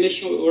 the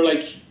animation were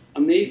like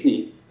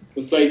amazing. It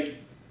was like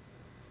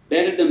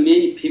better than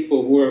many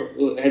people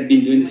who had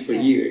been doing this for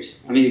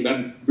years. I mean,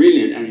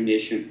 brilliant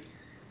animation.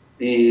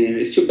 And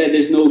it's too bad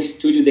there's no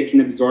studio that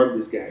can absorb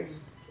these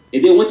guys.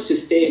 And they wanted to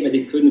stay, but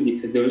they couldn't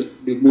because the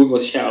movie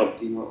was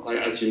shelved,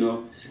 as you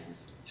know.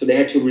 So they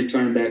had to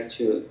return back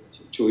to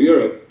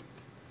Europe.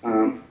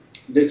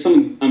 There's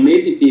some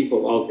amazing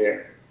people out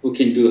there who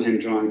can do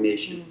hand-drawn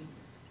animation.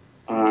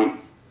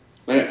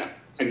 But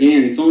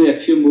again, it's only a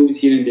few movies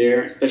here and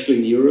there, especially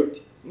in Europe.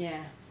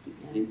 Yeah.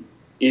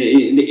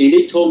 And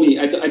they told me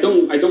I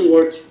don't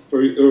work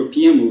for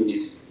European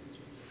movies,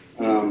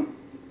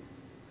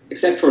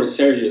 except for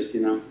Sergius,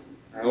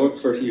 I work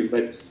for him,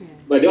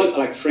 but they're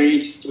like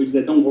French studios.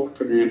 I don't work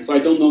for them, so I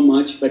don't know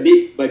much. But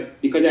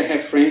because I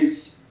have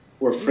friends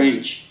who are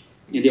French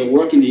and they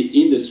work in the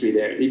industry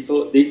there, they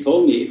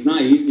told me it's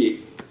not easy.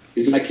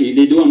 It's like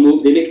they do a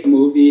movie, they make a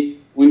movie.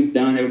 When it's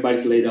done,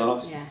 everybody's laid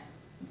off,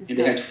 and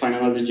they have to find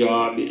another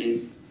job.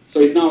 And so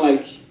it's not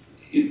like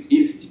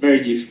it's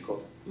very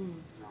difficult.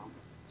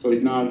 So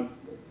it's not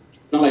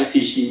like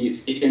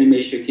CG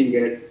animation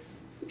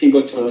can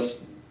go to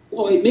us.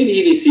 Well, maybe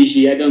even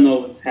CG. I don't know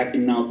what's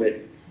happening now, but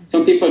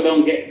some people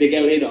they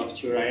get laid off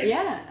too, right?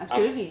 Yeah,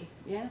 absolutely.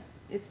 Yeah,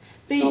 It's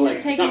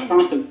not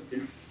constant.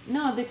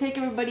 No, they take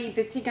on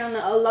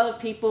a lot of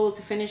people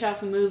to finish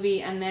off a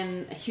movie, and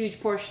then a huge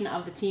portion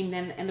of the team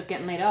then end up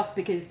getting laid off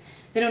because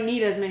they don't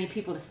need as many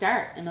people to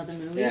start another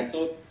movie. Yeah,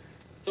 so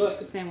it's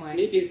the same way.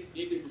 Maybe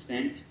it's the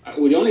same.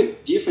 Well, the only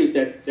difference is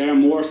that there are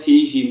more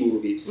CG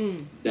movies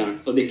done,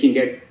 so they can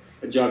get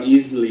a job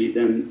easily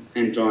than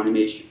hand-drawn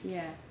animation.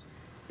 Yeah.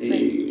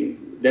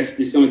 That's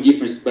the only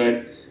difference,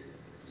 but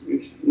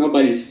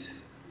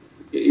nobody's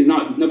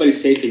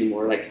safe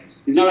anymore. Like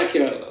it's not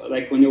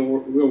like when we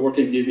were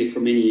working at Disney for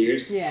many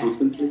years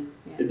constantly.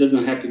 Yeah. It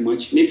doesn't happen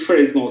much. Maybe for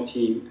a small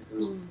team,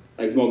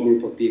 a small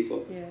group of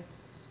people. Yeah.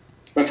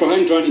 But for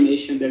hand-drawn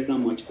animation, there's not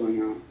much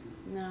going on.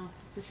 No,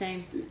 it's a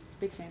shame. It's a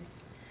big shame.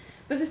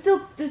 But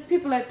there's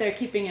people out there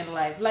keeping it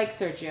alive, like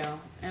Sergio,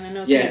 and I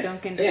know Kenny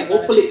Duncan does a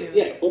lot of it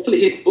too. Hopefully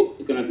his book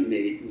is gonna be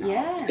made.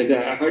 Yeah. Because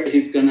I heard he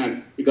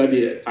got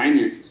the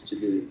finances to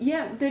do it.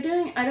 Yeah, they're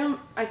doing.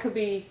 I could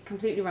be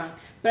completely wrong,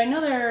 but I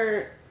know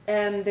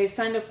they've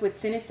signed up with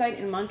Cinesight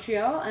in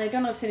Montreal, and I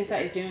don't know if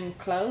Cinesight is doing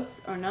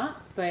Close or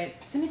not,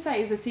 but Cinesight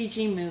is a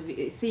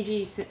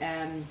CG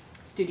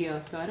studio,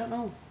 so I don't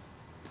know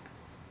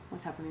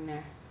what's happening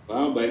there.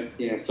 Wow, but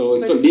yeah, so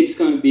it's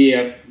gonna be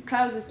a.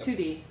 Klaus is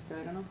 2D, so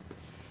I don't know.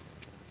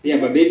 Yeah,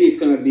 but maybe it's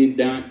gonna be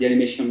done. The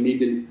animation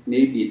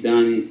maybe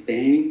done in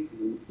Spain.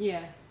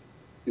 Yeah.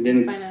 And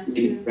then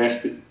maybe the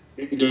rest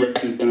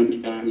is gonna be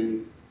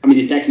done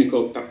the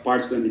technical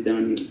part's gonna be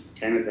done in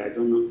Canada. I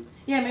don't know.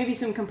 Yeah, maybe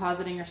some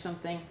compositing or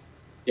something.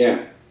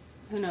 Yeah.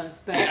 Who knows?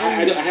 But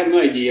I have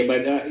no idea.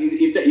 But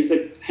it's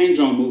a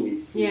hand-drawn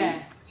movie.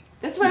 Yeah.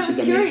 That's why I was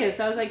curious.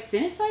 I was like,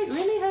 Cinesight?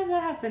 Really? How did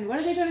that happen? What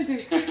are they going to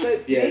do?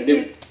 But maybe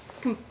it's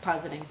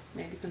compositing.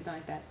 Maybe something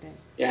like that. Then.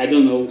 Yeah, I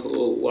don't know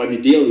what the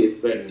deal is.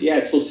 But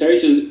yeah, so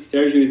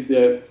Sergio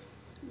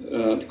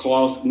is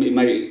Klaus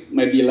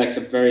might be like a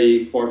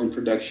very important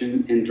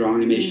production in drawn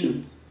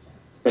animation,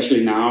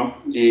 especially now.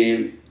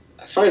 And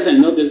as far as I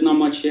know, there's not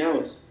much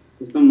else.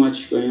 There's not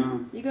much going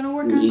on. You going to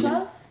work on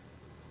Klaus?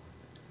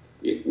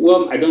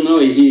 Well, I don't know.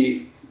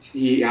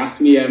 He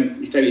asked me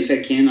if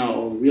I can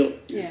or will.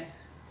 Yeah.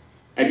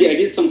 I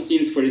did some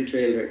scenes for the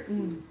trailer.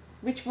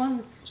 Which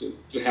ones?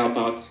 To help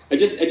out. I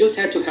just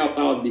had to help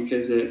out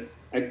because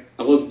I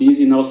was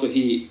busy, and also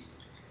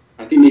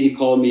I think he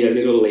called me a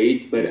little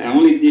late. But I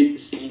only did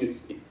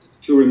scenes.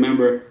 If you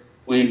remember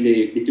when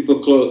the people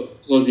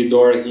closed the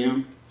door at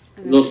him,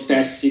 those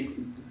fast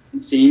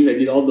scenes. I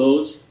did all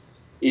those,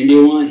 and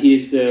the one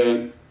he's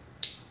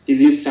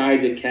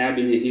inside the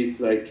cabin. And he's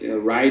like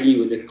riding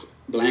with a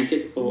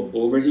blanket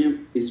over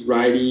him. He's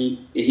riding,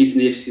 and he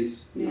sniffs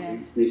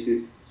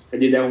his. I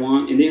did that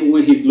one, and then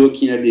when he's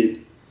looking at the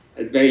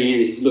very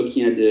end, he's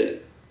looking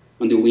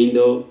on the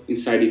window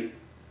inside the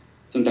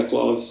Santa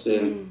Claus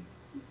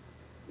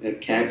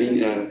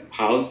cabin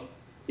house,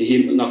 and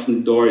he knocks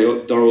on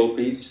the door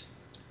opens.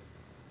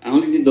 I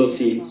only did those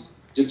scenes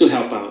just to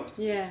help out.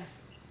 Yeah,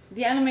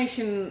 the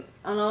animation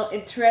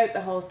throughout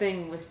the whole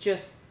thing was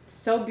just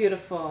so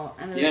beautiful,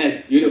 and there's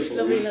it's beautiful. Such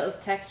lovely little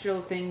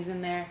textural things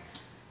in there.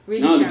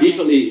 Really charming.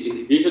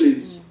 Visually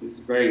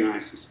is very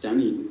nice. It's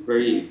stunning.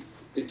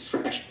 It's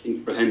fresh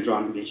for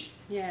hand-drawn animation.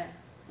 Yeah,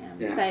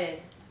 I'm excited.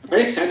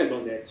 Very excited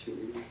about that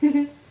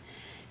too.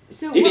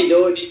 So even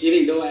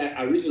though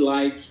I really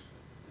like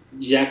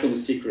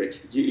Giacomo's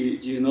Secret. Do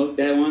you know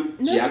that one?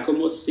 No.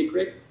 Giacomo's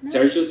Secret, no.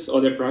 Sergio's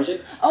other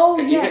project. Oh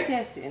yes.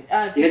 It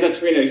has a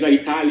trailer. It's like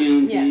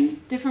Italian. Yeah,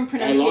 different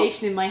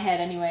pronunciation in my head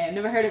anyway. I've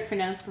never heard it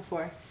pronounced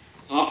before.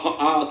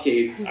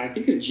 Okay. I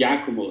think it's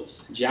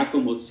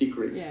Giacomo's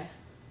Secret. Yeah.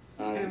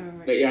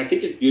 But yeah, I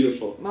think it's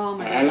beautiful. Oh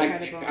my God,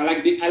 I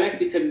like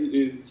because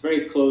it's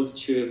very close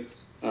to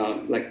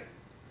like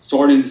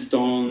Sword in the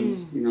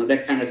Stones. You know,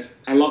 that kind of.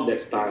 I love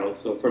that style.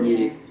 So for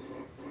me,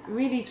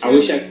 really, I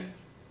wish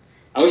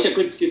I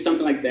could see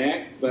something like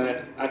that.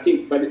 But I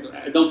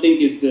don't think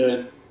it's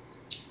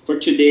for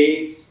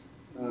today's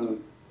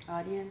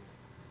audience.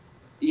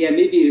 Yeah,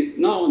 maybe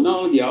not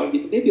the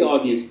audience, maybe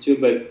audience too,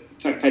 but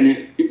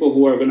people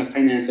who are going to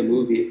finance a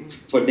movie,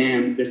 for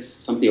them, this is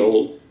something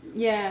old.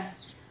 Yeah.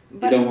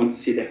 But you don't want to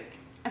see that.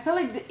 I felt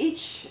like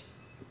each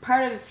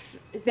part of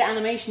the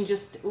animation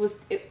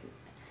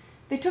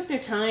they took their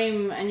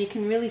time, and you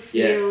can really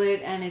feel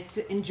it, and it's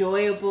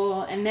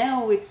enjoyable. And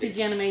now with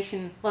CG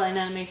animation, well, in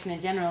animation in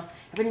general,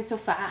 everything's so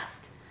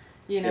fast,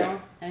 you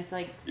know, and it's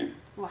like,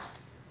 wow,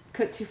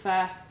 cut too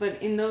fast.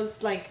 But in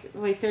those, like, the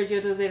way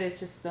Sergio does it, it's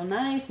just so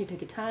nice. You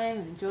take your time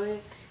and enjoy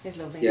it. It's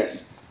lovely.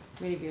 Yes.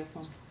 Really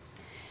beautiful.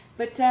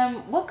 But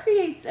what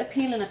creates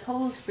appeal in a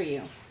pose for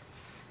you?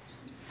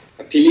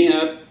 Appealing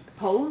up.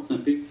 Pose?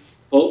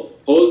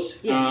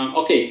 Pose? Yeah.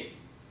 Okay.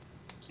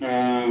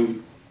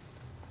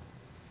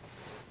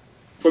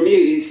 For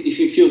me, if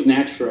it feels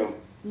natural,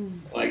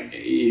 like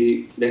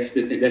that's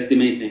the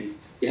main thing.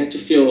 It has to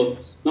feel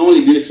not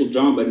only beautiful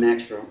drawn, but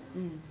natural.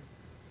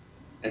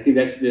 I think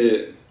that's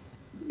the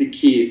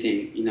key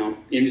thing, you know.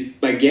 And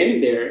by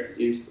getting there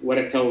is what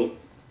I tell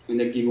when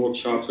I give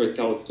workshops or I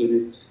tell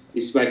students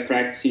is by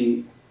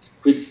practicing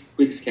quick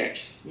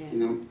sketches, you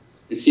know,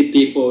 and see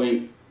people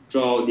and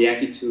draw the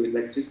attitude,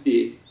 like just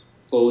the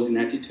pose and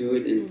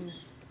attitude, and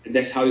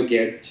that's how you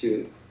get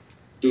to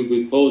do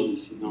good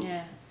poses, you know.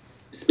 Yeah.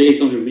 It's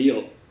based on the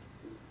real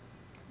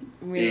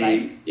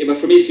life. Yeah, but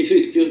for me,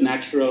 it feels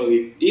natural.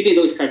 Even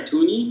though it's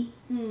cartoony,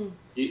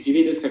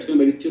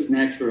 but it feels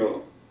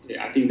natural.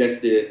 I think that's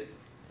the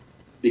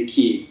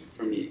key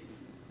for me.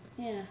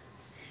 Yeah.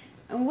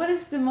 And what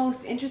is the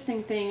most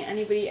interesting thing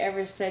anybody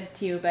ever said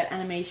to you about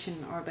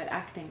animation or about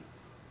acting?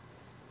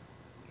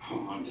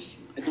 Oh,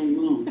 I don't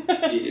know.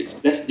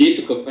 That's a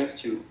difficult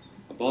question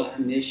about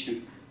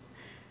animation.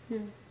 Yeah.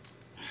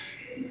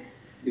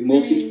 The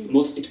most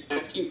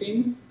interesting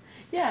thing?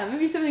 Yeah,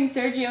 maybe something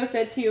Sergio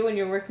said to you when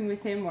you're working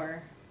with him,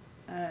 or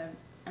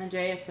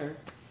Andreas, or...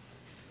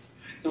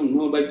 I don't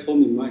know, but told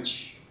me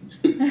much.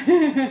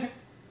 I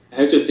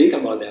have to think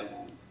about that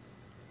one.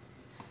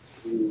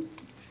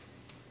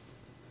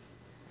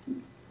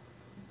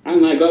 I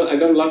don't know. I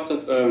got lots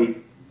of.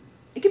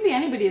 It could be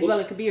anybody as well.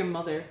 It could be your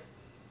mother.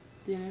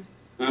 Do you know?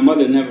 My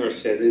mother never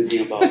said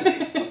anything about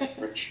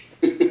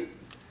me.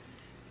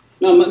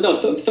 No.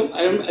 So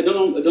I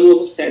don't know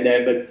who said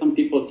that, but some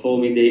people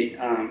told me they,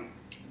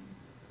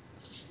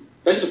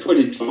 especially for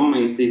the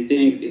drawings, they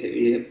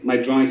think my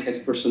drawings has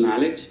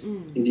personality.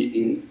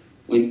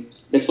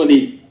 That's what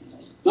they.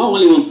 Not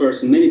only one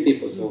person, many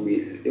people told me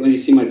when they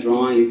see my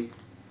drawings,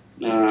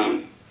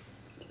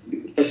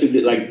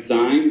 especially like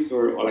designs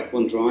or like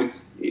one drawing,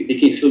 they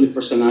can feel the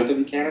personality of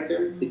the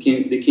character. They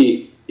can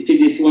if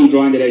they see one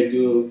drawing that I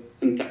do,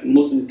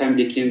 most of the time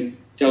they can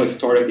tell a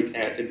story of the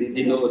character.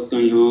 They know what's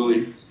going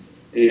on.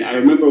 And I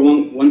remember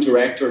one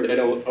director that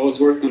I was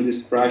working on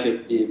this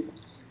project.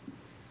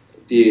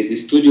 The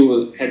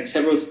studio had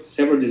several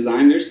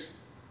designers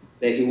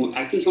that I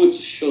think he wanted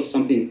to show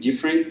something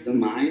different than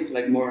mine,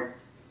 like more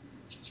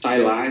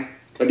stylized.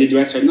 But the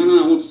director said, no,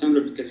 I want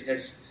Sandro because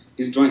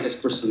his drawing has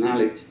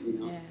personality. You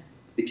know,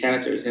 the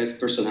characters has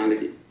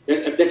personality.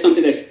 That's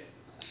something that's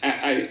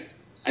I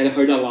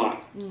heard a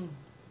lot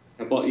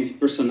about his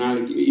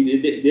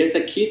personality. There's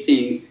a key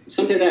thing.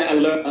 Something that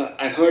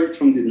I heard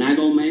from the Nine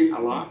Old Men a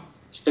lot,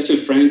 especially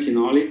Frank and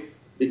Ollie.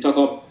 They talk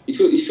about if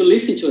you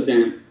listen to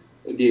them,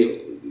 if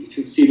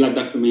you see like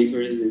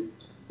documentaries,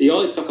 they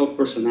always talk about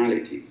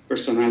personality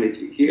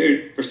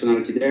here,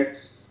 personality there.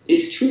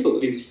 It's true.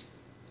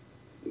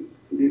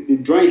 The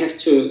drawing has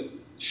to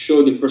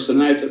show the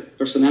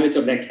personality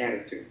of that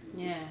character.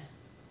 Yeah.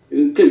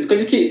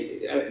 Because you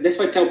can. That's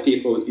why I tell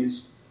people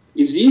it's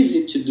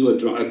easy to do a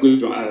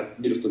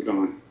beautiful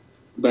drawing,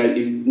 but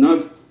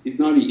it's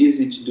not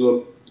easy to do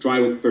a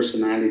drawing with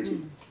personality.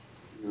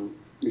 You know,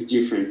 it's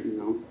different. You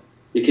know,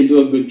 you can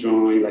do a good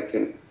drawing like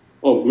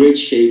great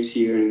shapes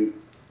here,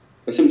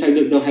 but sometimes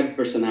they don't have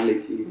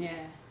personality.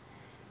 Yeah.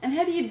 And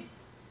how do you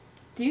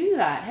do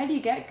that? How do you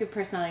get good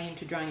personality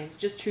into drawing? Is it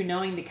just through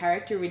knowing the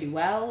character really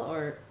well,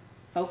 or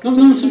focusing?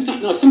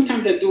 No.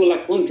 Sometimes I do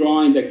like one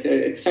drawing. Like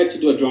I decide to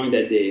do a drawing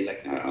that day,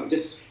 like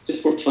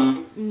just for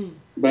fun.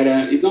 But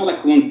it's not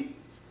like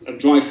a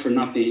drawing for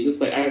nothing. It's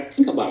just like I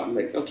think about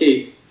like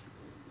okay,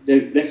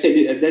 let's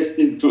say that's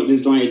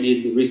this drawing I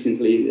did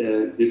recently.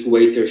 This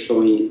waiter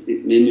showing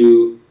the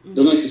menu.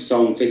 Don't know if you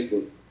saw on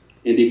Facebook,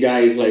 and the guy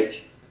is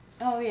like.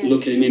 Oh, yeah.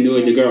 Look at the menu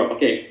with the girl.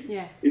 Okay.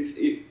 Yeah.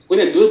 When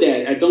I do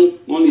that,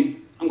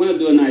 I'm gonna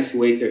do a nice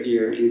waiter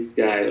here, and this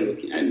guy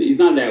looking. And it's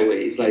not that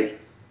way. It's like,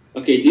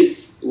 okay,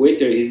 this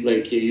waiter is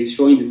like he's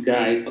showing this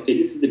guy. Okay,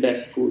 this is the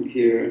best food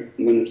here.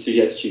 I'm gonna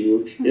suggest to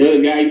you. The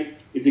other guy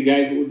is the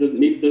guy who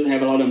doesn't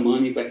have a lot of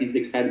money, but he's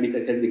excited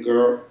because he has the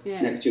girl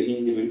next to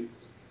him.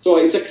 So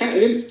it's a kind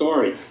of little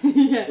story.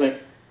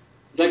 Like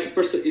it's like a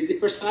person. It's the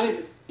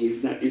personality.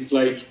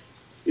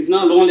 It's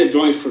not only a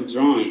drawing for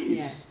drawing.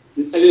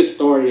 It's a little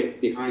story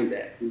behind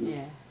that. You know?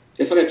 Yeah.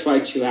 That's what I try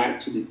to add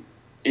to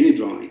any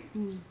drawing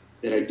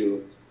that I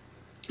do.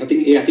 I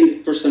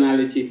think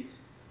personality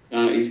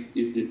is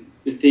the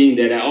thing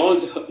that I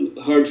always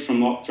heard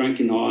from Frank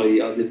and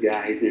Ollie, all these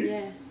guys,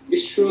 and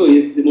it's true.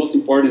 It's the most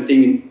important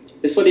thing. And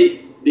that's what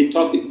they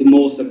talk the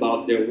most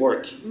about their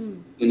work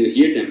when you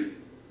hear them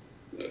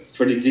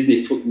for the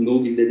Disney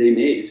movies that they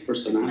made. It's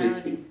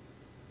personality.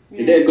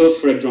 And that goes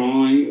for a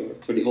drawing or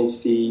for the whole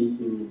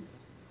scene.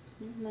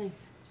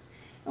 Nice.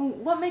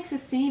 And what makes a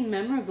scene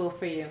memorable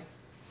for you?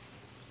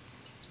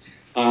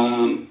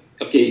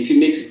 Okay, if it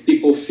makes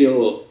people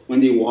feel when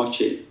they watch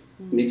it,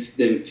 makes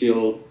them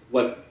feel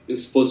what they're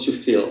supposed to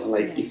feel.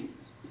 Like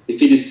if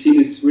the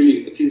scene is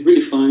if it's really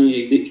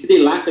funny, if they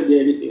laugh at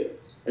the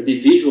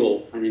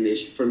visual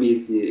animation, for me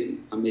is the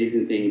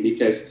amazing thing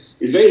because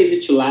it's very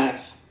easy to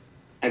laugh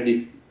at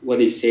what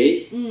they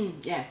say,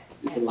 yeah.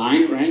 the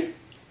line, right?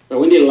 But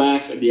when they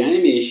laugh, the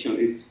animation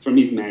is, for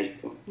me, is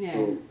magical. Yeah.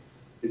 So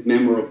it's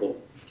memorable.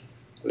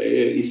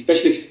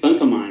 Especially if it's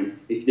pantomime.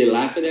 If they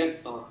laugh at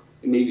that,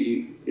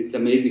 maybe it's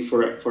amazing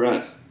for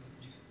us.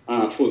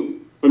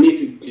 For me,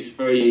 it's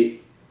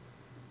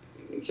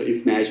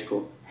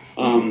magical.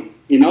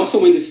 And also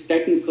when it's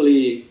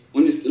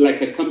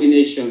like a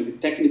combination,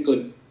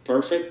 technically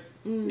perfect,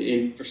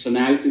 and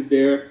personality is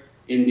there,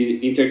 and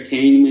the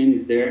entertainment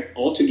is there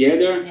all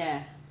together.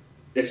 Yeah.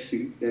 That's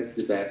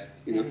the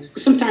best, you know.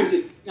 Because sometimes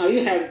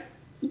you have,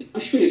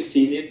 I'm sure you've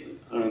seen it.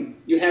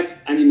 You have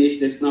animation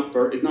that's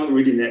it's not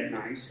really that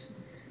nice.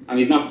 I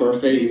mean, it's not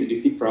perfect. You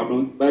see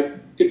problems,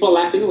 but people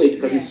laugh anyway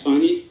because it's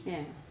funny,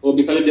 or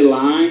because of the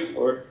line,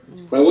 or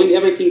but when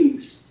everything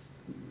is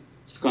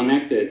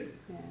connected,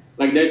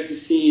 like there's the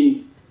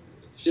scene.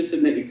 Just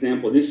an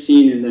example. This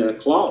scene in the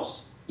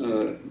Klaus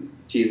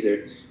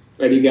teaser,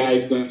 where the guy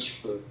is going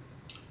to.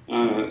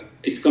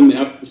 He's coming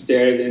up the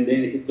stairs and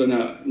then he's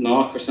gonna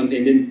knock or something.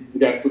 And then this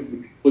guy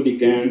put the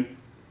gun.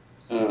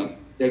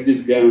 There's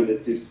this gun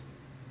that this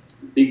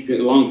big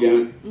long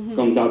gun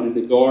comes out of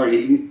the door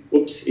and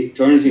he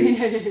turns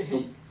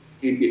and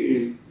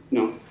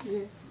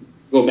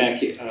go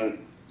back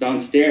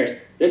downstairs.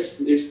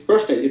 It's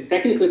perfect. It's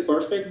technically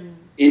perfect, and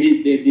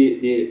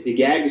the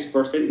gag is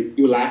perfect.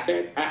 You laugh at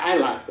it. I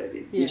laugh at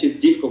it, which is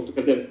difficult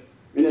because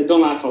and I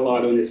don't laugh a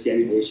lot when I see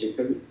animation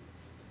because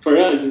for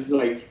us it's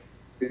like.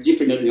 It's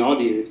different than the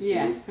audience.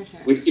 Yeah, you know? for sure.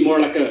 We see more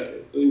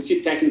we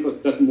see technical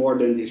stuff more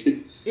than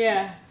the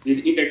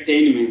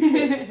entertainment.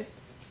 I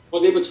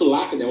was able to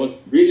laugh at that. It was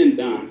brilliant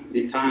done.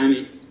 The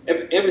timing,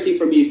 everything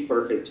for me is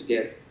perfect to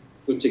get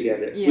put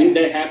together. Yeah. When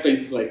that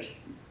happens,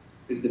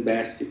 it's the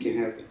best you can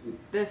have.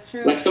 That's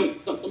true. Like some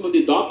of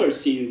the Doppler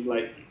scenes,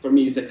 like for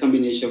me, it's a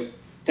combination of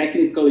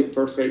technically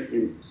perfect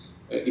and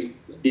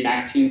the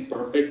acting is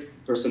perfect,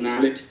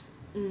 personality,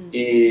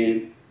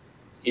 and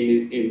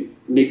it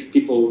makes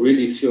people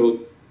really feel.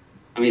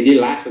 I mean, they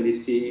laugh when they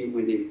see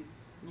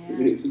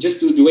just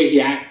the way he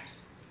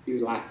acts.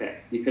 You laugh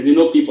at because you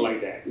know people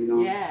like that. You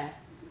know. Yeah.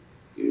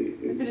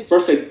 It's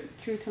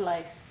perfect. True to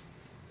life.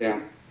 Yeah.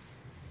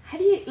 How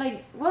do you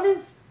what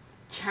is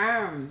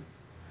charm?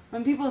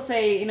 When people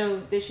say,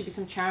 there should be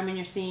some charm in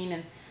your scene,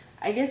 and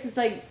I guess it's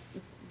like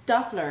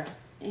Doppler.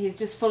 He's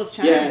just full of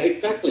charm. Yeah,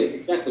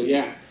 exactly,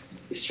 yeah.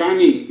 It's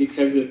charming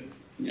because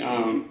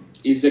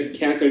he's a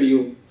character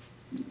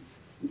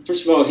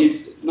first of all,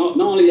 he's not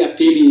only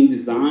appealing in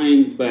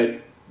design, but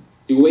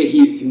the way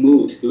he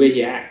moves, the way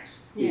he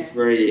acts is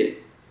very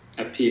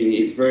appealing.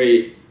 It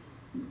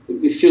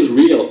feels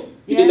real.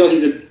 Even though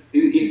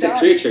he's a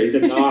creature, he's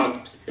a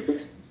dog.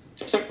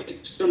 For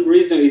some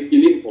reason, it's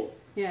believable.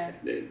 Yeah.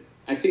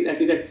 I think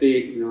that's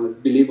it. It's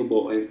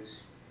believable, and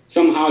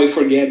somehow you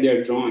forget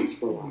their drawings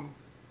for a while.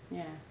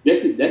 Yeah.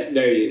 That's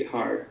very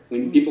hard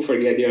when people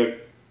forget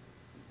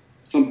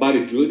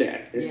somebody drew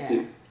that.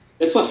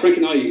 That's what Frank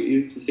and I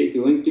used to say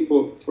too. When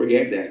people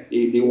forget that,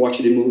 they watch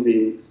the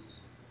movie,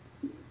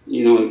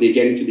 they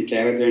get into the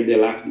character and they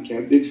laugh at the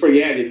character. They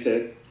forget it's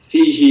a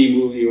CG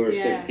movie or it's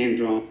a hand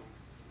drawn.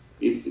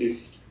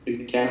 It's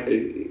the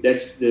character.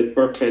 That's the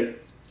perfect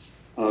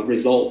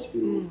result.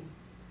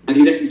 I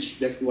think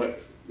that's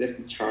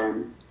the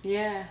charm.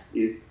 Yeah.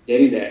 Is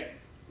getting that.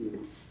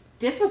 It's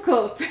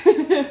difficult.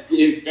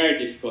 It's very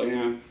difficult.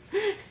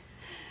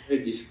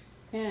 Very difficult.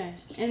 Yeah,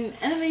 in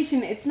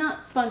animation, it's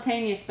not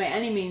spontaneous by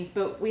any means,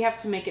 but we have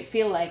to make it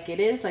feel like it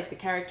is, like the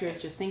character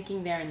is just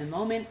thinking there in the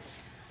moment.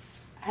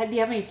 Do you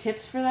have any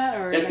tips for that?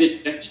 Or that's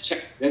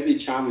the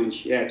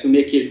challenge, to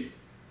make it,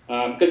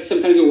 because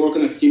sometimes you work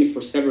on a scene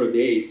for several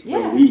days, for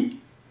a week,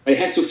 but it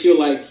has to feel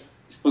like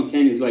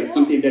spontaneous, like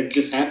something that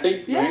just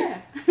happened,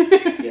 right?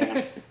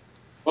 Yeah.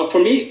 Well, for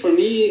me,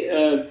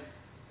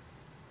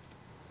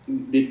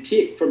 the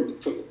tip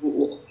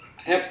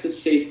I have to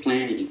say is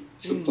planning.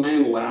 If you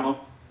plan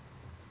well,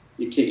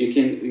 you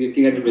can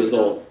get the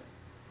result.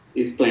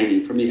 It's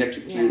planning. For me, you have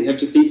to plan. You have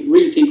to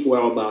really think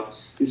well about.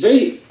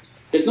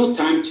 There's no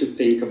time to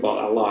think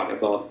about a lot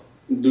about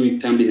doing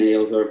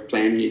thumbnails or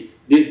planning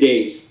these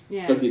days.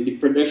 Yeah. But the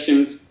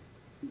productions,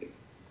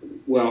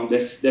 well,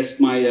 that's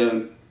my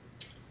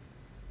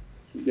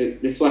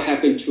that's what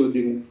happened to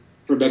the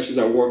productions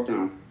I worked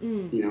on.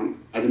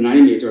 As an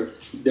animator,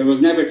 there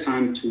was never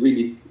time to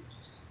really,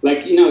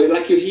 like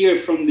you hear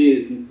from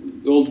the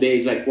old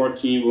days, like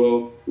working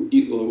or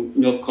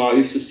milk car,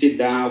 used to sit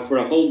down for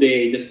a whole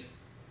day just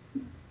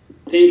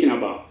thinking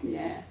about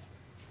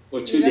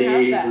for 2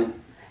 days,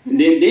 and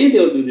then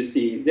they'll do the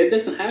scene. That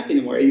doesn't happen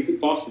anymore. It's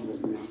impossible.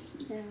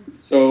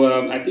 So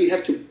I think you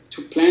have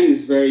to plan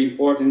is very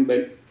important,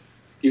 but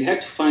you have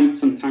to find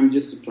some time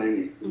just to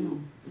plan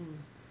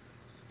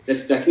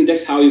it. I think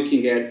that's how you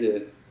can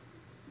get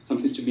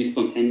something to be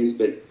spontaneous,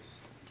 but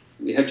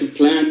you have to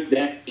plan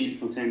that be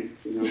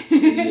spontaneous.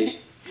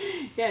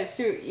 Yeah, it's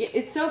true.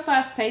 It's so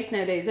fast-paced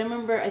nowadays. I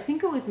remember, I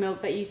think it was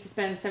Milt that used to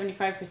spend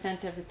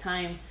 75% of his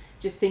time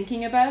just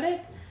thinking about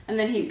it, and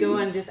then he'd go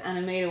and just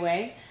animate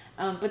away.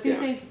 But these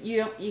days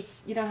you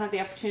don't have the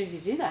opportunity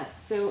to do that.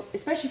 So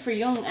especially for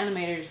young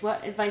animators,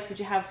 what advice would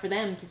you have for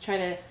them to try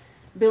to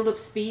build up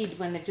speed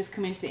when they've just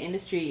come into the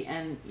industry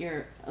and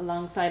you're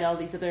alongside all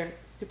these other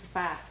super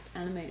fast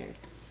animators?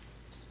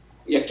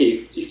 Yeah,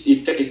 okay,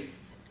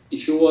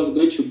 if you was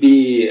going to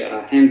be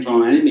a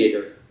hand-drawn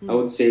animator, I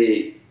would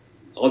say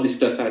all this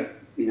stuff like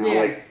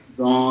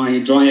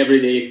drawing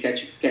every day,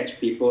 sketch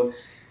people.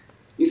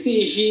 In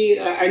CG,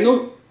 I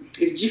know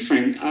it's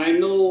different. I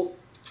know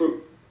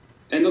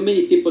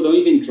many people don't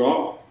even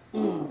draw.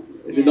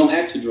 They don't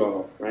have to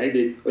draw, right?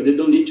 They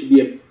don't need to be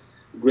a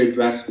great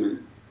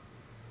draftsman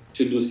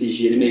to do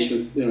CG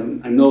animations.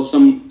 I know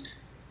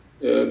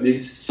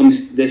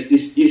there's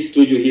this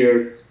studio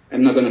here.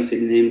 I'm not gonna say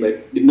the name,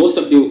 but most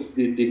of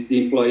the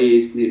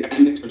employees, the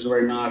animators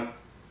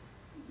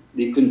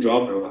they couldn't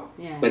draw very well.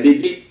 Yeah. But they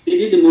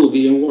did the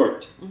movie and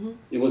worked.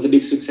 It was a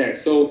big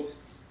success. So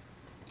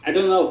I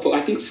don't know.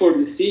 I think for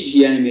the CG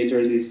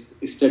animators is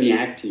studying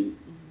acting.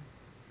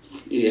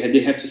 Yeah,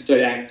 they have to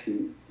study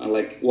acting,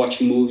 like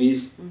watch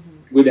movies,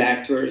 good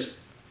actors.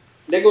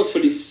 That goes for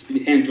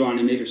the hand-drawn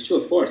animators too,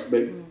 of course.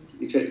 But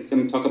if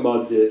I talk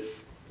about the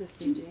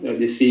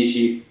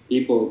CG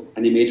people,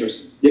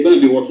 animators, they're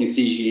going to be working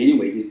CG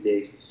anyway these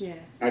days. Yeah.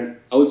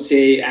 I would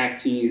say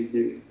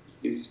acting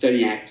is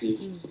studying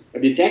acting.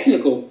 But the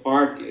technical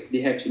part,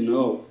 they have to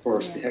know, of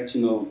course. They have to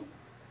know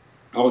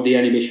all the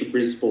animation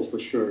principles for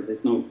sure.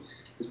 There's no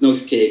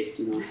escape.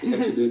 You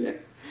have to do that.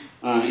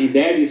 And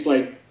that is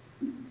like,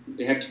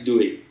 they have to do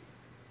it.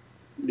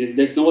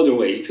 There's no other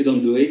way. If you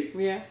don't do it,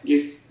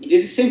 it's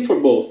the same for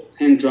both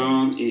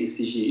hand-drawn and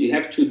CG. You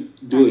have to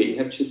do it. You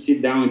have to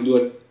sit down and do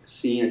a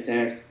scene, a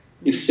test.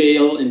 You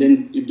fail, and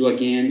then you do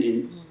again,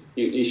 and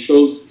it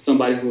shows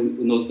somebody who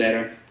knows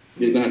better.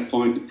 They're going to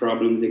point the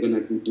problems. They're going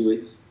to do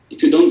it.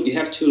 If you don't, you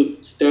have to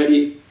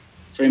study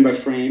frame by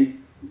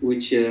frame,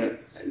 which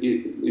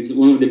is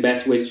one of the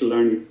best ways to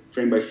learn is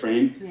frame by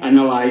frame,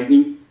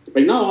 analyzing.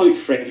 But not only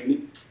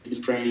frame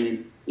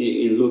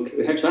and look.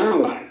 We have to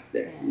analyze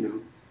that,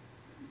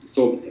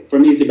 So for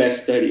me, it's the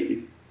best study.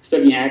 It's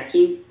studying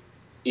acting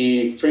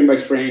and frame by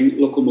frame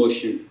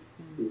locomotion.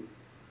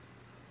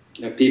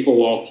 People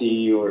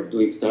walking or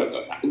doing stuff.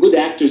 Good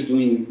actors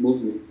doing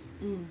movements.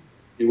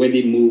 The way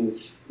they move.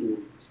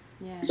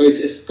 So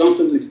it's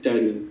constantly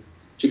studying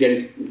to get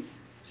it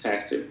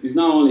faster. It's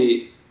not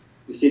only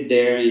you sit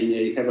there and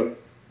you have a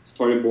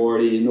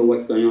storyboard and you know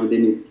what's going on,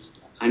 then you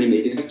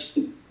animate. You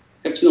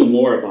have to know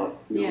more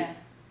about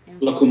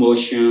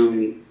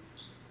locomotion.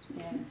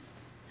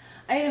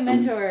 I had a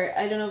mentor,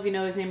 I don't know if you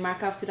know his name,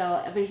 Mark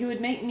Oftedal, but he would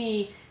make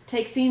me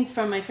take scenes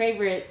from my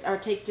favorite, or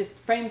take just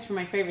frames from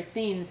my favorite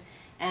scenes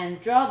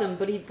and draw them,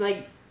 but he'd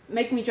like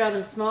make me draw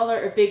them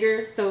smaller or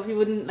bigger, so he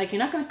wouldn't, like, you're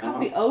not going to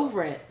copy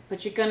over it,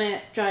 but you're going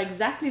to draw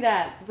exactly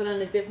that, but on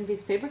a different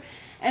piece of paper.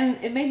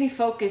 And it made me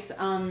focus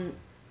on,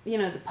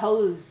 the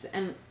pose,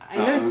 and I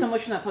learned so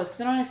much from that pose, because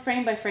when I was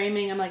frame by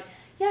framing, I'm like,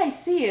 yeah, I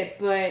see it,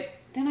 but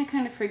then I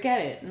kind of forget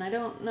it, and I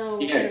don't know.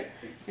 Yes.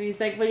 And he's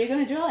like, well, you're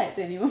going to draw it,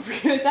 then you won't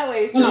forget it that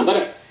way. So.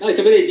 No, it's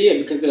a good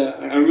idea, because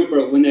I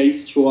remember when I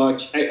used to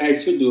watch, I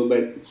still do,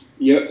 but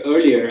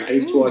earlier I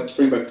used to watch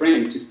frame by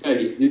frame to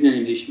study Disney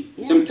animation.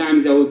 Yeah.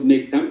 Sometimes I would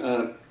make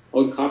I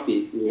would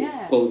copy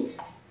poses,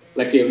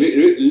 like a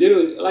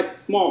little, like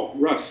small,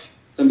 rough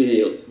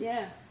thumbnails.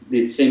 Yeah.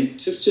 The same,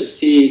 just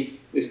study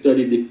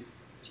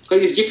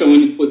because it's different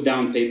when you put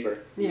down paper.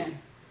 Yeah,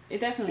 it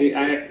definitely.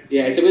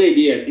 It's a good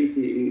idea. I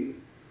think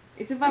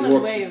it's a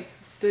valid way of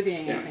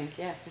studying. I think,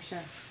 for sure.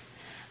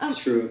 It's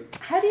true.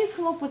 How do you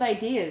come up with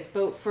ideas,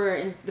 both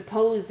for the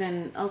pose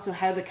and also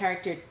how the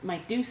character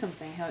might do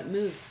something, how it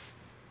moves?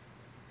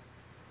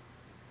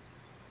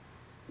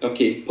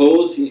 Okay,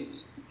 pose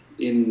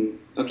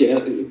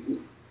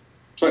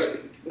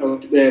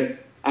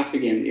ask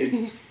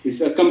again. It's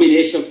a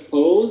combination of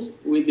pose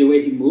with the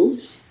way he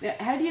moves.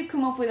 How do you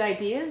come up with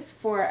ideas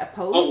for a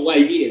pose? Oh,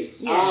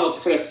 ideas. Yeah.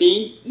 For a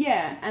scene?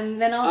 Yeah, and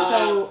then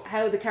also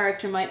how the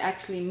character might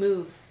actually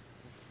move.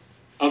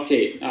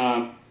 Okay.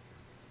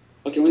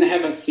 When I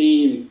have a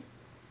scene,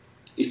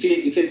 if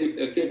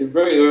it's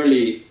very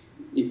early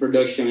in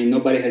production and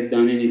nobody has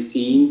done any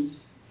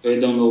scenes, so I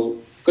don't know,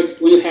 because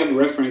when you have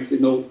reference,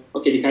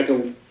 okay,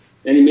 the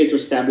animator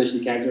established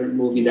the character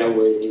moving that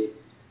way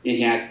and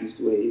he acts this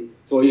way.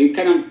 So it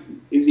kind of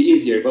is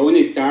easier. But when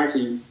it's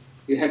starting,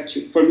 you have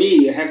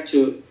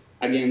to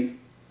again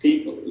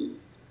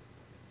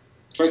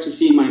try to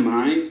see in my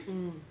mind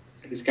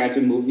this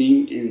character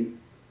moving and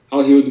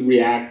how he would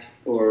react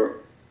or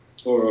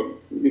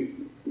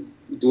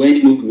do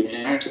any movement.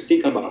 I have to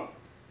think about.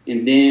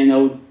 And then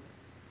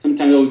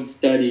sometimes I would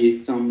study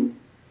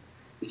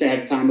if I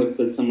have time, I'll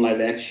study some live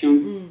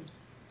action,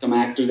 some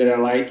actors that I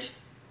like.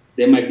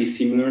 They might be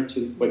similar to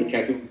what the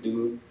character would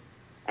do.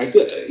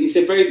 It's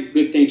a very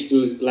good thing to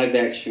do is live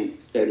action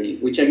study,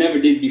 which I never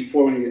did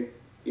before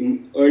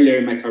earlier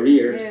in my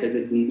career because I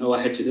didn't know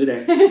I had to do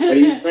that. But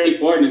it's very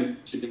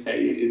important to do that.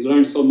 You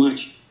learn so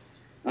much.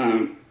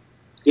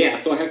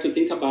 So I have to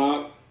think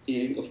about,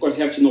 and of course,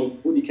 you have to know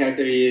who the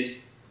character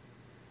is,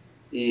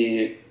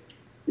 and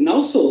And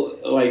also,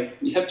 like,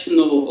 you have to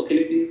know,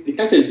 okay, the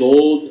character is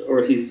old,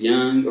 or he's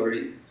young, or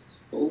he's...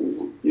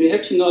 You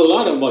have to know a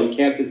lot about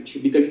characters,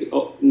 because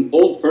an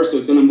old person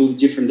is going to move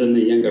different than a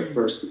younger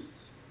person.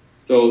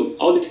 So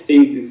all these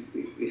things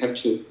you have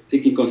to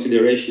take in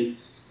consideration.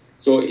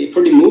 So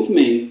for the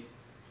movement,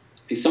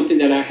 it's something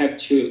that I have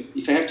to,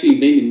 if I have to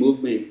invent the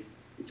movement,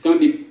 it's going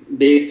to be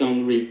based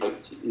on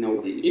reality, you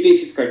know, even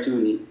if it's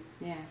cartoony.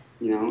 Yeah.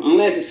 You know,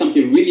 unless it's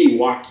something really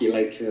wacky,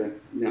 like, you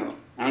know,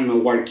 I don't know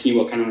what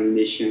kind of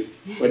animation,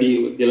 or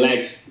the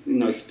legs, you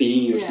know,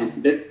 spinning or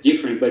something. That's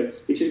different.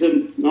 But if it's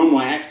a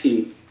normal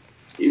acting,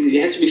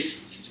 it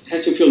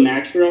has to feel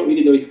natural,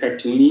 even though it's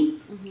cartoony,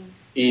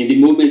 and the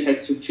movement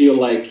has to feel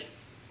like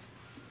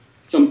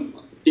some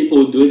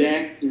people do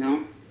that, you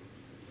know.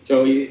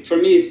 So for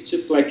me, it's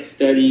just like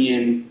studying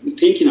and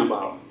thinking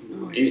about, you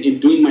know,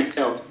 and doing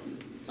myself.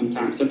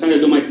 Sometimes I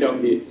do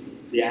myself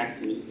the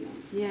acting. You know?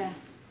 Yeah.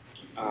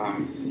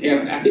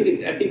 I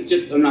think it's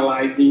just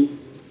analyzing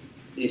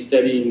and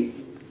studying,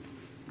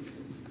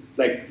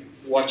 like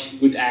watch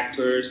good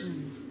actors,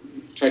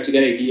 try to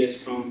get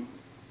ideas from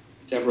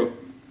several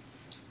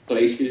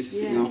places,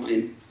 you know,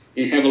 and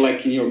have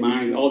like in your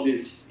mind all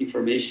this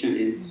information.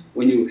 And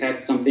when you have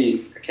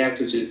something, a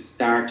character to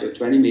start or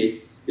to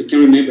animate, you can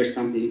remember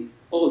something.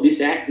 Oh, this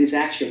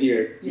action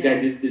here, this guy,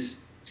 this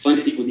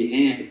funny thing with the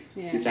hand,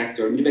 this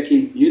actor. Maybe I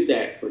can use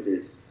that for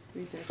this,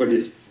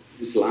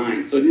 this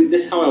line. So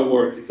that's how I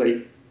work. It's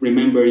like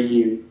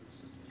remembering,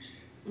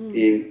 but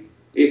again,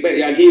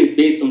 it's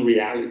based on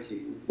reality,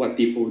 what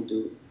people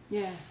do.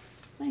 Yeah,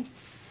 nice.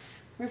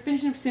 We're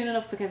finishing up soon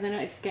enough because I know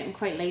it's getting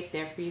quite late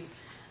there for you.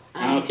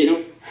 Okay,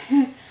 no.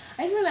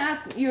 I just want to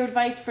ask your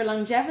advice for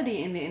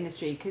longevity in the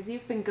industry, because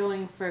you've been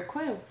going for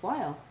quite a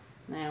while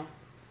now.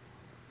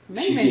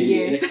 Many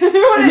years. No.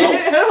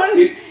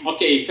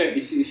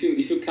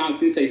 If you count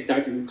since I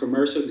started in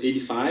commercials,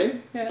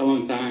 85, it's a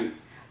long time.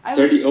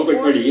 Over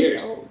 30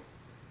 years. Old.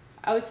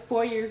 I was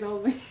 4 years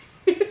old.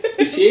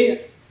 You see?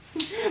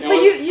 But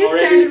you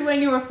started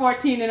when you were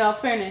 14, in all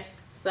fairness.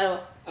 So.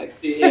 I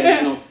see,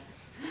 yeah. No.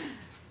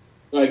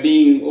 So I've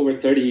been over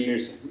 30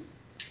 years.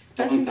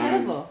 That's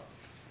incredible. Time.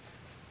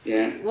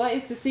 Yeah. What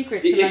is the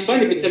secret? It's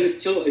funny because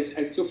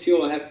I still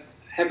feel I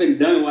haven't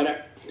done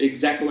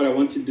exactly what I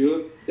want to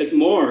do. There's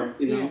more,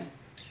 you know.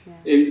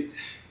 Yeah. And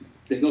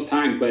there's no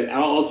time, but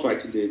I'll try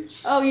to do it.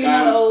 Oh, you're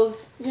not old.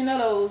 You're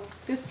not old.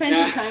 There's plenty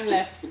of time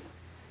left.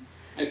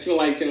 I feel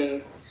like, for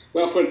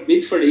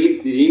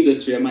the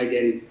industry, I might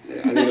get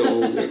a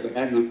little older, but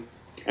I don't know.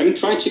 I'm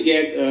trying to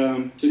get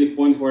to the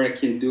point where I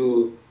can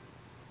do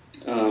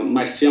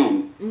my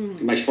film,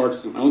 my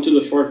short film. I want to do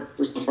a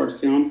personal short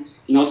film,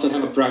 and also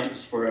have a project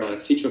for a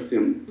feature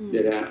film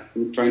that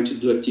I'm trying to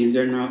do a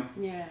teaser now.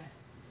 Yeah.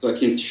 So I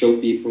can show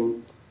people.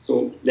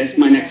 So that's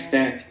my next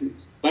step.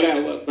 But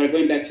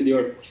going back to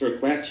your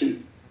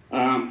question,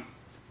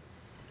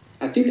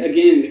 I think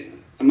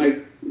again I'm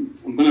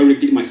gonna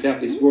repeat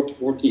myself. It's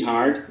working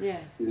hard. Yeah.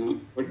 You know,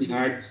 working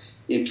hard,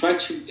 and try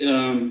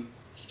to.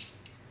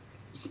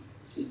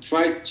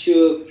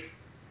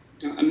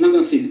 I'm not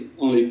gonna say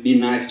only be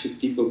nice to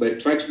people, but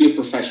try to be a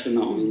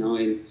professional. You know,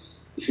 and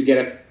if you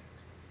get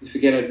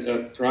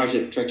a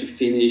project, try to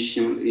finish.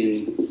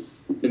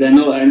 Because I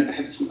know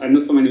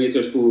some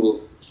animators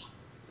who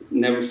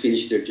never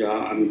finish their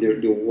job. I mean,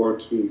 they're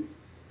working.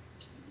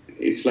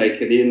 It's like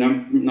they're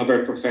not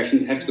very professional.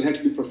 They have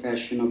to be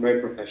professional,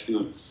 very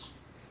professional.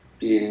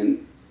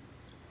 And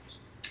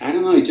I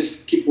don't know,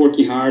 just keep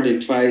working hard and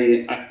try.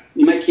 In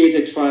my case,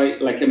 I try,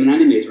 like I'm an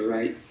animator,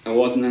 right? I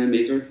was an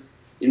animator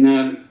in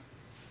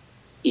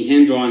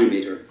hand-drawn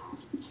animator.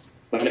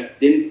 But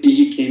then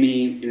CG came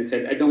in and I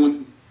said, I don't want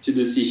to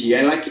do CG.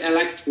 I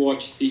like to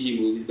watch CG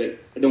movies, but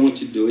I don't want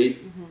to do it.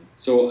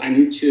 So I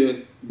need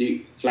to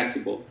be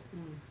flexible,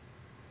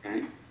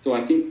 right? So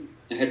I think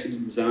I had to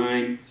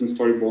design some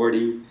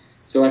storyboarding.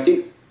 So I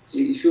think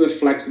if you are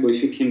flexible,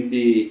 if you can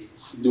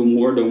do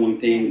more than one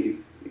thing,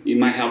 it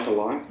might help a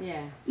lot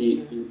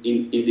in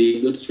the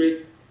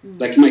industry.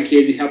 Like in my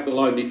case, it helped a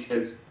lot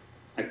because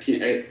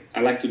I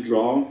like to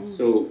draw,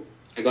 so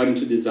I got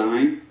into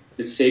design.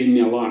 It saved me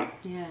a lot.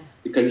 Yeah.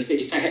 Because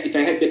if I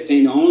had to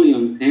depend only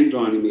on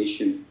hand-drawn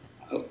animation,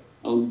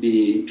 I would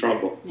be in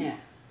trouble. Yeah,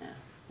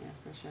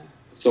 for sure.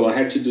 So I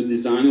had to do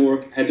design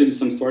work. I had to do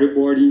some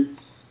storyboarding.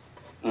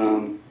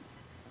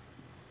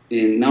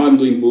 And now I'm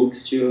doing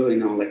books too,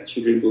 like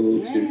children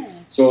books. Yeah.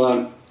 And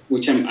so,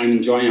 which I'm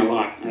enjoying a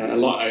lot.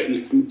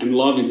 I'm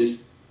loving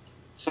this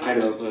side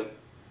of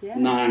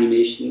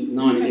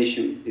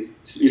non-animation.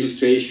 It's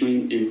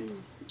illustration and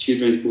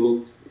children's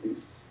book.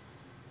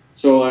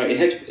 So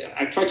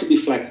I try to be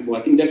flexible.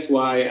 I think that's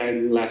why I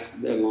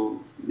last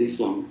this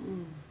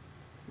long.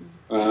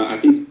 I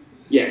think,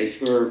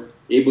 if you're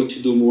able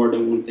to do more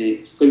than one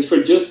thing, because if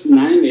you're just an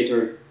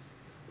animator,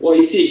 well,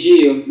 in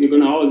CG, you're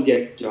gonna always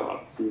get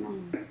jobs.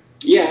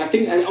 Yeah, I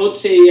think I would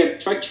say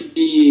try to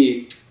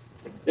be.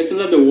 There's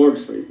another word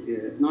for it. Yeah.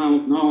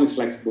 Not only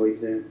flexible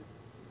is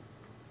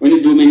when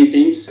you do many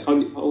things. How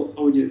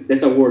would you?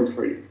 There's a word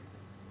for it.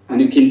 When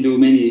you can do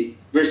many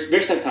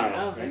versatile.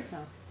 Oh, right?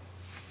 versatile.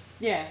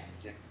 Yeah,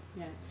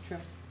 it's true.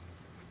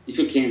 If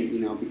you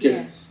can,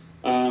 because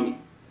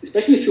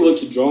especially if you want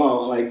to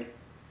draw, like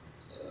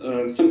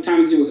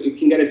sometimes you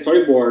can get a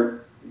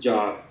storyboard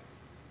job,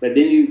 but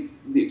then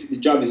the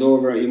job is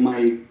over. You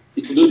might,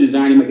 if you do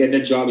design, you might get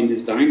that job in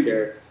design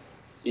there,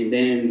 and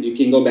then you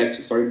can go back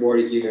to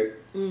storyboard here.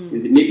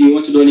 And maybe you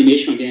want to do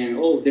animation again.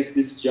 Oh, there's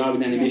this job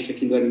in animation. I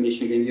can do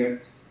animation again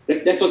here.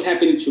 That's what's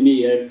happening to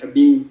me.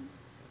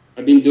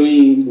 I've been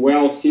doing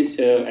well since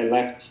I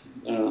left.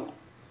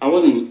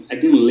 I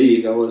didn't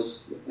leave. I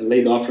was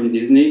laid off from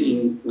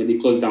Disney when they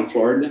closed down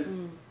Florida.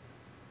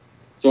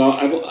 So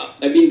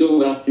I've been doing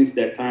well since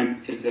that time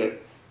because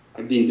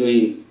I've been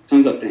doing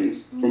tons of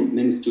things from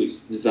many studios,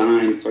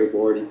 design,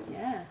 storyboarding.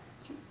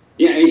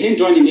 Yeah, in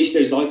hand-drawn animation,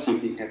 there's always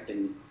something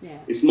happening. Yeah.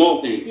 It's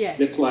small things. Yeah.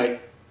 That's why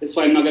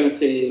I'm not gonna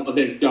say, oh,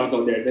 there's jobs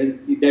out there.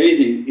 There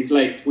isn't. It's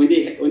like when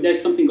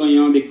there's something going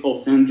on, they call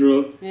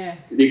Sandro. Yeah.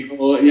 They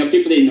call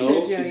people they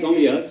know. Sergio, it's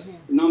only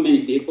us, not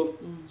many people.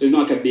 So it's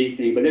not like a big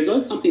thing. But there's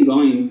always something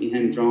going in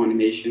hand-drawn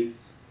animation.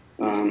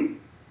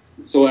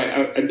 So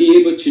I'd be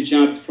able to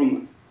jump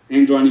from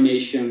hand-drawn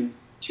animation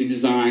to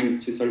design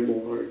to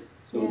storyboard.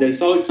 So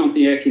there's always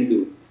something I can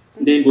do.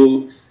 And then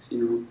books,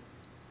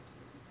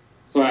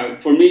 So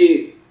for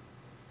me,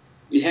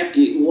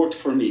 it worked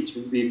for me to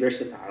be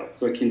versatile,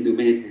 so I can do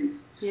many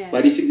things. Yeah.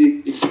 But if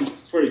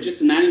for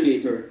just an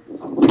animator,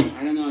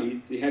 I don't know,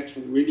 you have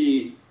to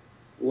really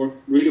work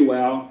really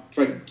well,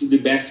 try to do the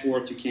best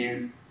work you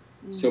can,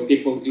 so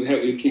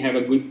you can have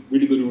a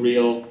really good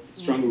reel,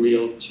 strong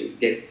reel to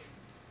get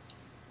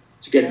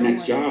the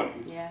next job.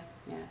 Yeah.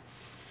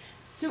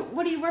 So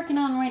what are you working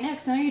on right now?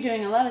 Because I know you're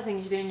doing a lot of things.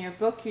 You're doing your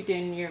book, you're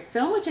doing your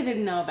film, which I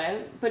didn't know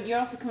about, but you're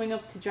also coming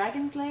up to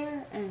Dragon's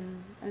Lair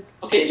and.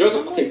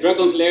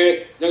 Dragon's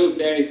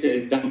Lair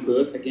is done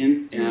good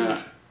again.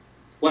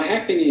 What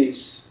happened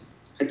is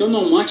I don't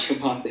know much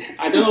about that.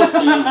 I don't know what's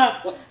going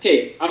on.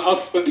 Okay, I'll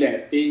explain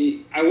that.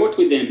 I worked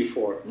with them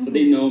before, so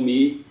they know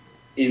me.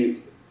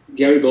 And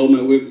Gary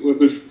Goldman,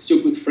 we're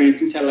still good friends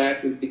since I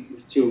left. We're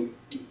still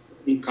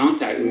in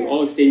contact. We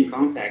always stay in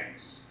contact.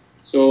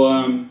 So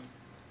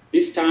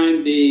this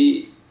time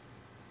he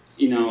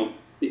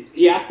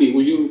asked me,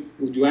 would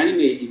you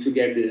animate if you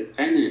get the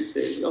finance?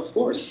 I said, of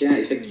course, yeah.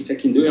 If I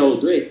can do it, I will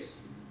do it.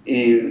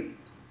 And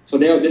so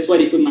that's why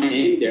they put my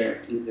name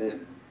there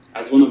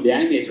as one of the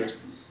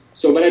animators.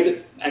 So, but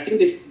I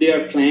think they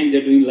are planning.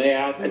 They're doing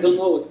layouts. I don't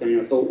know what's going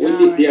on. So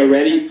when they are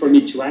ready for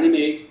me to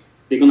animate,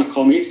 they're gonna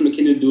call me. So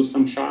can you do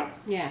some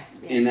shots? Yeah.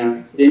 And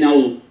then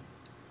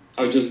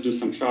I'll just do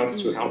some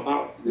shots to help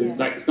out. It's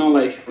not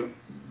like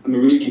I'm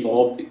really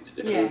involved.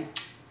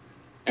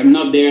 I'm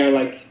not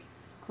there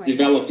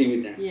developing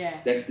with them. Yeah.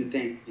 That's the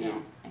thing,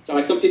 So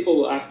like some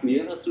people ask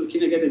me, so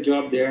can I get a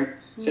job there?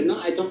 I said, no,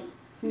 I don't.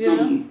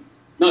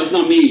 It's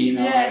not me,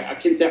 I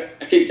can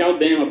tell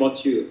them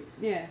about you.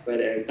 Yeah. But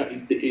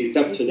it's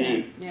up to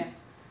them. Yeah,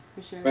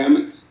 for sure. But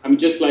I'm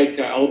just like,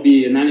 I'll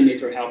be an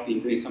animator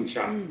helping, doing some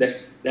shots.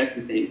 That's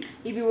the thing.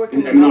 You'll be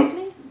working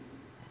remotely?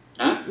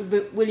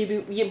 Will you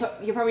be,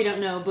 you probably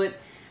don't know, but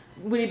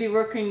will you be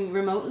working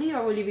remotely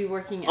or will you be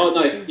working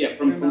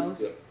from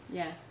remote?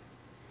 Yeah.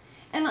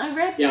 And I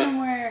read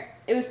somewhere,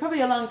 it was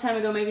probably a long time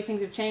ago, maybe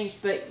things have changed,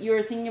 but you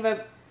were thinking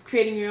about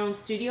creating your own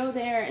studio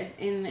there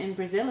in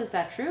Brazil. Is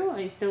that true? Or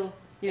are you still,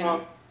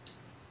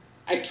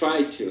 I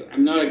tried to.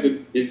 I'm not a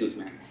good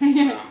businessman.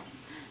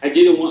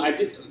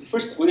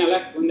 First, when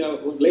I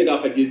was laid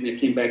off at Disney, I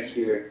came back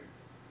here,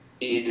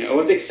 and I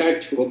was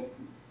excited to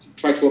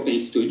try to open a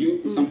studio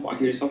in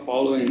here in São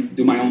Paulo and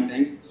do my own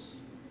things.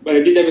 But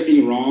I did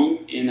everything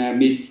wrong, and I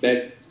made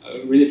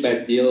really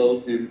bad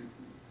deals. And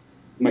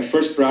my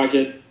first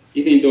project,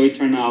 even though it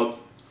turned out,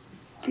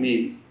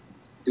 the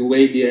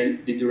way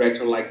the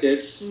director liked it,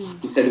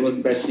 he said it was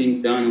the best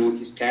thing done on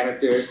his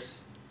character,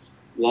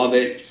 love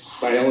it,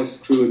 but I was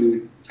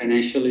screwed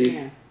financially.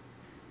 Yeah.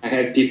 I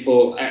had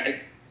people,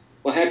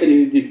 what happened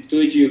is the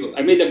studio,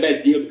 I made a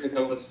bad deal because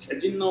I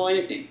didn't know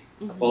anything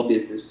about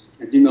business.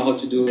 I didn't know how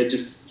to do it,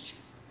 just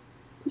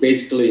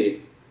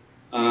basically,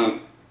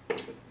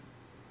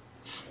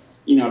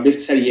 basically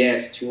said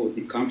yes to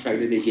the contract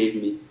that they gave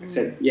me. I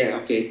said, yeah,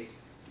 okay.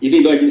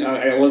 Even though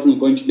I wasn't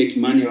going to make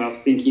money, I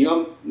was thinking,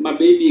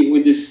 maybe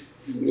with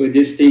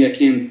this thing I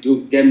can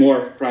get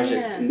more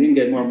projects and then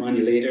get more money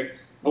later.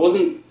 I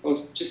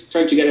was just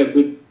trying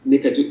to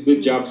make a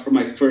good job for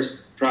my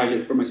first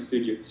project for my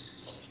studio,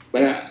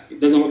 but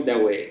it doesn't work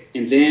that way.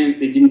 And then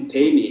they didn't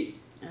pay me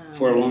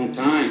for a long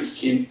time,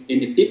 and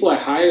the people I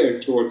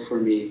hired to work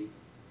for me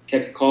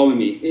kept calling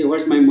me, hey,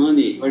 where's my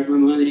money? Where's my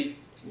money?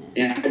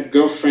 And I had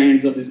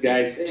girlfriends of these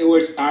guys. Hey,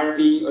 we're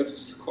starving. It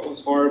was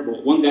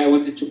horrible. One guy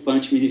wanted to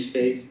punch me in the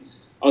face.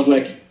 I was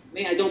like,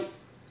 man,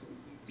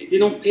 they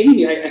don't pay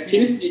me. I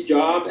finished the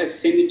job. I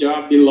sent the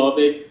job. They love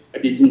it,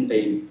 but they didn't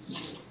pay me.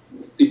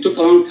 It took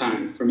a long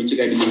time for me to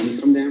get the money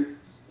from them.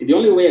 And the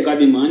only way I got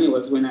the money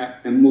was when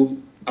I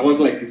moved. I was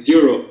like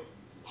zero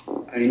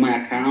in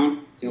my account.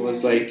 It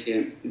was like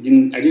I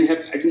didn't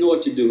know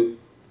what to do.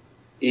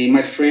 And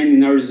my friend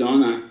in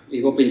Arizona,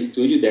 he opened a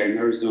studio there in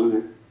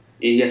Arizona.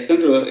 yeah,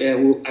 Sandro,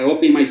 I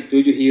open my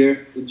studio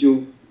here. Would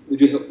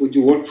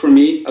you work for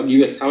me? I'll give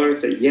you a salary. I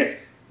said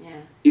yes. Yeah.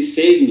 He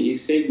saved me. He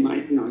saved my,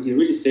 he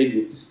really saved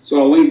me.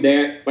 So I went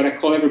there, but I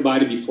called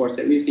everybody before. I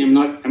said, listen,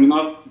 I'm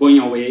not going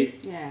away.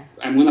 Yeah.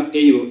 I'm gonna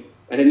pay you,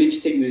 but I need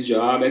to take this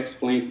job. I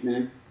explained to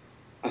them.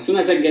 As soon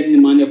as I get the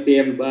money, I'll pay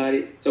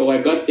everybody. So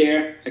I got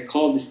there. I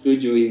called the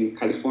studio in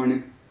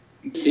California.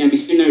 See, I'm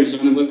here in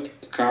Arizona. I'm gonna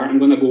take a car. I'm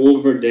gonna go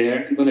over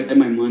there. I'm gonna get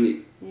my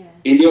money. Yeah.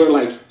 And they were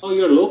like, oh,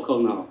 you're local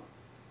now.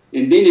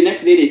 And then the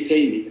next day they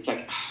pay me. It's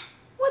like,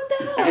 what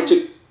the hell? I had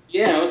to,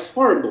 yeah, it was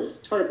horrible.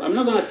 It's horrible. I'm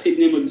not going to say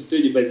the name of the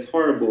studio, but it's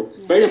horrible.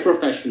 Yeah. Very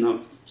unprofessional.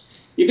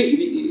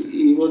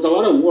 It was a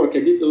lot of work.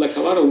 I did like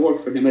a lot of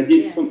work for them. I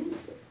did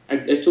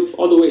I took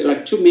all the way,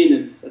 like 2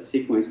 minutes a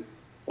sequence,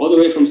 all the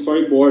way from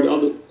storyboard, all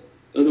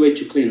the way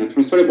to cleanup.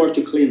 From storyboard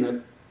to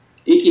cleanup.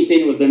 Inking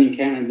paint was done in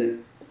Canada.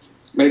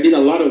 But I did a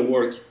lot of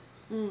work.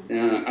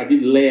 I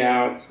did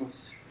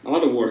layouts, a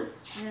lot of work.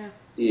 Yeah.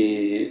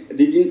 They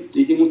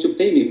didn't want to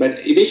pay me, but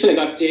eventually I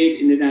got paid,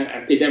 and then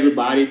I paid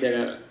everybody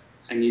that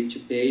I need to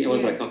pay. I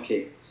was like,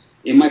 okay.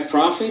 And my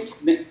profit,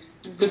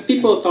 because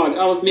people thought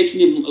I was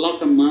making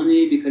lots of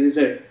money because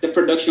it's a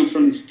production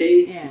from the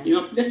States.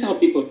 Yeah. That's how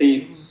people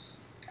think.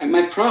 And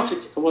my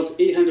profit was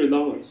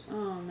 $800.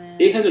 Oh man.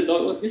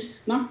 $800. This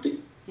is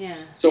nothing. Yeah.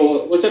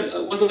 So it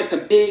was like a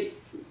big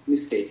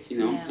mistake.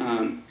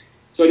 Yeah.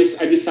 So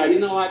I decided, you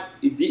know what?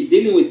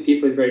 Dealing with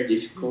people is very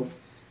difficult.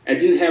 I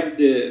didn't have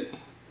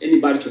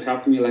anybody to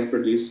help me like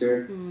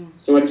producer.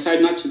 So I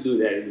decided not to do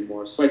that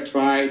anymore. So I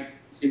tried.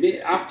 And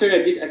then after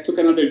I took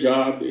another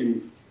job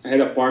and I had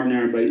a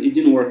partner, but it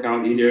didn't work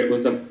out either. It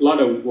was a lot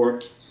of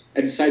work.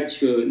 I decided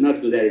to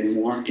not do that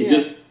anymore.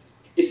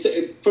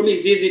 For me,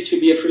 it's easy to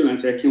be a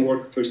freelancer. I can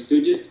work for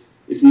studios.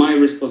 It's my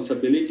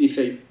responsibility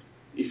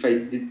if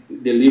I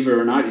deliver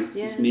or not.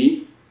 It's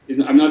me.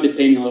 I'm not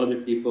depending on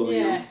other people.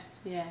 Yeah.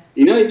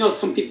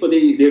 Some people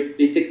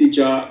they take the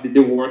job, the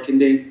work, and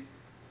they,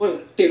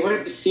 well, okay, what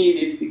is the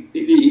scene?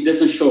 It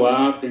doesn't show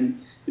up,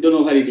 and you don't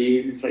know what it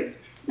is. It's like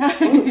it's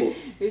horrible.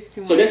 It's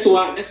too so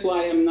much. that's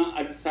why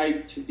I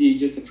decided to be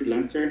just a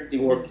freelancer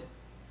and work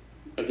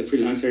as a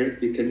freelancer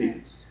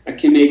because I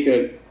can make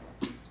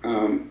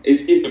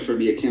it's easier for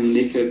me. I can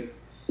make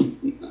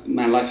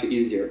my life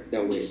easier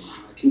that way.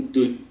 I can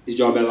do the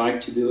job I like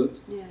to do,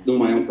 do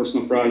my own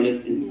personal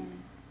project, and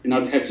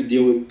not have to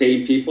deal with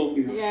paying people.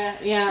 Yeah,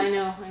 I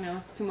know.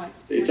 It's too much.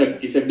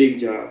 It's a big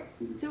job.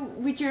 So,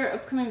 with your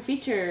upcoming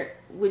feature,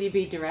 will you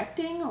be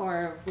directing,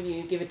 or will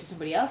you give it to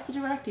somebody else to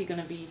direct? Are you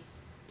going to be?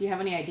 Do you have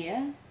any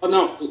idea? Oh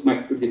no,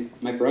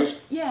 my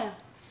project. Yeah.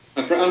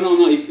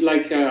 No. It's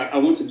like I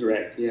want to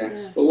direct.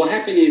 Yeah. But what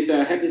happened is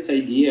I had this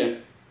idea,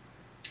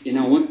 and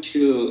I want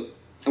to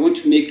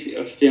make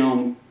a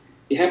film.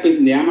 It happens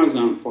in the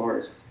Amazon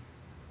forest.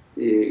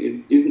 But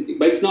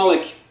it's not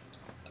like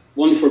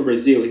only for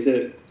Brazil.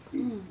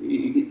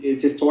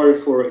 It's a story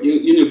for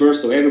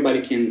universal.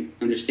 Everybody can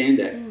understand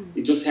that.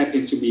 It just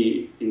happens to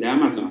be in the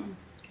Amazon.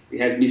 It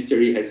has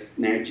mystery, it has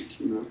magic,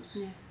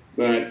 Yeah.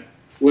 But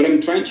what I'm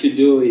trying to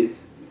do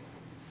is,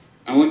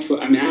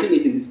 I'm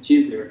animating this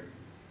teaser,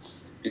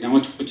 and I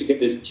want to put together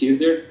this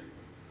teaser,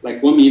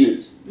 like 1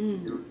 minute,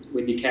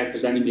 with the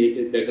characters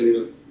animated. There's a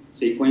little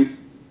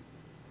sequence,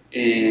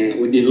 and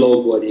with the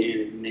logo at the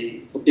end, and the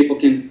name, so people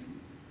can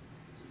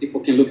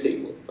look and say,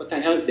 what the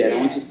hell is that? I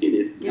want to see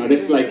this.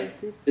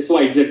 That's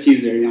why it's a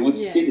teaser, and I want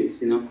to see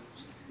this,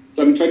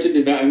 So I'm trying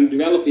to I'm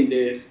developing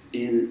this,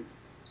 and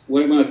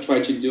what I'm going to try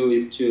to do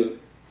is to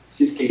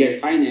see if I can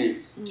get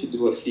finance to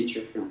do a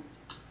feature film.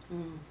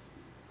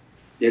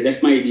 Yeah,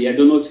 that's my idea. I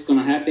don't know if it's going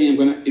to happen.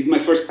 It's my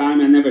first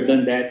time. I've never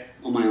done that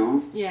on my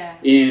own. Yeah.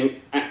 And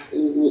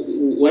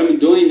what I'm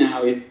doing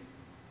now is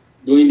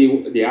doing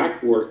the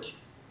artwork,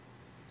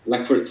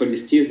 like for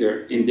this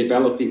teaser, and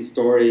developing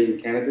story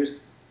and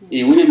characters.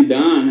 And when I'm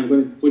done, I'm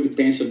going to put the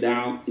pencil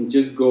down and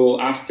just go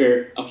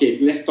after, okay,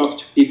 let's talk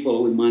to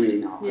people with money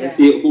now. Yeah. Let's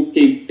see who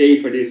can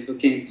pay for this,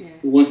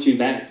 who wants to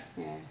invest.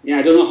 Yeah,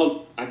 I don't know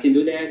how I can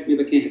do that.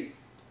 Maybe I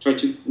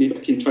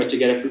can try to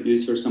get a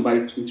producer or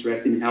somebody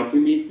interested in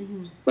helping me.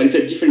 But it's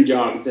a different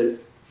job.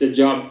 It's a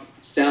job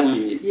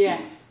selling it.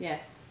 Yes.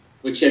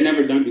 Which I've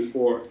never done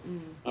before.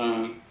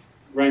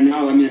 Right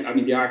now,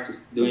 I'm the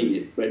artist doing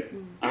it. But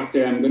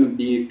after, I'm going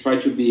to try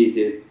to be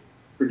the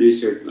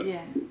producer.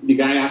 The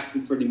guy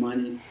asking for the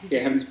money. Okay,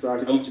 I have this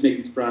project. I want to make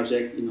this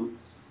project.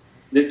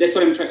 That's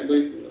what I'm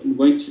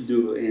going to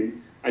do.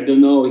 And I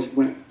don't know if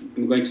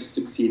I'm going to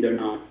succeed or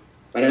not.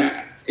 But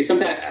it's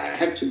something I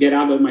have to get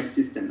out of my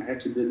system. I have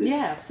to do this.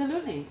 Yeah,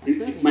 absolutely.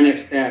 It's my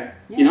next step.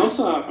 Yeah. And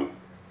also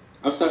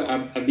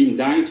I've been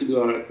dying to do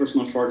a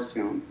personal short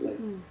film,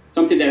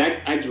 something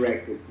that I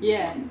directed.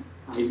 Yeah.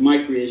 It's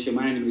my creation,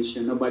 my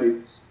animation.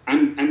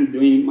 I'm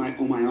doing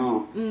on my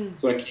own,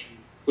 so I can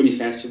put in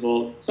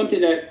festival.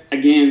 Something that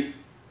again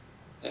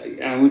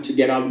I want to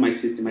get out of my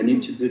system. I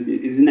need to do this.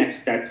 It's the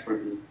next step for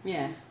me.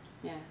 Yeah.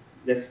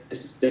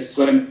 That's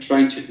what I'm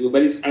trying to do.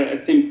 But at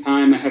the same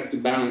time, I have to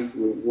balance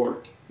with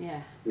work.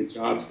 Yeah. With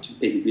jobs to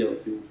pay the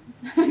bills.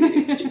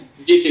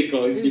 It's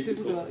difficult. It's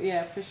difficult.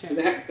 Yeah, for sure.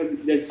 Because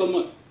there's so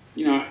much.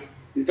 you know,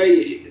 it's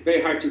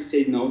very hard to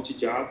say no to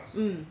jobs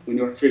when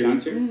you're a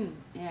freelancer.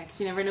 Yeah, because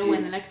you never know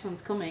when the next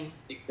one's coming.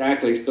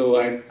 Exactly. So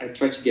I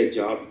try to get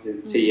jobs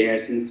and say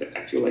yes, and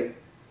I feel like,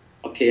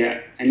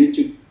 okay, I need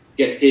to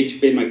get paid to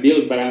pay my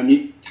bills, but I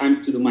need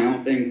time to do my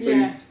own thing. So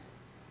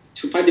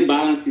to find the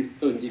balance is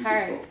so difficult.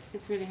 Hard.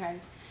 It's really hard.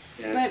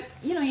 Yeah. But,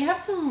 you know, you have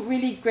some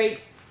really great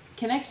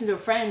connections or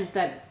friends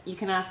that you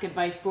can ask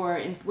advice for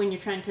when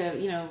you're trying to,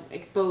 you know,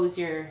 expose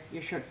your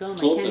short film,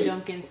 like Ken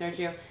Duncan,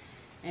 Sergio.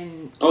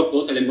 And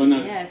totally. I'm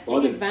gonna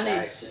take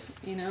advantage.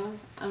 You know,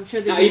 I'm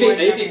sure they I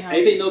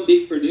even know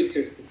big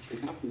producers that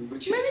can help me.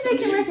 Maybe they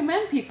can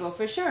recommend people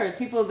for sure.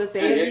 People that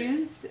they have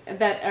used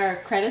that are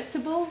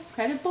credible.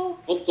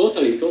 Oh,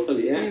 totally.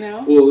 Yeah. You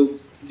know. Well,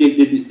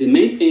 the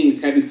main thing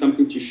is having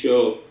something to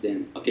show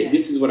them. Okay,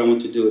 this is what I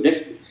want to do. That's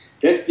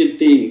the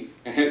thing.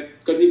 I have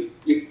because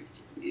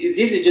it's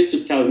easy just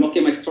to tell them. Okay,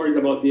 my story is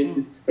about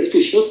this. But if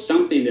you show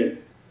something that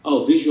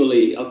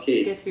visually,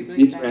 okay, it's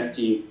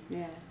interesting.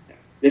 Yeah.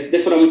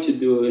 That's what I want to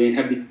do, and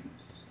have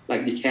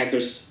the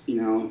characters, you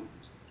know,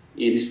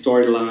 in the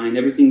storyline,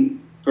 everything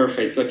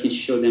perfect, so I can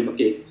show them,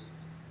 okay,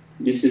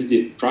 this is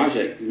the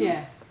project. You know?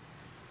 Yeah.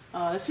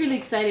 Oh, that's really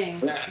exciting.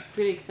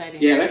 Really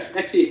exciting. Yeah,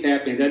 let's see if it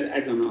happens.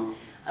 I don't know.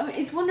 I mean,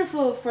 it's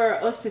wonderful for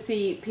us to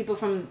see people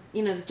from,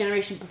 you know, the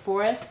generation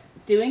before us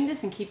doing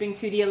this and keeping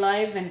 2D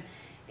alive, and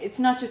it's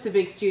not just the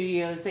big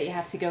studios that you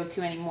have to go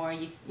to anymore.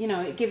 You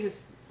know, it gives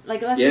us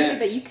like let's just say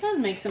that you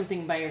can make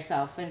something by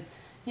yourself and.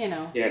 You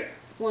know,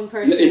 one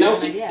person. You know,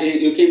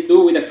 you can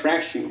do with a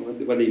fraction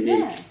what they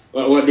make,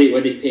 what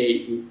they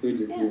pay in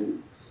studios,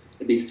 in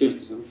the big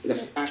studios. With a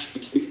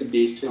fraction, you can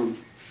be filmed.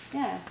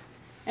 Yeah,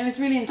 and it's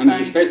really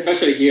inspiring. I mean,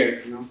 especially here,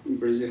 you know, in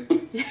Brazil.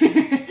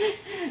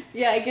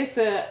 Yeah, I guess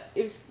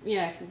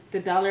the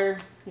dollar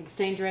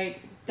exchange rate.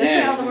 That's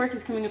why all the work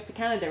is coming up to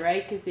Canada,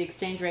 right? Because the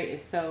exchange rate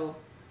is so.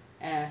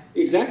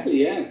 Exactly.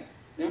 Yes.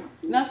 Yeah.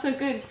 Not so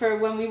good for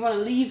when we want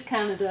to leave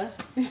Canada.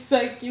 It's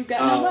like you've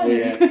got no money.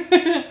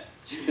 Yeah.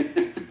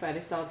 But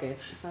it's all good.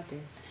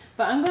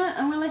 But I'm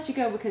gonna let you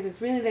go because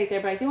it's really late there.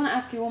 But I do want to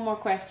ask you one more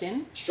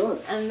question. Sure.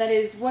 And that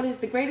is, what is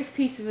the greatest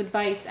piece of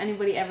advice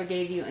anybody ever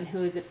gave you, and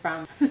who is it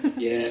from?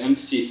 Yeah, let me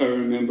see if I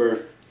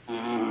remember.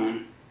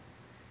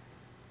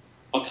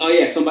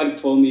 Somebody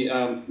told me.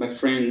 My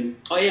friend.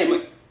 I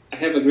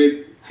have a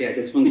great. Yeah,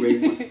 this one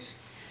great one.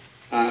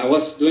 I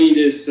was doing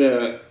this.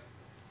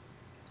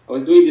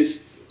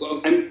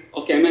 Well, I'm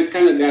a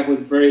kind of guy who's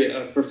very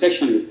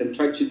perfectionist and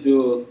try to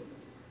do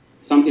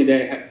something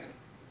that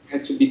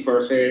has to be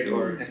perfect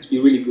or has to be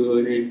really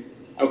good. And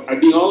I've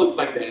been always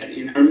like that.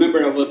 And I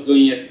remember I was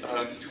doing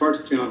a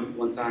short film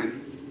one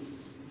time.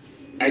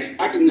 I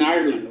started in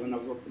Ireland when I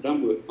was working for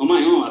Dunwood on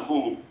my own at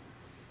home.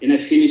 And I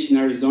finished in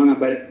Arizona,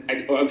 but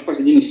of course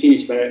I didn't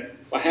finish. But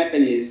what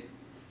happened is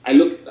I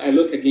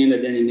looked again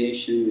at the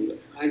animation.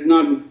 It's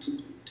not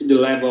to the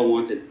level I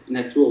wanted. And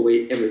I threw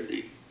away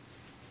everything.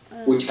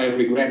 Which I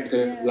regret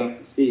because I'd love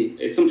to see.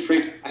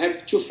 I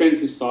have 2 friends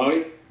who saw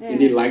it and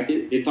they liked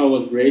it. They thought it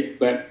was great,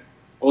 but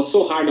I was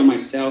so hard on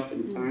myself at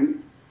the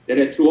time that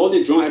I threw all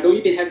the drawings. I don't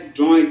even have the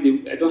drawings.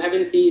 I don't have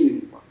anything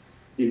anymore.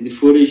 The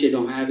footage, I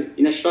don't have it.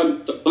 And I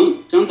shot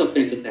tons of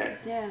pencil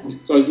tests. Yeah.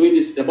 So I was doing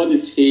this about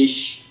this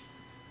fish,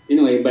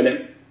 anyway. But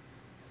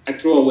I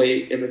threw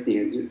away everything.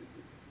 It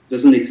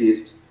doesn't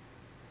exist.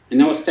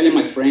 And I was telling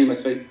my friend. My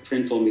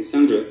friend told me,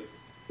 Sandra,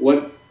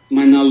 what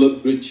might not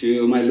look good to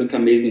you, might look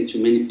amazing to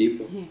many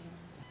people. Yeah.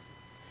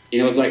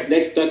 And I was like,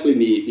 that stuck with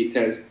me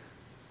because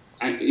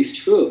it's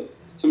true.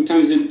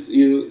 Sometimes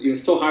you're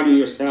so hard on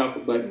yourself,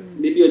 but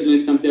maybe you're doing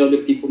something other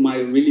people might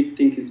really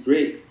think is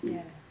great.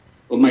 Yeah.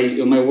 Or might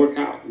work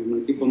out.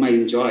 People might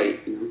enjoy it.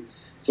 You know.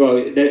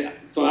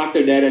 So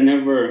after that,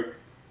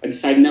 I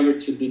decided never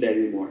to do that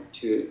anymore.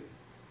 To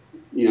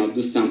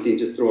do something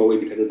just throw away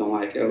because I don't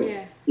like it.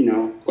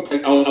 Of course,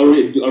 I'll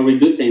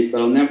redo things,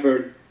 but I'll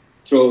never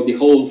throw the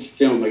whole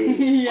film,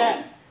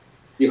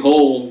 the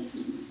whole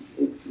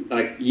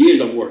years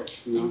of work.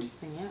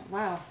 Interesting, yeah.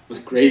 Wow. It was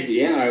crazy.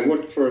 Yeah, I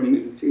worked for a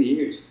few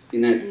years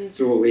and I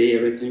threw away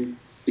everything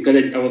because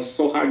I was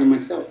so hard on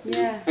myself.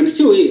 Yeah. I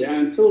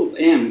still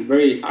am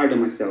very hard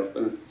on myself.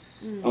 I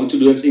want to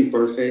do everything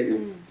perfect.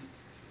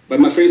 But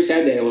my friend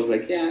said that I was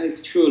like, yeah,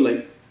 it's true.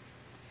 It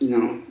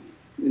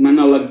might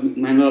not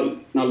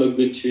look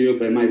good to you,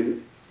 but it might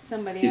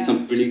be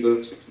something really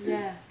good.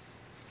 Yeah.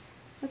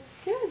 That's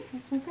good.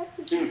 That's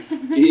impressive. Yeah.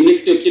 It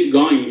makes you keep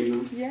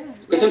going, Yeah.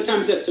 Because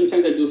sometimes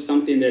I do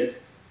something that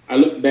I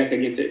look back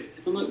against it.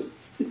 I'm like,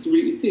 is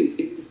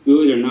this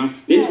good or not?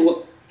 Yeah. Then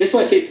that's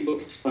why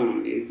Facebook's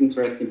fun. It's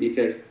interesting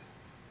because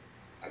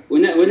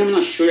when I'm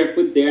not sure, I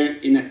put there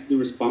and I see the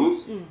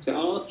response.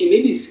 So okay,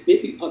 maybe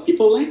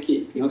people like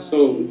it.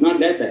 So it's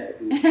not that bad.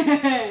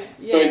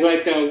 So it's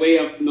like a way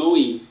of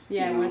knowing.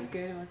 Yeah, what's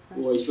good and what's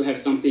fun. Or if you have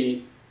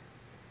something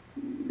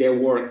that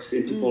works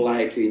and people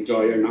like, you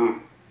enjoy or not.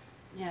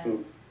 Yeah. So,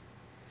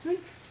 Sweet.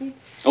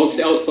 I would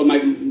say also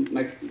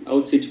I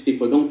would say to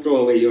people, don't throw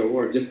away your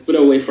work. Just put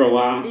it away for a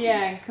while.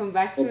 Yeah, and come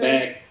back to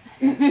it.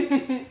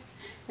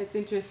 That's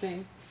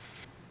interesting.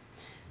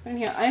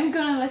 Anyhow, I'm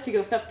gonna let you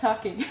go. Stop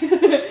talking.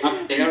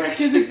 Okay, all right.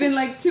 Because it's been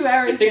like 2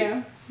 hours now.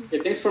 Yeah,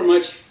 thanks for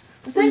much.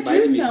 Well, thank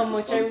you so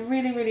much. I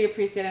really, really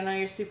appreciate it. I know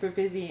you're super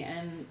busy,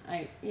 and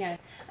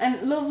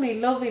and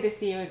lovely to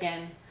see you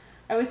again.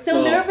 I was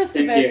so nervous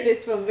about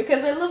this one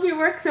because I love your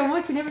work so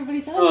much, and everybody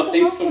said, "Oh,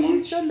 thanks so much.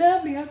 It's so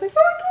lovely." I was like,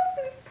 "Oh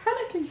my God,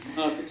 I'm panicking."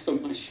 Oh, thanks so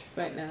much.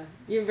 But no,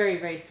 you're very,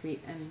 very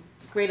sweet and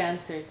great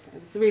answers. It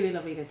was really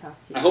lovely to talk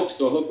to you. I hope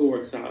so. I hope it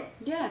works out.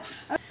 Yeah.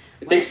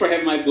 Thanks for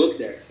having my book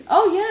there.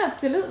 Oh yeah,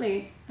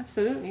 absolutely.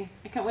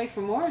 I can't wait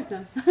for more of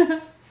them.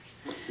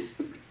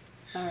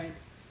 All right.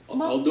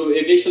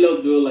 Eventually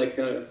I'll do like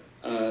a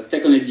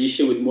second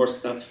edition with more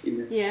stuff in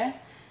there. Yeah,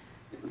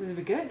 that'll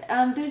be good.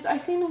 And I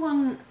seen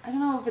one. I don't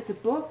know if it's a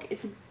book.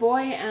 It's a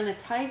boy and a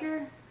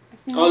tiger. I've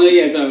seen. Oh no,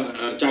 yeah, it's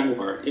a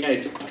jaguar. Yeah,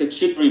 it's like a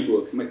children's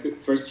book. My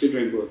first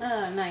children's book.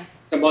 Oh, nice.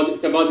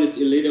 It's about this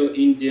little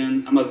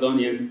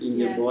Amazonian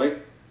Indian boy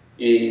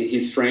and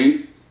his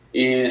friends.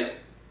 And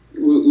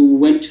we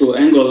went to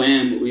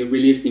Angoulême. We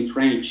released in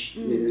French,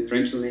 the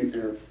French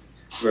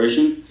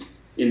version.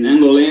 In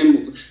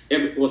Angoulême,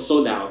 it was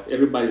sold out.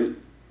 Everybody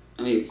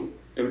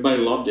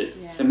loved it.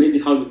 Yeah. It's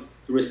amazing how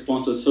the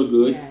response was so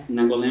good in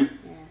Angoulême.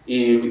 Yeah.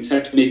 And we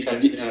decided to make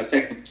a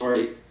second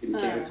story with the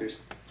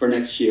characters for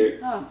next year.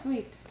 Oh,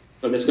 sweet.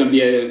 So there's going to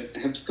be I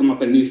have to come up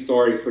with a new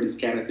story for these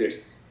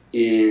characters.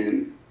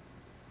 And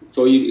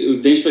so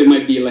eventually it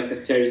might be like a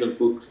series of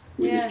books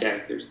with these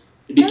characters.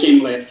 It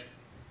became like,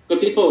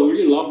 because people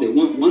really loved it.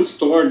 One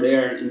store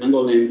there in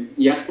Angoulême,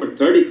 he asked for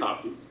 30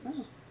 copies.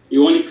 Oh.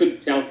 You only could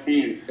sell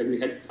 10 because we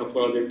had to sell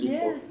for other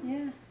people.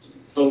 Yeah.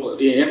 So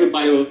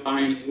everybody was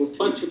buying. It was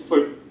fun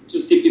to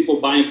see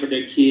people buying for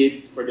their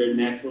kids, for their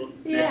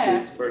nephews,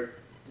 for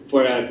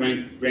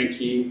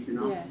grandkids, you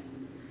know. Yeah.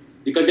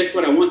 Because that's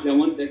what I want. I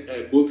want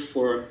a book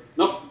for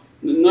not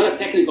a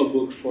technical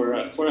book for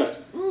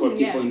us, for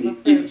people in the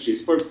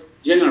industries, for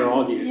general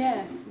audience.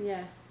 Yeah.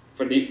 Yeah.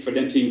 For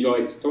them to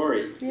enjoy the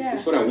story. Yeah.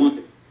 That's what I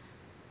wanted.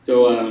 So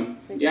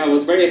I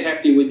was very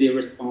happy with the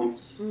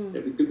response.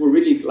 People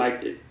really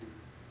liked it.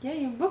 Yeah,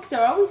 your books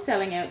are always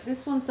selling out.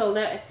 This one sold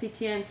out at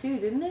CTN too,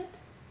 didn't it?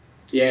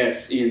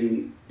 Yes,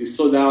 it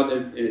sold out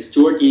at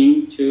Stuart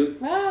Inn too.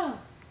 Wow,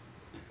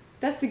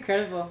 that's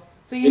incredible.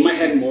 So they might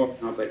have more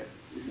now, but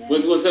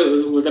was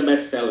a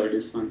bestseller.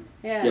 This one,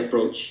 the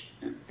approach.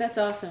 Yeah. That's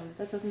awesome.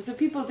 So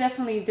people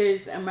definitely,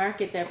 there's a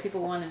market there.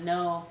 People want to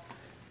know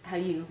how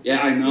you.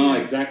 Yeah, I know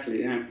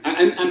exactly. Yeah,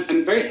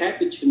 I'm very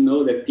happy to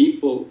know that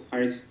people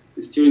are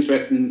still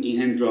interested in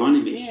hand-drawn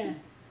animation.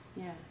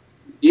 Yeah.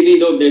 Even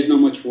though there's not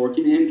much work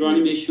in hand-drawn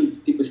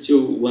animation, people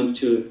still want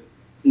to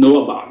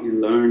know about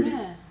and learn.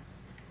 Yeah.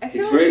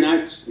 It's very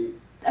nice.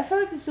 I feel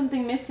like there's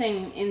something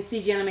missing in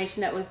CG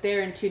animation that was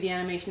there in 2D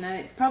animation, and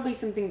it's probably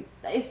something,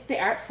 it's the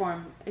art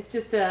form. It's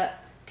just a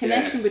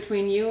connection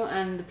between you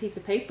and the piece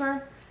of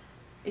paper.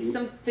 It's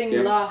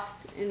something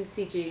lost in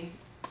CG.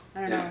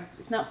 I don't know.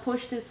 It's not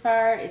pushed as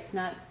far, it's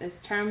not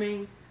as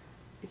charming,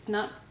 it's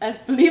not as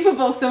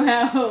believable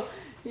somehow.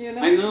 You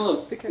know? I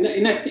know,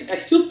 and I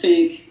still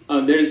think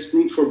there's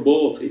room for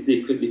both if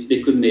they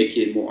could make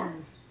it more.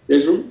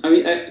 There's room. I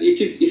mean, if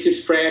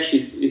it's fresh,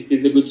 if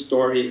it's a good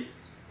story,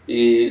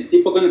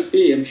 people are gonna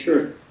see. I'm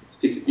sure,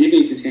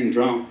 even if it's hand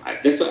drawn.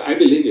 That's what I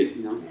believe it.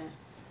 You know,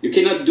 you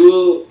cannot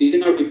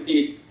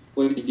repeat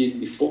what you did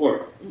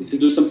before. If you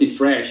do something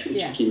fresh,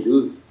 which you can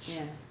do,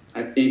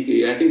 I think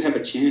you have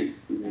a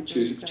chance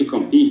to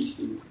compete.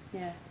 You know?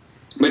 Yeah,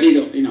 but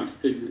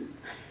studios,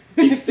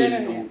 big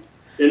studios,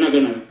 they're not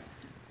gonna.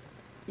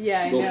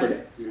 Yeah, go for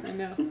that. I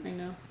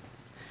know.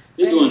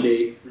 Maybe one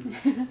day.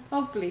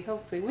 Hopefully.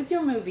 With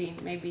your movie,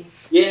 maybe.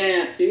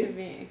 Yeah, see? Should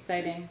be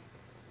exciting.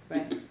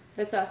 Right.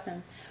 That's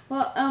awesome.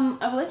 Well,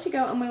 I will let you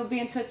go, and we'll be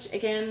in touch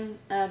again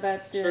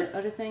about the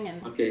other thing.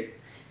 And okay.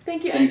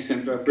 Thank you. Thanks,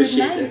 Sandra.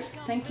 Appreciate it.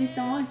 Thank you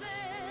so much.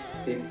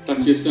 Okay. Talk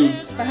to you soon.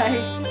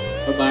 Bye.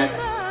 Bye-bye.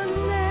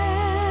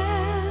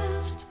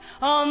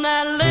 On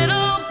that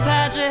little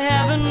patch of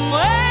heaven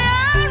where